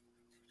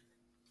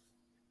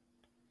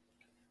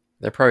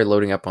 They're probably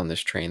loading up on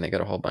this train. They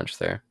got a whole bunch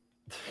there.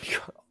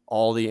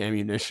 All the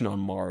ammunition on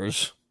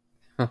Mars.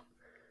 Huh.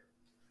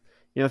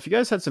 If you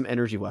guys had some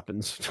energy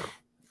weapons,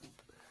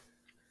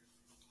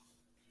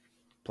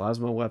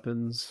 plasma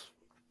weapons.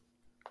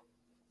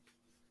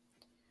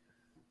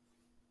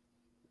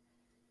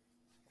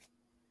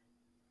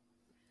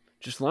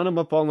 Just line them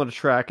up all on the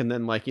track and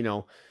then,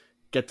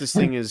 get this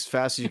thing as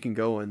fast as you can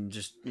go and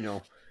just,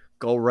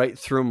 go right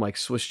through them like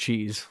Swiss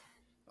cheese.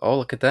 Oh,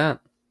 look at that.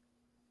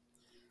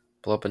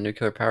 Blow up a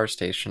nuclear power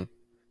station.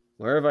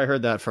 Where have I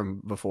heard that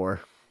from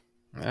before?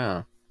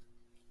 Yeah.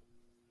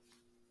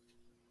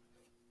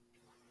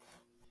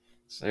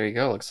 So there you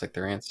go. Looks like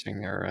they're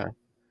answering their.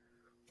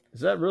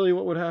 Is that really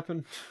what would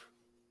happen?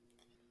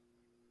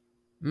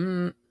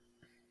 I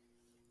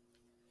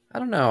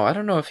don't know. I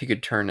don't know if you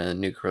could turn a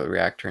nuclear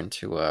reactor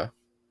into a.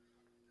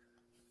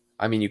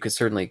 I mean, you could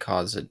certainly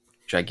cause a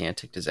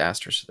gigantic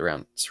disaster to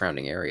the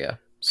surrounding area.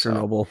 So,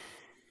 Chernobyl.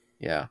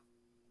 yeah.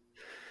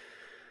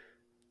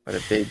 But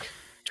a big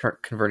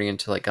converting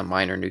into like a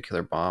minor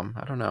nuclear bomb.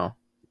 I don't know.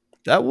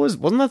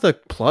 Wasn't that the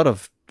plot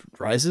of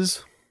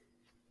Rises?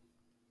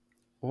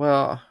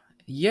 Well,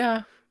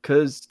 yeah,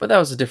 Because but that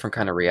was a different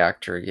kind of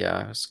reactor.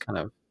 Yeah, it was kind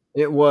of.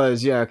 it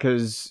was, yeah,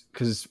 because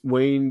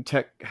Wayne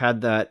Tech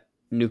had that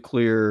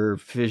nuclear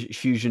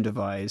fusion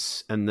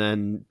device, and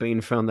then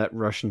Bain found that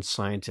Russian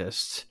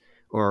scientist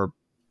or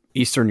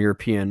Eastern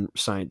European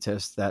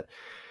scientist that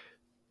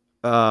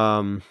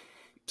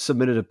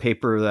submitted a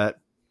paper that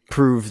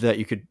proved that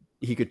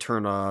he could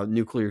turn a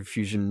nuclear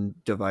fusion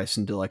device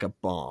into like a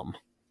bomb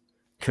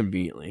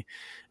conveniently.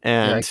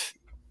 Yeah, And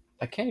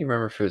I can't even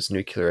remember if it was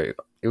nuclear.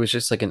 It was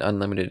just like an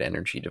unlimited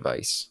energy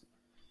device.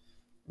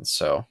 And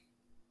so,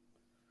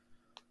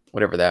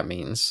 whatever that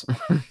means.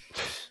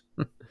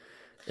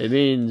 it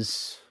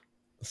means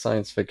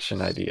Science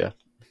fiction idea.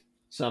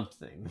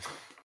 something.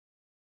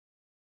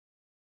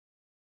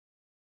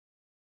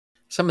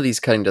 Some of these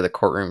cutting to the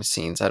courtroom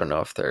scenes, I don't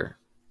know if they're.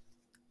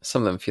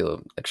 Some of them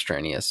feel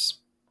extraneous.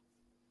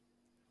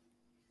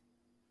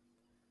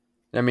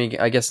 I mean,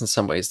 I guess in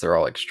some ways they're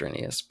all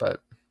extraneous,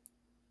 but.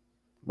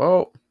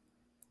 Whoa.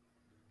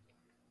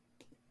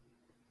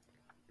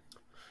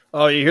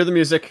 Oh, you hear the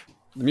music.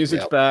 The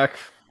music's Yep. back.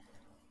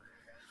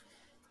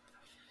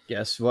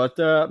 Guess what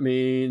that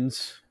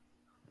means?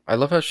 I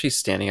love how she's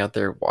standing out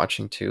there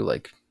watching too.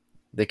 Like,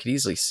 they could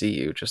easily see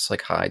you. Just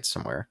like hide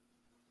somewhere.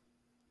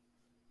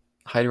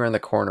 Hide around the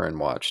corner and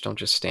watch. Don't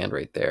just stand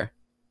right there.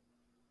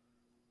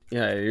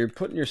 Yeah, you're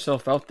putting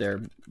yourself out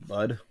there,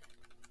 bud.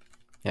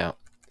 Yeah.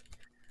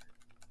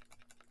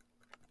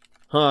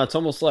 Huh, it's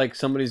almost like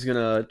somebody's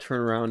gonna turn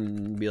around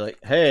and be like,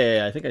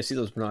 hey, I think I see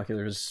those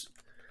binoculars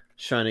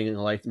shining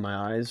a light in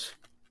my eyes.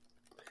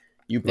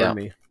 You burn Yeah.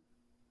 me.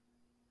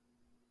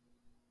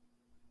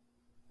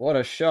 What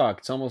a shock.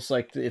 It's almost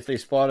like if they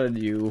spotted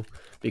you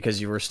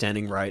because you were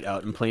standing right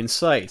out in plain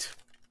sight.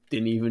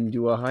 Didn't even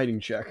do a hiding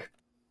check.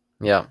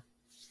 Yeah.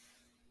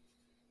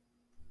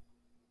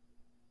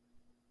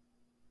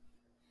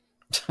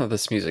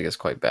 This music is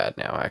quite bad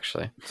now,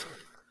 actually.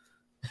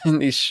 In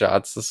these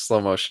shots, the slow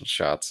motion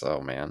shots,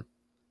 oh man.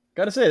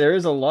 Gotta say, there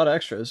is a lot of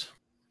extras.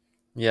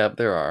 Yeah,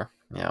 there are.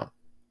 Yeah.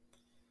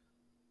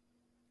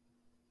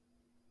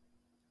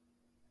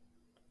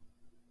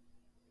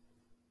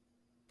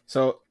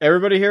 So,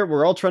 everybody here,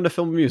 we're all trying to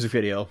film a music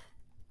video.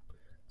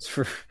 It's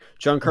for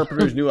John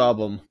Carpenter's new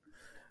album.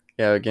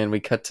 Yeah, again, we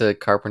cut to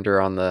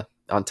Carpenter on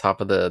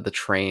top of the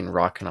train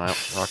rocking out.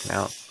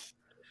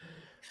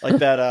 Like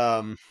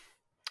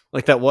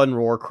that one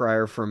roar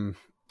crier from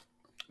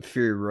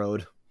Fury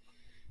Road.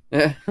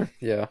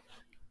 Yeah.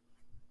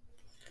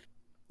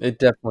 It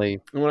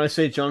definitely. And when I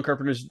say John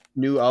Carpenter's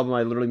new album,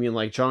 I literally mean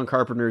like John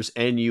Carpenter's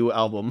NU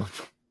album.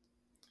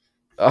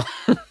 Oh.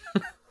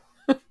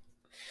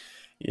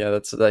 Yeah,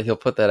 that's that. He'll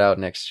put that out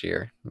next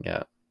year.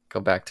 Yeah, go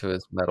back to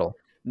his metal.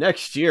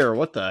 Next year,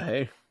 what the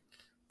hey?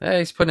 Hey,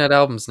 he's putting out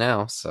albums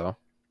now, so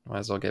might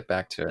as well get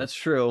back to it. That's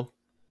true.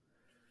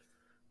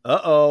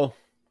 Uh-oh.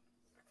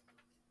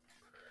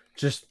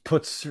 Just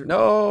puts her...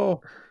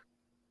 No!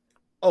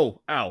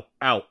 Oh, ow,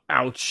 ow,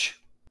 ouch.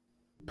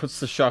 Puts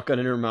the shotgun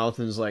in her mouth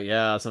and is like,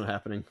 yeah, that's not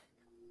happening.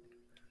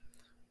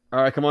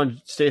 All right, come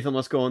on, Statham,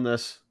 let's go on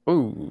this.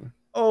 Ooh.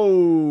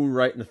 Oh,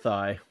 right in the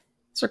thigh.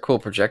 These are cool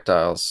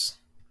projectiles.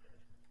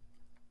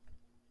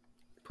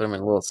 Put them in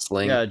a little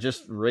sling. Yeah,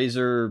 just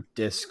razor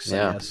discs,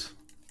 Yeah. I guess.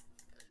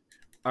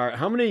 All right,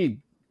 how many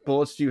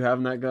bullets do you have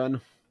in that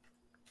gun?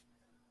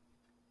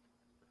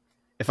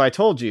 If I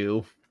told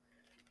you,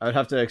 I would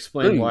have to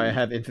explain why I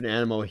have infinite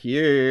ammo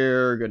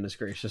here. Goodness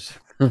gracious.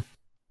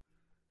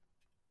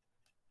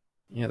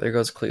 Yeah, there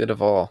goes Cleo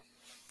Duvall.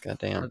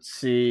 Goddamn. Let's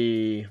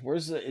see.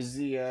 Is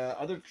the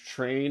other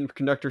train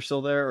conductor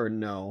still there or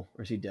no?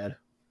 Or is he dead?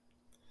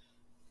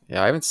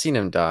 Yeah, I haven't seen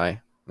him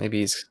die. Maybe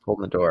he's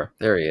holding the door.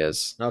 There he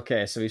is.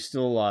 Okay, so he's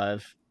still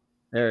alive.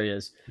 There he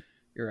is.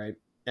 You're right.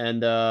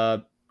 And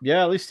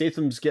yeah, at least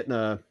Statham's getting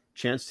a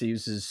chance to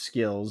use his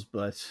skills,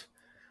 but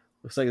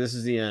looks like this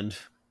is the end.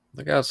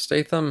 Look out,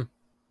 Statham.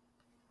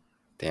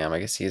 Damn, I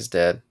guess he's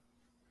dead.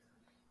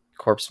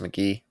 Corpse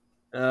McGee.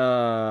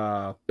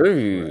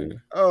 Ooh.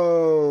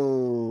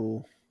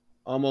 Oh,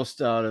 I almost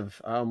got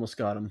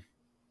him.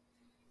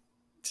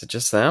 Is it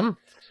just them?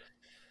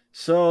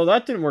 So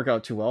that didn't work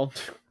out too well.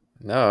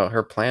 No,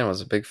 her plan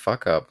was a big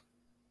fuck up.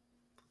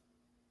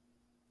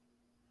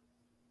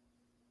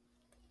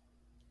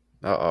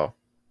 Uh-oh.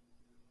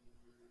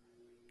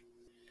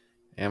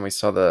 And we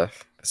saw the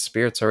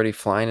spirits already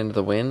flying into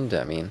the wind.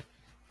 I mean,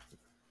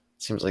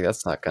 seems like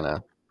that's not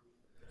gonna...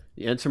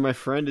 The answer, my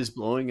friend, is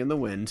blowing in the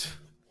wind.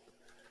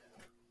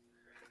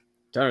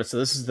 Darn it, so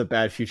this is the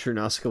bad future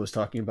Nausicaa was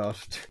talking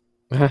about.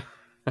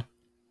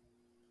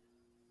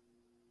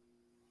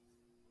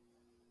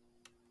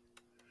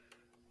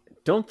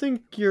 Don't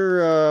think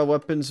your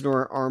weapons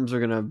nor arms are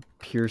gonna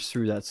pierce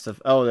through that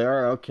stuff. Oh, they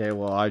are? Okay,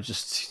 well, I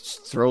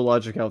just throw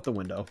logic out the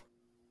window.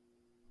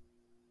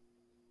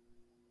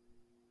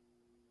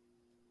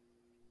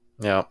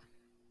 Yeah.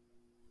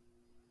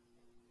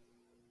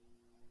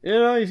 You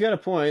know, he's got a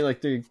point. Like,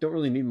 they don't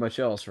really need much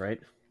else,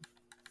 right?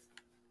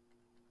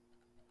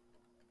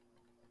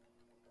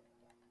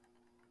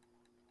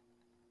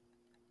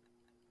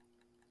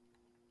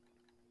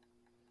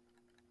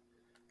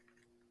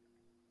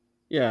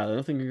 Yeah,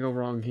 nothing can go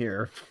wrong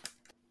here.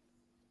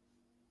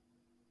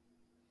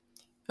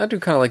 I do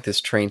kind of like this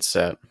train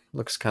set.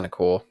 Looks kind of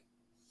cool.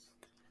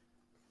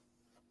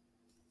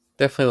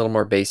 Definitely a little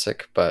more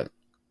basic, but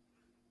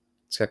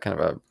it's got kind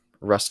of a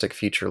rustic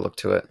future look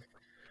to it.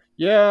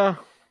 Yeah,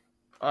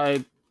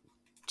 I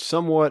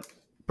somewhat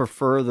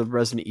prefer the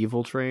Resident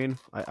Evil train.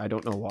 I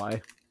don't know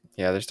why.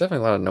 Yeah, there's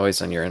definitely a lot of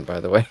noise on your end, by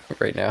the way,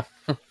 right now.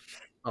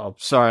 Oh,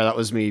 sorry, that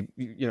was me,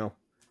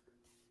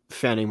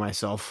 fanning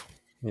myself.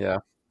 Yeah.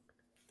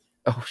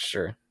 Oh,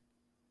 sure.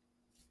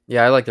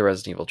 Yeah, I like the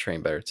Resident Evil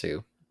train better,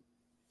 too.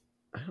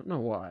 I don't know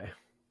why.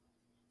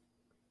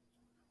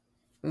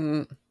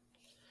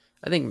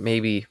 I think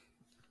maybe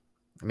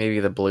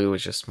the blue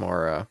is just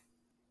more...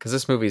 because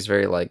this movie is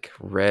very, like,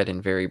 red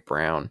and very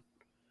brown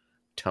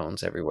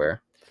tones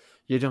everywhere.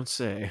 You don't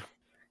say.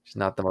 It's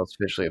not the most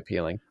visually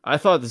appealing. I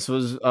thought this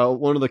was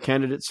one of the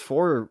candidates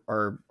for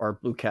our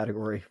blue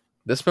category.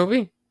 This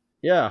movie?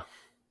 Yeah.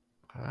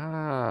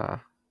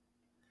 Ah.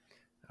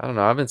 I don't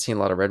know. I haven't seen a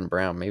lot of red and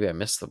brown. Maybe I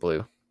missed the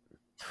blue.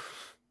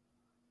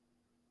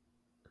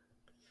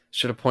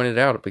 Should have pointed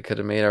out if we could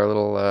have made our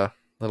little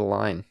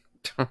line.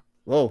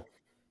 Whoa.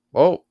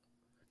 Whoa.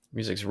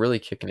 Music's really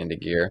kicking into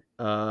gear.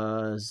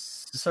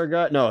 Is this our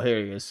guy? No,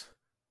 here he is.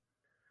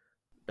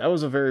 That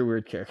was a very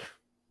weird kick.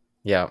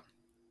 Yeah.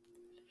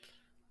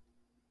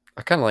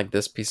 I kind of like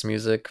this piece of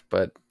music,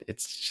 but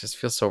it just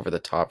feels so over the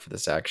top for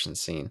this action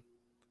scene.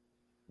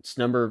 It's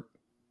number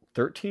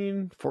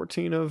 13,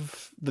 14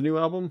 of the new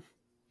album.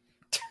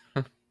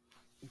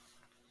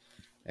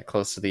 Yeah,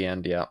 close to the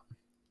end, yeah.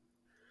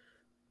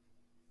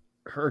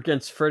 Her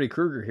against Freddy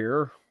Krueger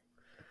here.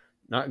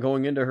 Not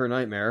going into her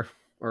nightmare.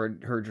 Or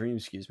her dream,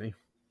 excuse me.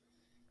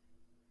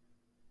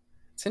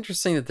 It's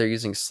interesting that they're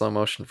using slow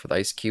motion for the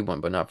Ice Cube one,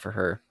 but not for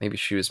her. Maybe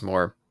she was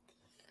more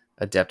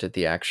adept at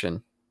the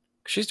action.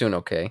 She's doing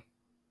okay.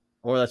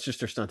 Or that's just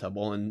her stunt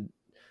double. And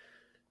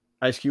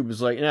Ice Cube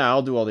was like, "Yeah,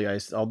 I'll do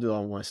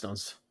all my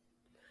stunts."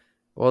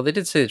 Well, they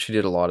did say that she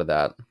did a lot of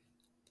that.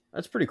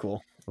 That's pretty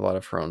cool. A lot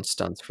of her own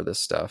stunts for this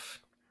stuff.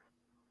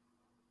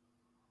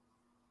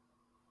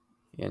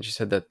 Yeah, and she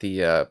said that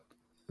the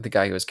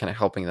guy who was kind of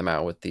helping them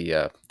out with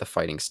the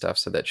fighting stuff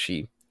said that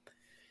he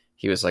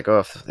was like, oh,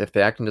 if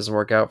the acting doesn't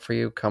work out for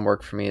you, come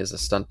work for me as a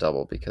stunt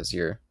double because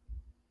you're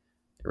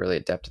really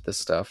adept at this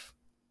stuff.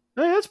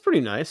 Hey, that's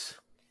pretty nice.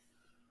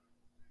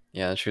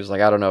 Yeah, and she was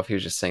like, I don't know if he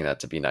was just saying that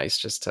to be nice,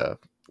 just to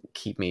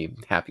keep me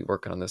happy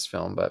working on this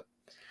film, but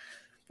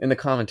in the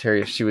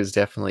commentary, she was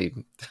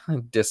definitely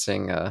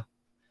dissing.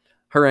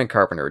 Her and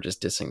Carpenter were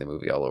just dissing the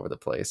movie all over the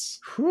place.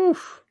 Whew.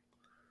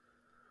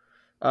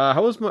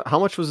 How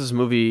much was this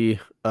movie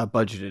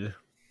budgeted?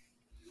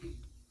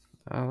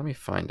 Let me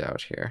find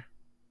out here.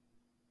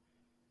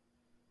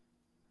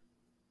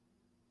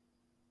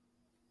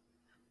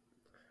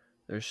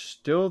 There's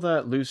still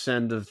that loose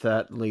end of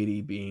that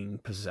lady being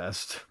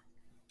possessed.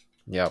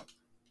 Yep.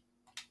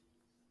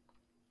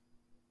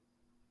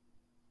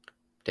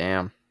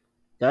 Damn.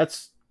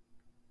 That's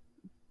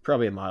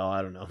probably a mile.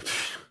 I don't know.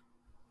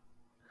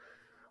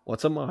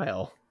 What's a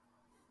mile?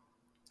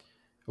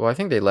 Well, I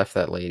think they left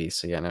that lady,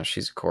 so yeah, now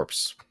she's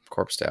corpsed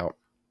out.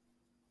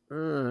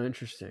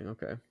 Interesting.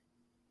 Okay.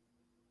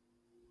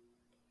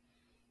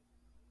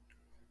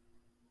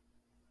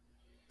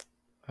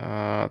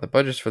 The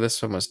budget for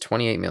this one was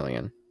 28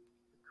 million.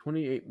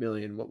 28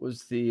 million. What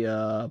was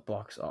the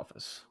box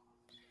office?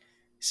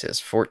 He says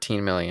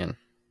 14 million.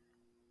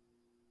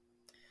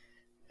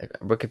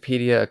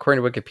 Wikipedia,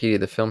 according to Wikipedia,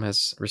 the film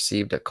has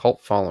received a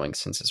cult following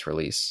since its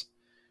release,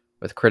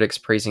 with critics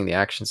praising the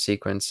action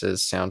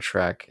sequences,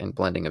 soundtrack, and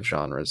blending of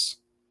genres.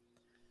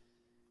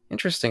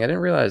 Interesting. I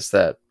didn't realize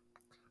that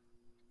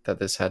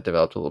this had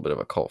developed a little bit of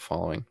a cult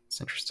following. It's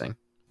interesting.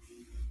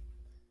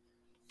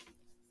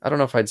 I don't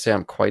know if I'd say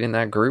I'm quite in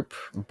that group,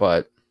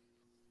 but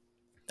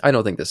I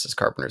don't think this is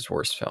Carpenter's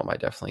worst film. I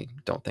definitely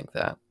don't think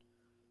that.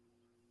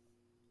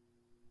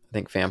 I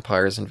think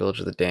Vampires and Village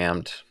of the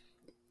Damned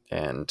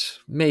and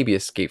maybe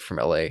Escape from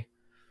LA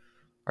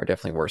are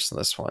definitely worse than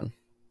this one.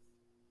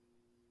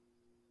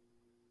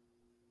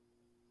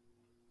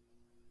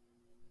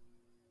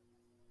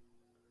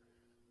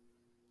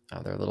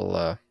 Their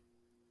little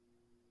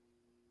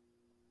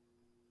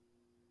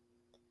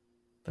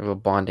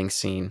bonding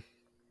scene.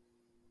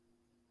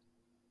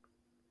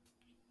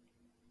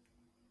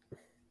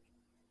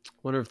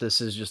 Wonder if this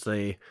is just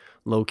a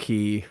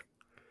low-key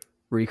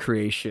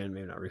recreation,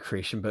 maybe not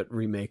recreation, but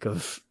remake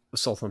of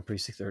Assault on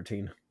Precinct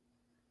 13.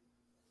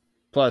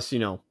 Plus, a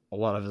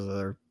lot of his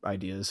other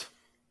ideas.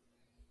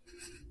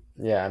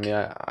 Yeah, I mean,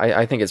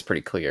 I think it's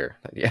pretty clear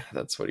that, yeah,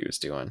 that's what he was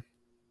doing.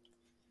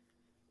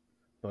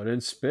 But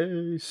in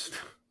space.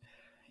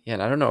 Yeah,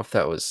 and I don't know if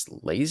that was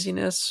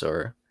laziness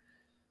or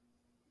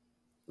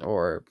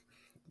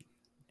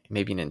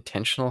maybe an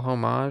intentional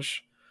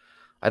homage.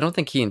 I don't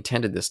think he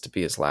intended this to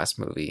be his last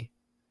movie.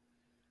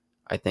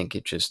 I think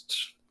it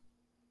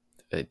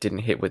didn't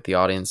hit with the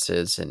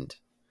audiences, and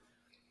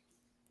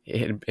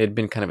it had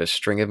been kind of a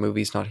string of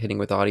movies not hitting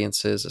with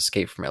audiences.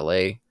 Escape from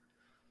LA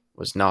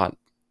was not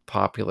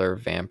popular.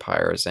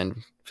 Vampires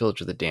and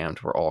Village of the Damned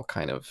were all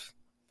kind of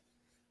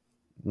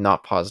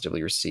not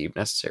positively received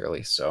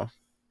necessarily. So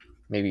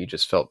maybe he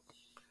felt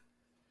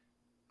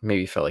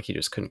like he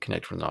just couldn't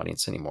connect with an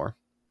audience anymore.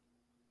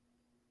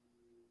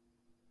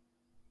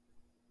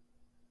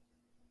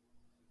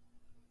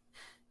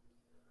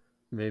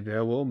 Maybe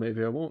I will,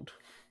 maybe I won't.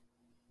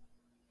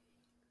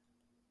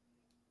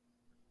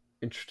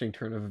 Interesting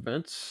turn of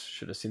events.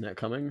 Should have seen that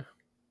coming.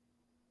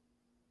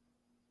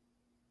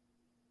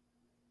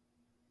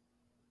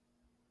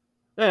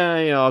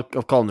 I'll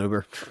call an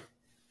Uber.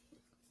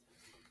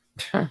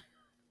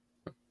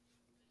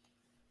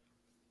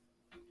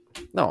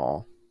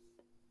 No.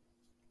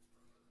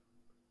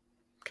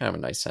 Kind of a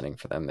nice ending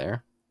for them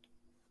there.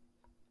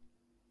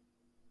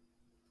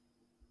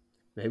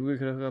 Maybe we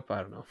could hook up.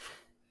 I don't know.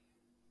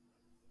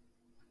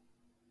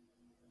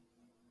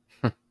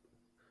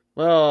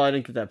 Well, I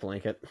didn't get that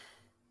blanket.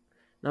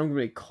 Now I'm going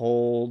to be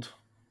cold.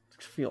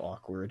 I feel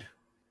awkward.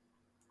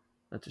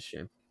 That's a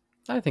shame.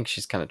 I think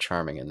she's kind of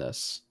charming in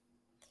this.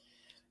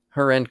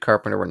 Her and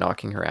Carpenter were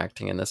knocking her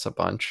acting in this a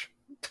bunch.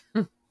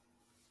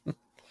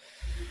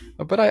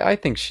 But I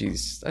think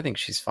she's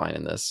fine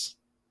in this.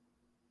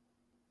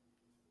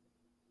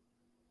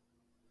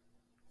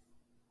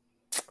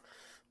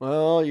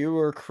 Well, you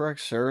were correct,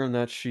 sir, in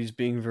that she's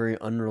being a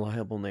very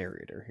unreliable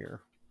narrator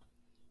here.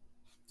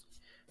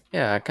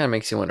 Yeah, it kind of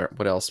makes you wonder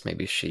what else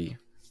maybe she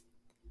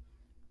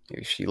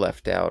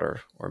left out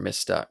or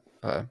missed up,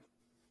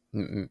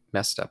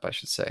 messed up, I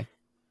should say.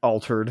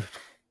 Altered.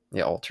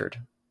 Yeah, altered.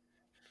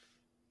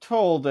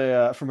 Told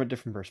from a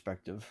different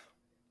perspective.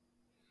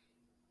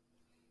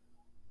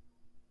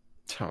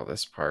 Oh,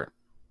 this part.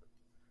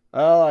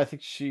 Well, I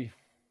think she...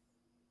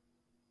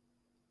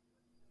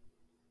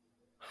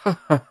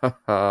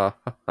 The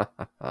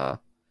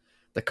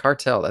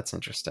cartel, that's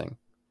interesting.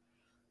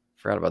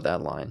 Forgot about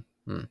that line.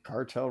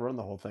 Cartel run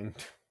the whole thing.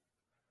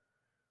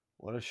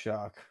 What a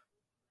shock.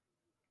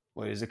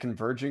 Wait, is it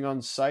converging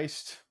on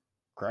Seist?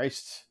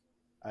 Christ?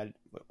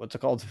 What's it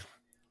called?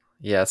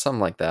 Yeah, something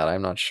like that.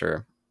 I'm not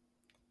sure.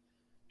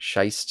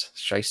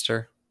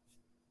 Shyster?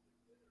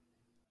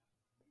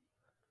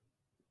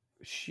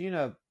 Is she in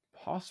a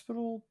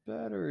hospital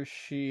bed or is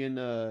she in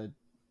her...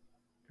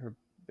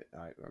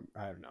 I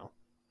don't know.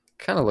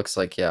 Kind of looks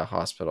like, yeah,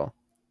 hospital.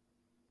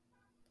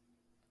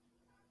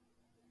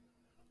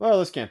 Well,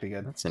 this can't be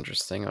good. That's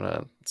interesting.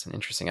 It's an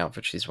interesting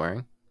outfit she's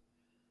wearing.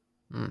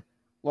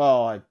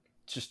 Well,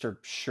 just her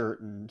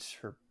shirt and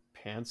her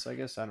pants, I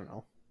guess. I don't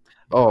know.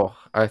 Oh,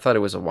 I thought it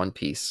was a one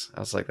piece. I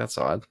was like, that's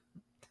odd.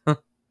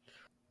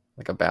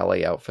 Like a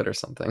ballet outfit or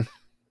something.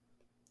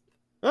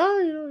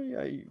 Oh,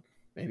 yeah,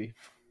 maybe.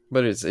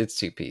 But it's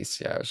two piece.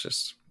 Yeah,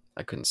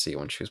 I couldn't see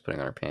when she was putting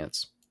on her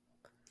pants.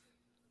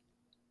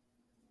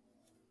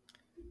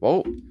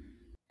 Whoa.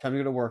 Time to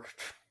go to work.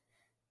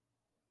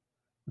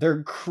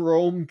 They're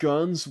chrome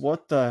guns.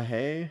 What the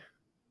hey?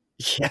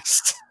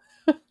 Yes.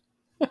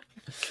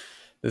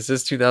 This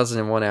is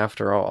 2001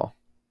 after all.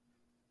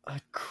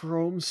 A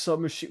chrome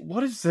submachine.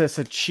 What is this?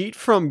 A cheat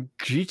from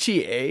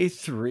GTA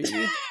 3?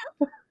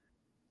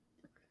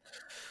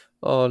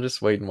 Oh,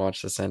 just wait and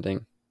watch this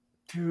ending.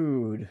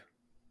 Dude.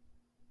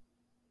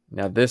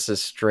 Now this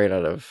is straight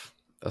out of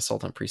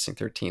Assault on Precinct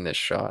 13, this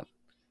shot.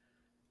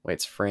 Wait,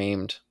 it's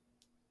framed.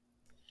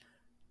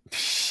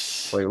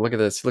 Wait, look at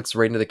this. He looks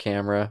right into the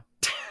camera.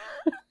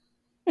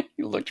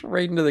 He looked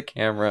right into the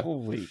camera.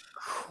 Holy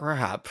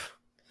crap.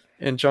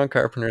 And John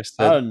Carpenter Out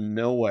said of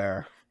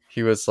nowhere.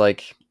 he was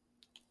like,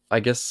 I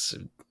guess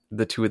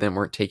the two of them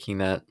weren't taking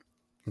that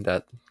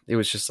it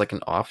was just like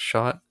an off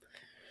shot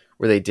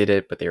where they did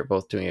it, but they were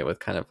both doing it with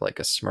kind of like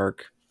a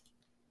smirk.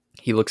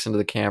 He looks into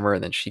the camera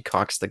and then she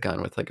cocks the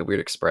gun with like a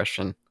weird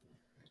expression.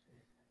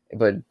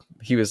 But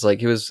he was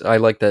like, I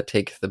like that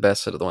take the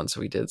best out of the ones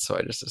we did, so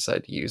I just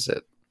decided to use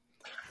it.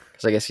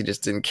 Because I guess he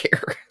just didn't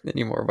care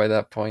anymore by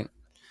that point.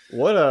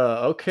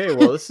 Okay,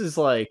 well, this is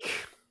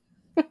like.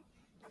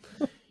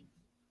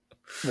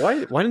 Why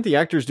didn't the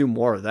actors do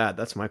more of that?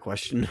 That's my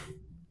question.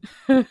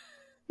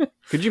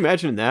 Could you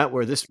imagine that,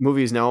 where this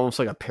movie is now almost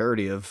like a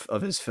parody of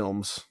his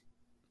films?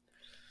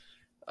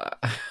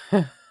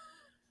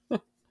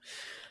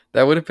 That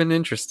would have been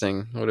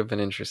interesting.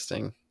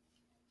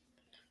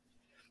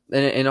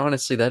 And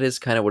honestly, that is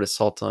kind of what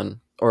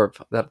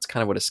that's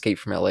kind of what Escape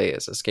from LA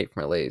is. Escape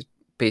from LA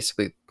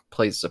basically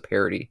plays as a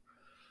parody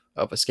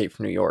of Escape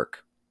from New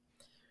York,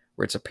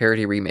 where it's a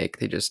parody remake.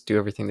 They just do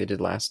everything they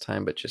did last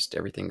time, but just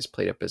everything's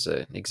played up as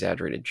an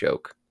exaggerated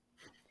joke.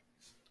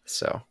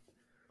 So,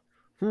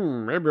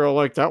 maybe I'll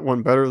like that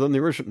one better than the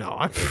original.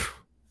 No,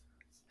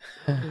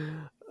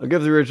 I'll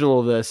give the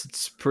original this.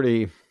 It's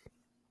pretty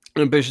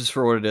ambitious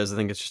for what it is. I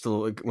think it's just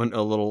went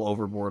a little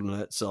overboard in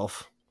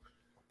itself.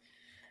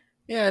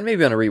 Yeah, and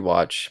maybe on a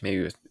rewatch,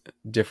 maybe with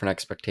different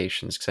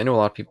expectations, because I know a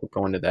lot of people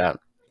go into that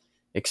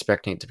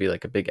expecting it to be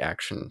like a big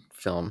action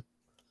film,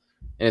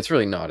 and it's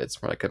really not.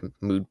 It's more like a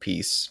mood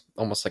piece,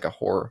 almost like a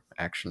horror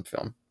action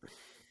film.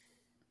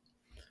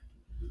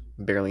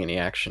 Barely any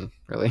action,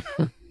 really.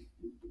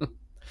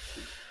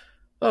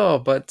 Oh,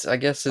 but I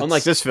guess it's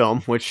unlike this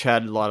film, which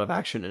had a lot of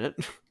action in it.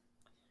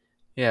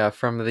 Yeah,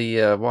 from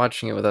the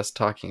watching it with us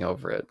talking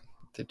over it,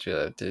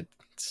 did it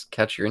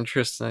catch your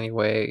interest in any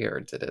way, or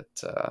did it?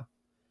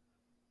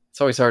 It's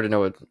always hard to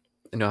know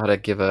how to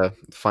give a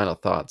final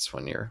thoughts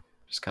when you're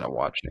just kind of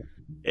watching.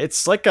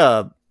 It's like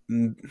I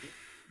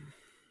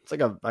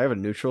have a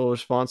neutral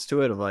response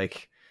to it of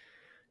like,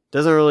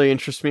 doesn't really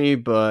interest me,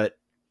 but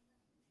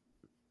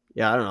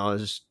yeah, I don't know.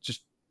 It's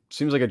just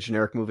seems like a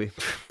generic movie.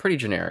 Pretty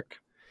generic.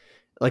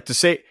 Like to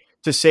say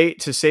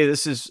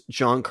this is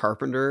John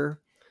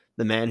Carpenter,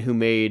 the man who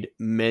made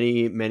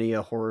many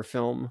a horror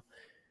film,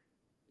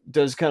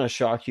 does kind of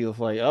shock you of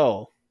like,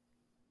 oh,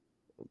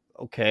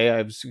 okay,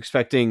 I was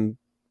expecting,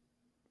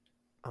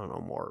 I don't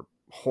know, more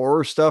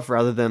horror stuff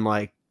rather than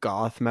like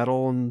goth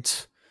metal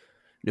and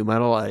nu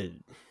metal.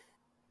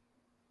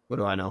 What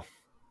do I know?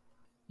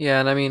 Yeah,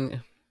 and I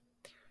mean,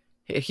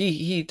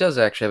 he does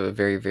actually have a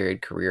very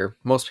varied career.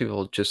 Most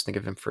people just think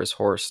of him for his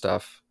horror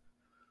stuff,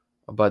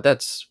 but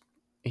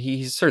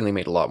he's certainly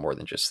made a lot more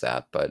than just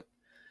that. But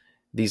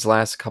these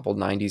last couple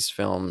 90s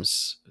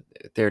films,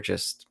 they're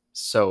just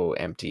so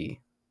empty.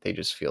 They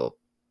just feel,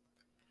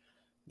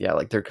 yeah,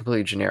 like they're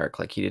completely generic,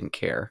 like he didn't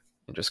care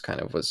and just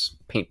kind of was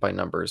paint by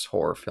numbers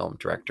horror film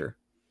director.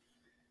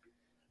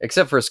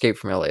 Except for Escape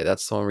from LA.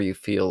 That's the one where you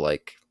feel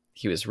like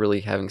he was really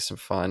having some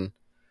fun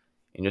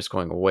and just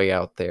going way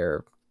out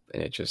there,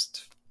 and it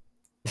just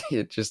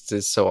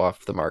is so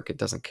off the mark. It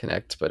doesn't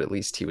connect, but at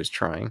least he was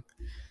trying.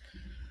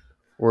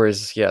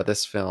 Whereas, yeah,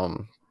 this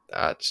film,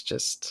 it's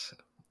just,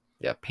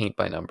 yeah, paint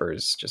by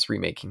numbers, just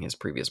remaking his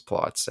previous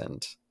plots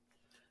and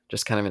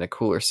just kind of in a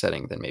cooler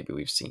setting than maybe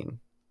we've seen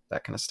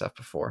that kind of stuff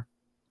before.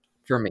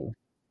 For me.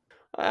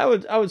 I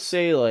would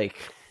say like,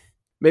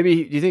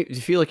 maybe do you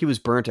feel like he was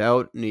burnt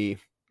out and he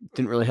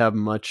didn't really have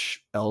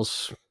much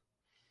else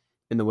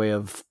in the way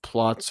of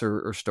plots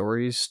or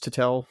stories to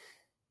tell?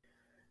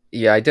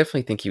 Yeah, I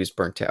definitely think he was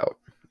burnt out.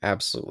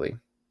 Absolutely.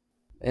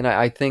 And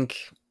I think,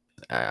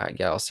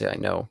 yeah, I'll say I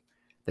know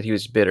that he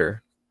was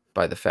bitter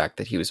by the fact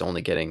that he was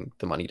only getting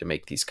the money to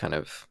make these kind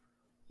of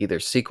either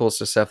sequels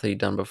to stuff that he'd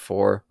done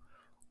before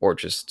or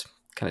just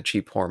kind of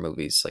cheap horror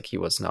movies. Like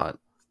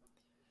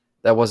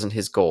that wasn't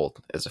his goal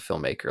as a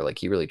filmmaker. Like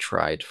he really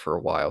tried for a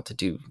while to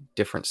do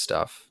different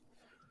stuff.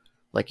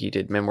 Like he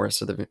did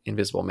Memoirs of the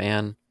Invisible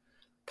Man,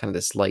 kind of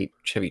this light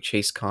Chevy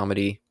Chase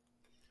comedy.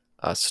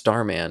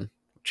 Starman,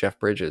 Jeff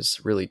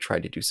Bridges really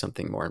tried to do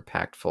something more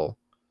impactful,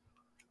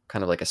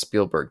 kind of like a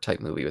Spielberg type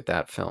movie with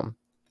that film.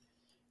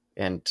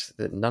 And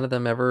none of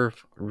them ever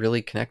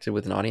really connected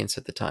with an audience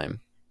at the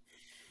time.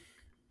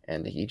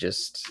 And he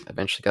just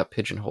eventually got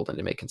pigeonholed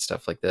into making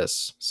stuff like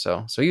this.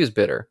 So he was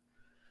bitter.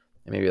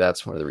 And maybe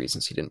that's one of the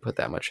reasons he didn't put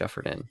that much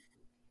effort in.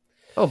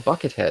 Oh,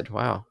 Buckethead.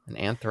 Wow. An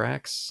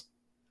Anthrax.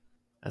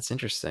 That's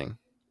interesting.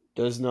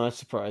 Does not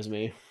surprise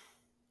me.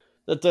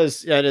 That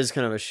does, yeah, it is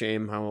kind of a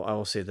shame. I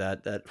will say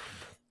that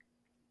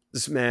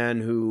this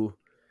man who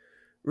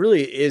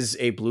really is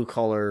a blue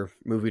collar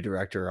movie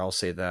director, I'll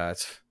say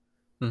that.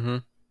 Mm-hmm.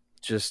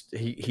 Just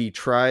he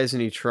tries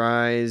and he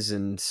tries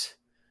and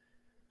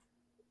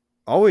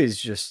always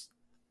just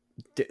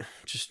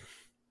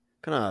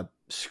kind of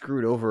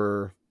screwed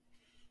over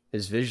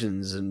his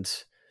visions and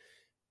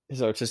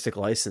his artistic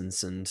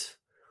license and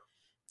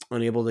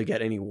unable to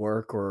get any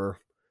work or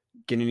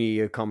get any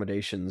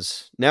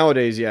accommodations.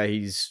 Nowadays, yeah,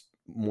 he's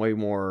way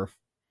more,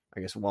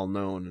 I guess, well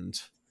known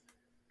and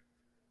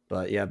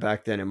but yeah,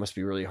 back then it must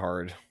be really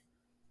hard.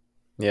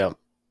 Yeah.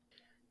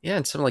 Yeah,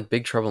 and something like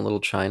Big Trouble in Little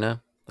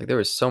China. Like there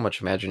was so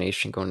much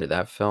imagination going into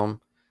that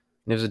film,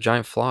 and it was a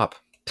giant flop.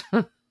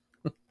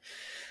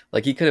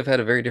 Like he could have had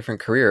a very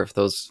different career if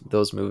those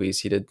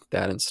movies he did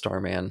that and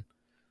Starman,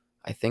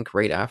 I think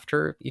right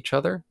after each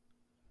other.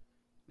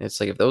 It's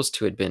like if those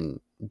two had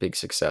been big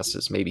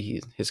successes,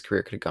 maybe his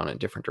career could have gone in a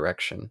different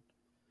direction.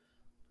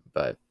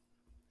 But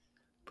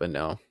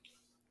no.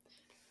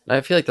 And I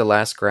feel like the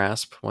Last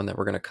Grasp, one that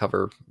we're going to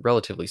cover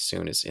relatively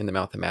soon, is In the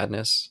Mouth of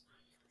Madness.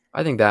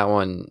 I think that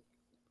one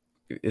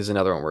is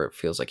another one where it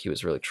feels like he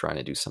was really trying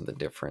to do something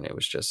different. It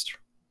was just,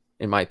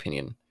 in my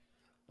opinion,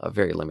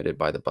 very limited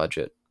by the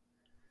budget.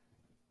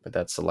 But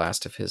that's the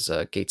last of his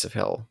Gates of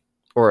Hell,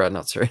 or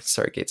not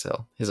sorry, Gates of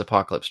Hell, his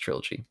Apocalypse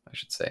trilogy, I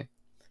should say.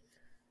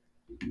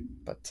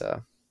 But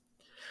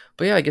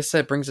yeah, I guess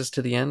that brings us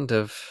to the end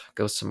of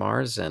Ghosts of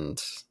Mars,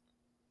 and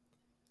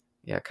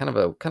yeah, kind of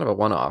a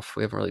one off.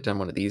 We haven't really done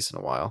one of these in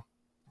a while.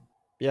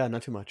 Yeah,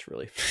 not too much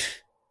really.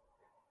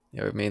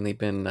 Yeah, we've mainly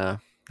been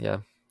yeah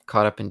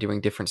caught up in doing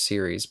different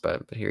series,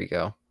 but here you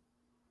go.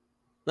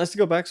 Nice to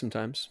go back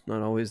sometimes.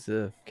 Not always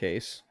the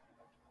case,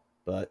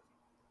 but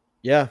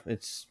yeah,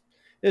 it's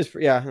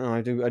yeah. No,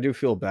 I do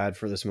feel bad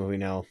for this movie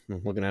now.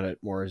 I'm looking at it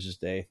more as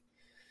just a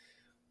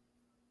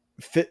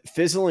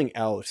fizzling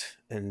out,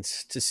 and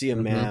to see a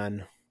Mm-hmm.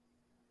 man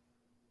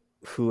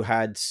who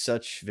had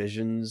such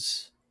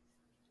visions,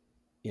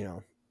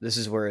 this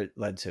is where it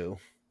led to,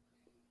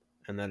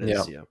 and that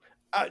Yeah, is,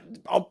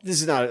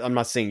 this is not. I'm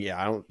not saying,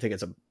 yeah, I don't think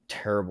it's a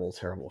terrible,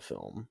 terrible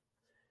film.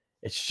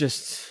 It's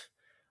just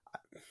I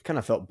kind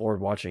of felt bored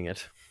watching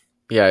it.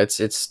 yeah,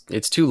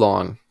 it's too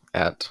long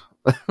at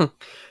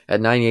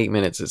at 98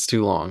 minutes. It's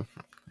too long.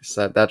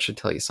 So that should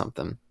tell you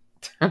something.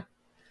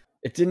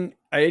 It didn't.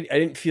 I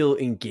didn't feel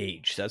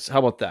engaged. That's how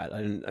about that?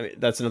 I didn't. I mean,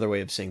 that's another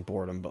way of saying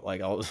boredom, but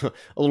like a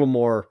little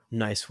more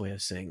nice way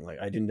of saying like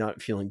I did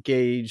not feel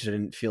engaged. I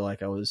didn't feel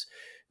like I was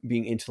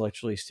being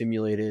intellectually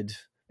stimulated.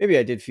 Maybe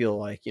I did feel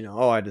like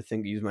I had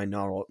to use my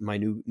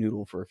new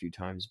noodle for a few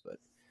times, but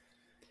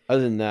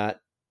other than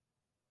that,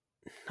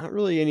 not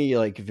really any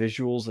like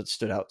visuals that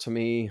stood out to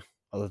me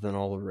other than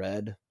all the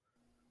red.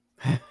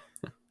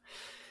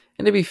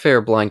 And to be fair,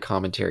 blind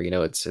commentary,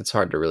 it's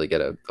hard to really get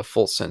a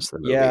full sense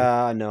of the movie.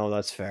 Yeah, no,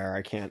 that's fair.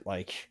 I can't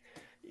like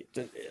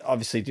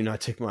obviously do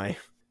not take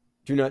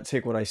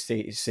what I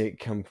say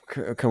come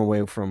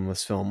away from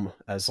this film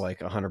as like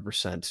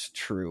 100%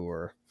 true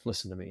or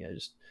listen to me. I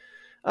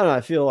don't know.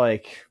 I feel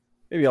like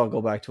maybe I'll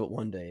go back to it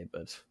one day,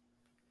 but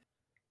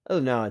other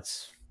than now,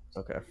 it's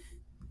okay.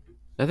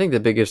 I think the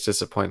biggest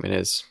disappointment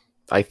is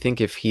I think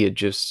if he had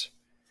just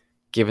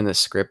given the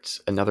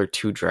script another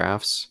two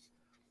drafts,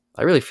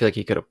 I really feel like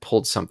he could have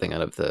pulled something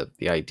out of the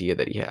idea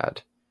that he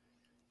had.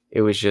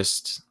 It was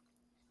just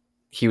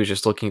he was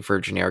just looking for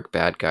a generic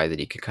bad guy that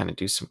he could kind of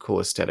do some cool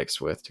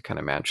aesthetics with to kind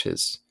of match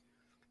his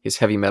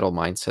heavy metal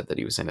mindset that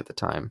he was in at the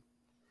time.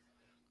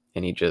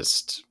 And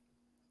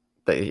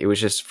it was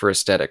just for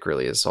aesthetic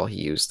really is all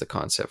he used the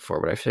concept for.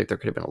 But I feel like there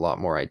could have been a lot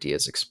more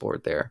ideas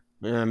explored there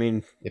Yeah, I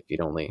mean, if you'd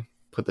only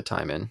put the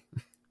time in.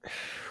 I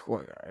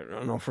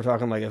don't know if we're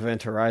talking like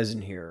Event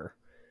Horizon here,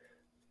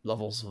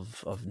 levels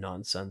of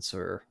nonsense,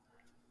 or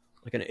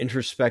like an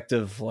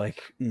introspective,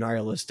 like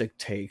nihilistic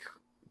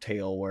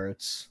tale where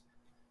it's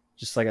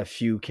just like a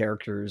few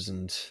characters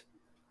and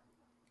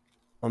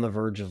on the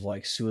verge of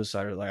like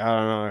suicide or like I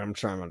don't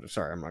know.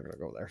 Sorry, I'm not gonna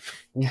go there.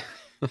 Yeah,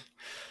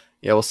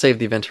 yeah. We'll save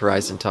the Event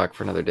Horizon talk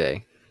for another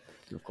day.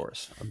 Of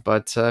course.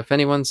 But if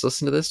anyone's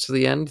listened to this to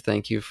the end,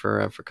 thank you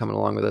for coming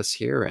along with us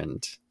here.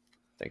 And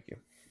Thank you.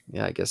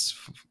 yeah, I guess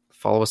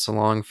follow us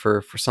along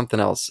for something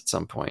else at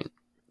some point.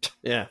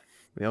 Yeah,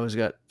 we always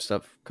got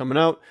stuff coming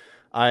out.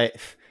 I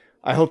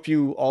I hope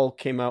you all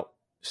came out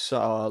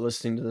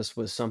listening to this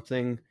with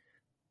something.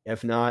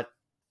 If not,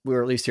 we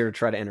were at least here to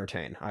try to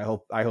entertain. I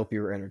hope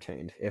you were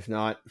entertained. If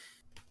not,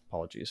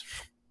 apologies.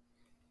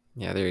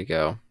 Yeah, there you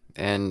go.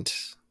 And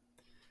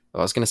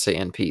well, I was going to say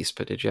in peace,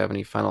 but did you have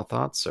any final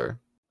thoughts or?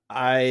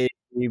 I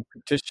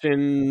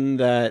petition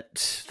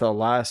that the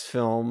last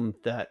film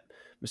that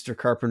Mr.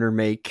 Carpenter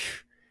make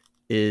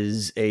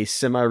is a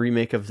semi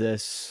remake of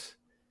this,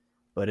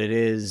 but it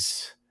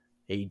is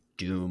a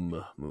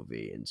Doom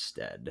movie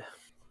instead.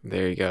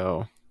 There you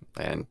go.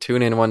 And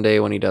tune in one day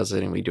when he does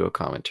it and we do a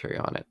commentary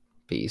on it.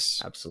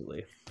 Peace.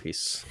 Absolutely.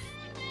 Peace.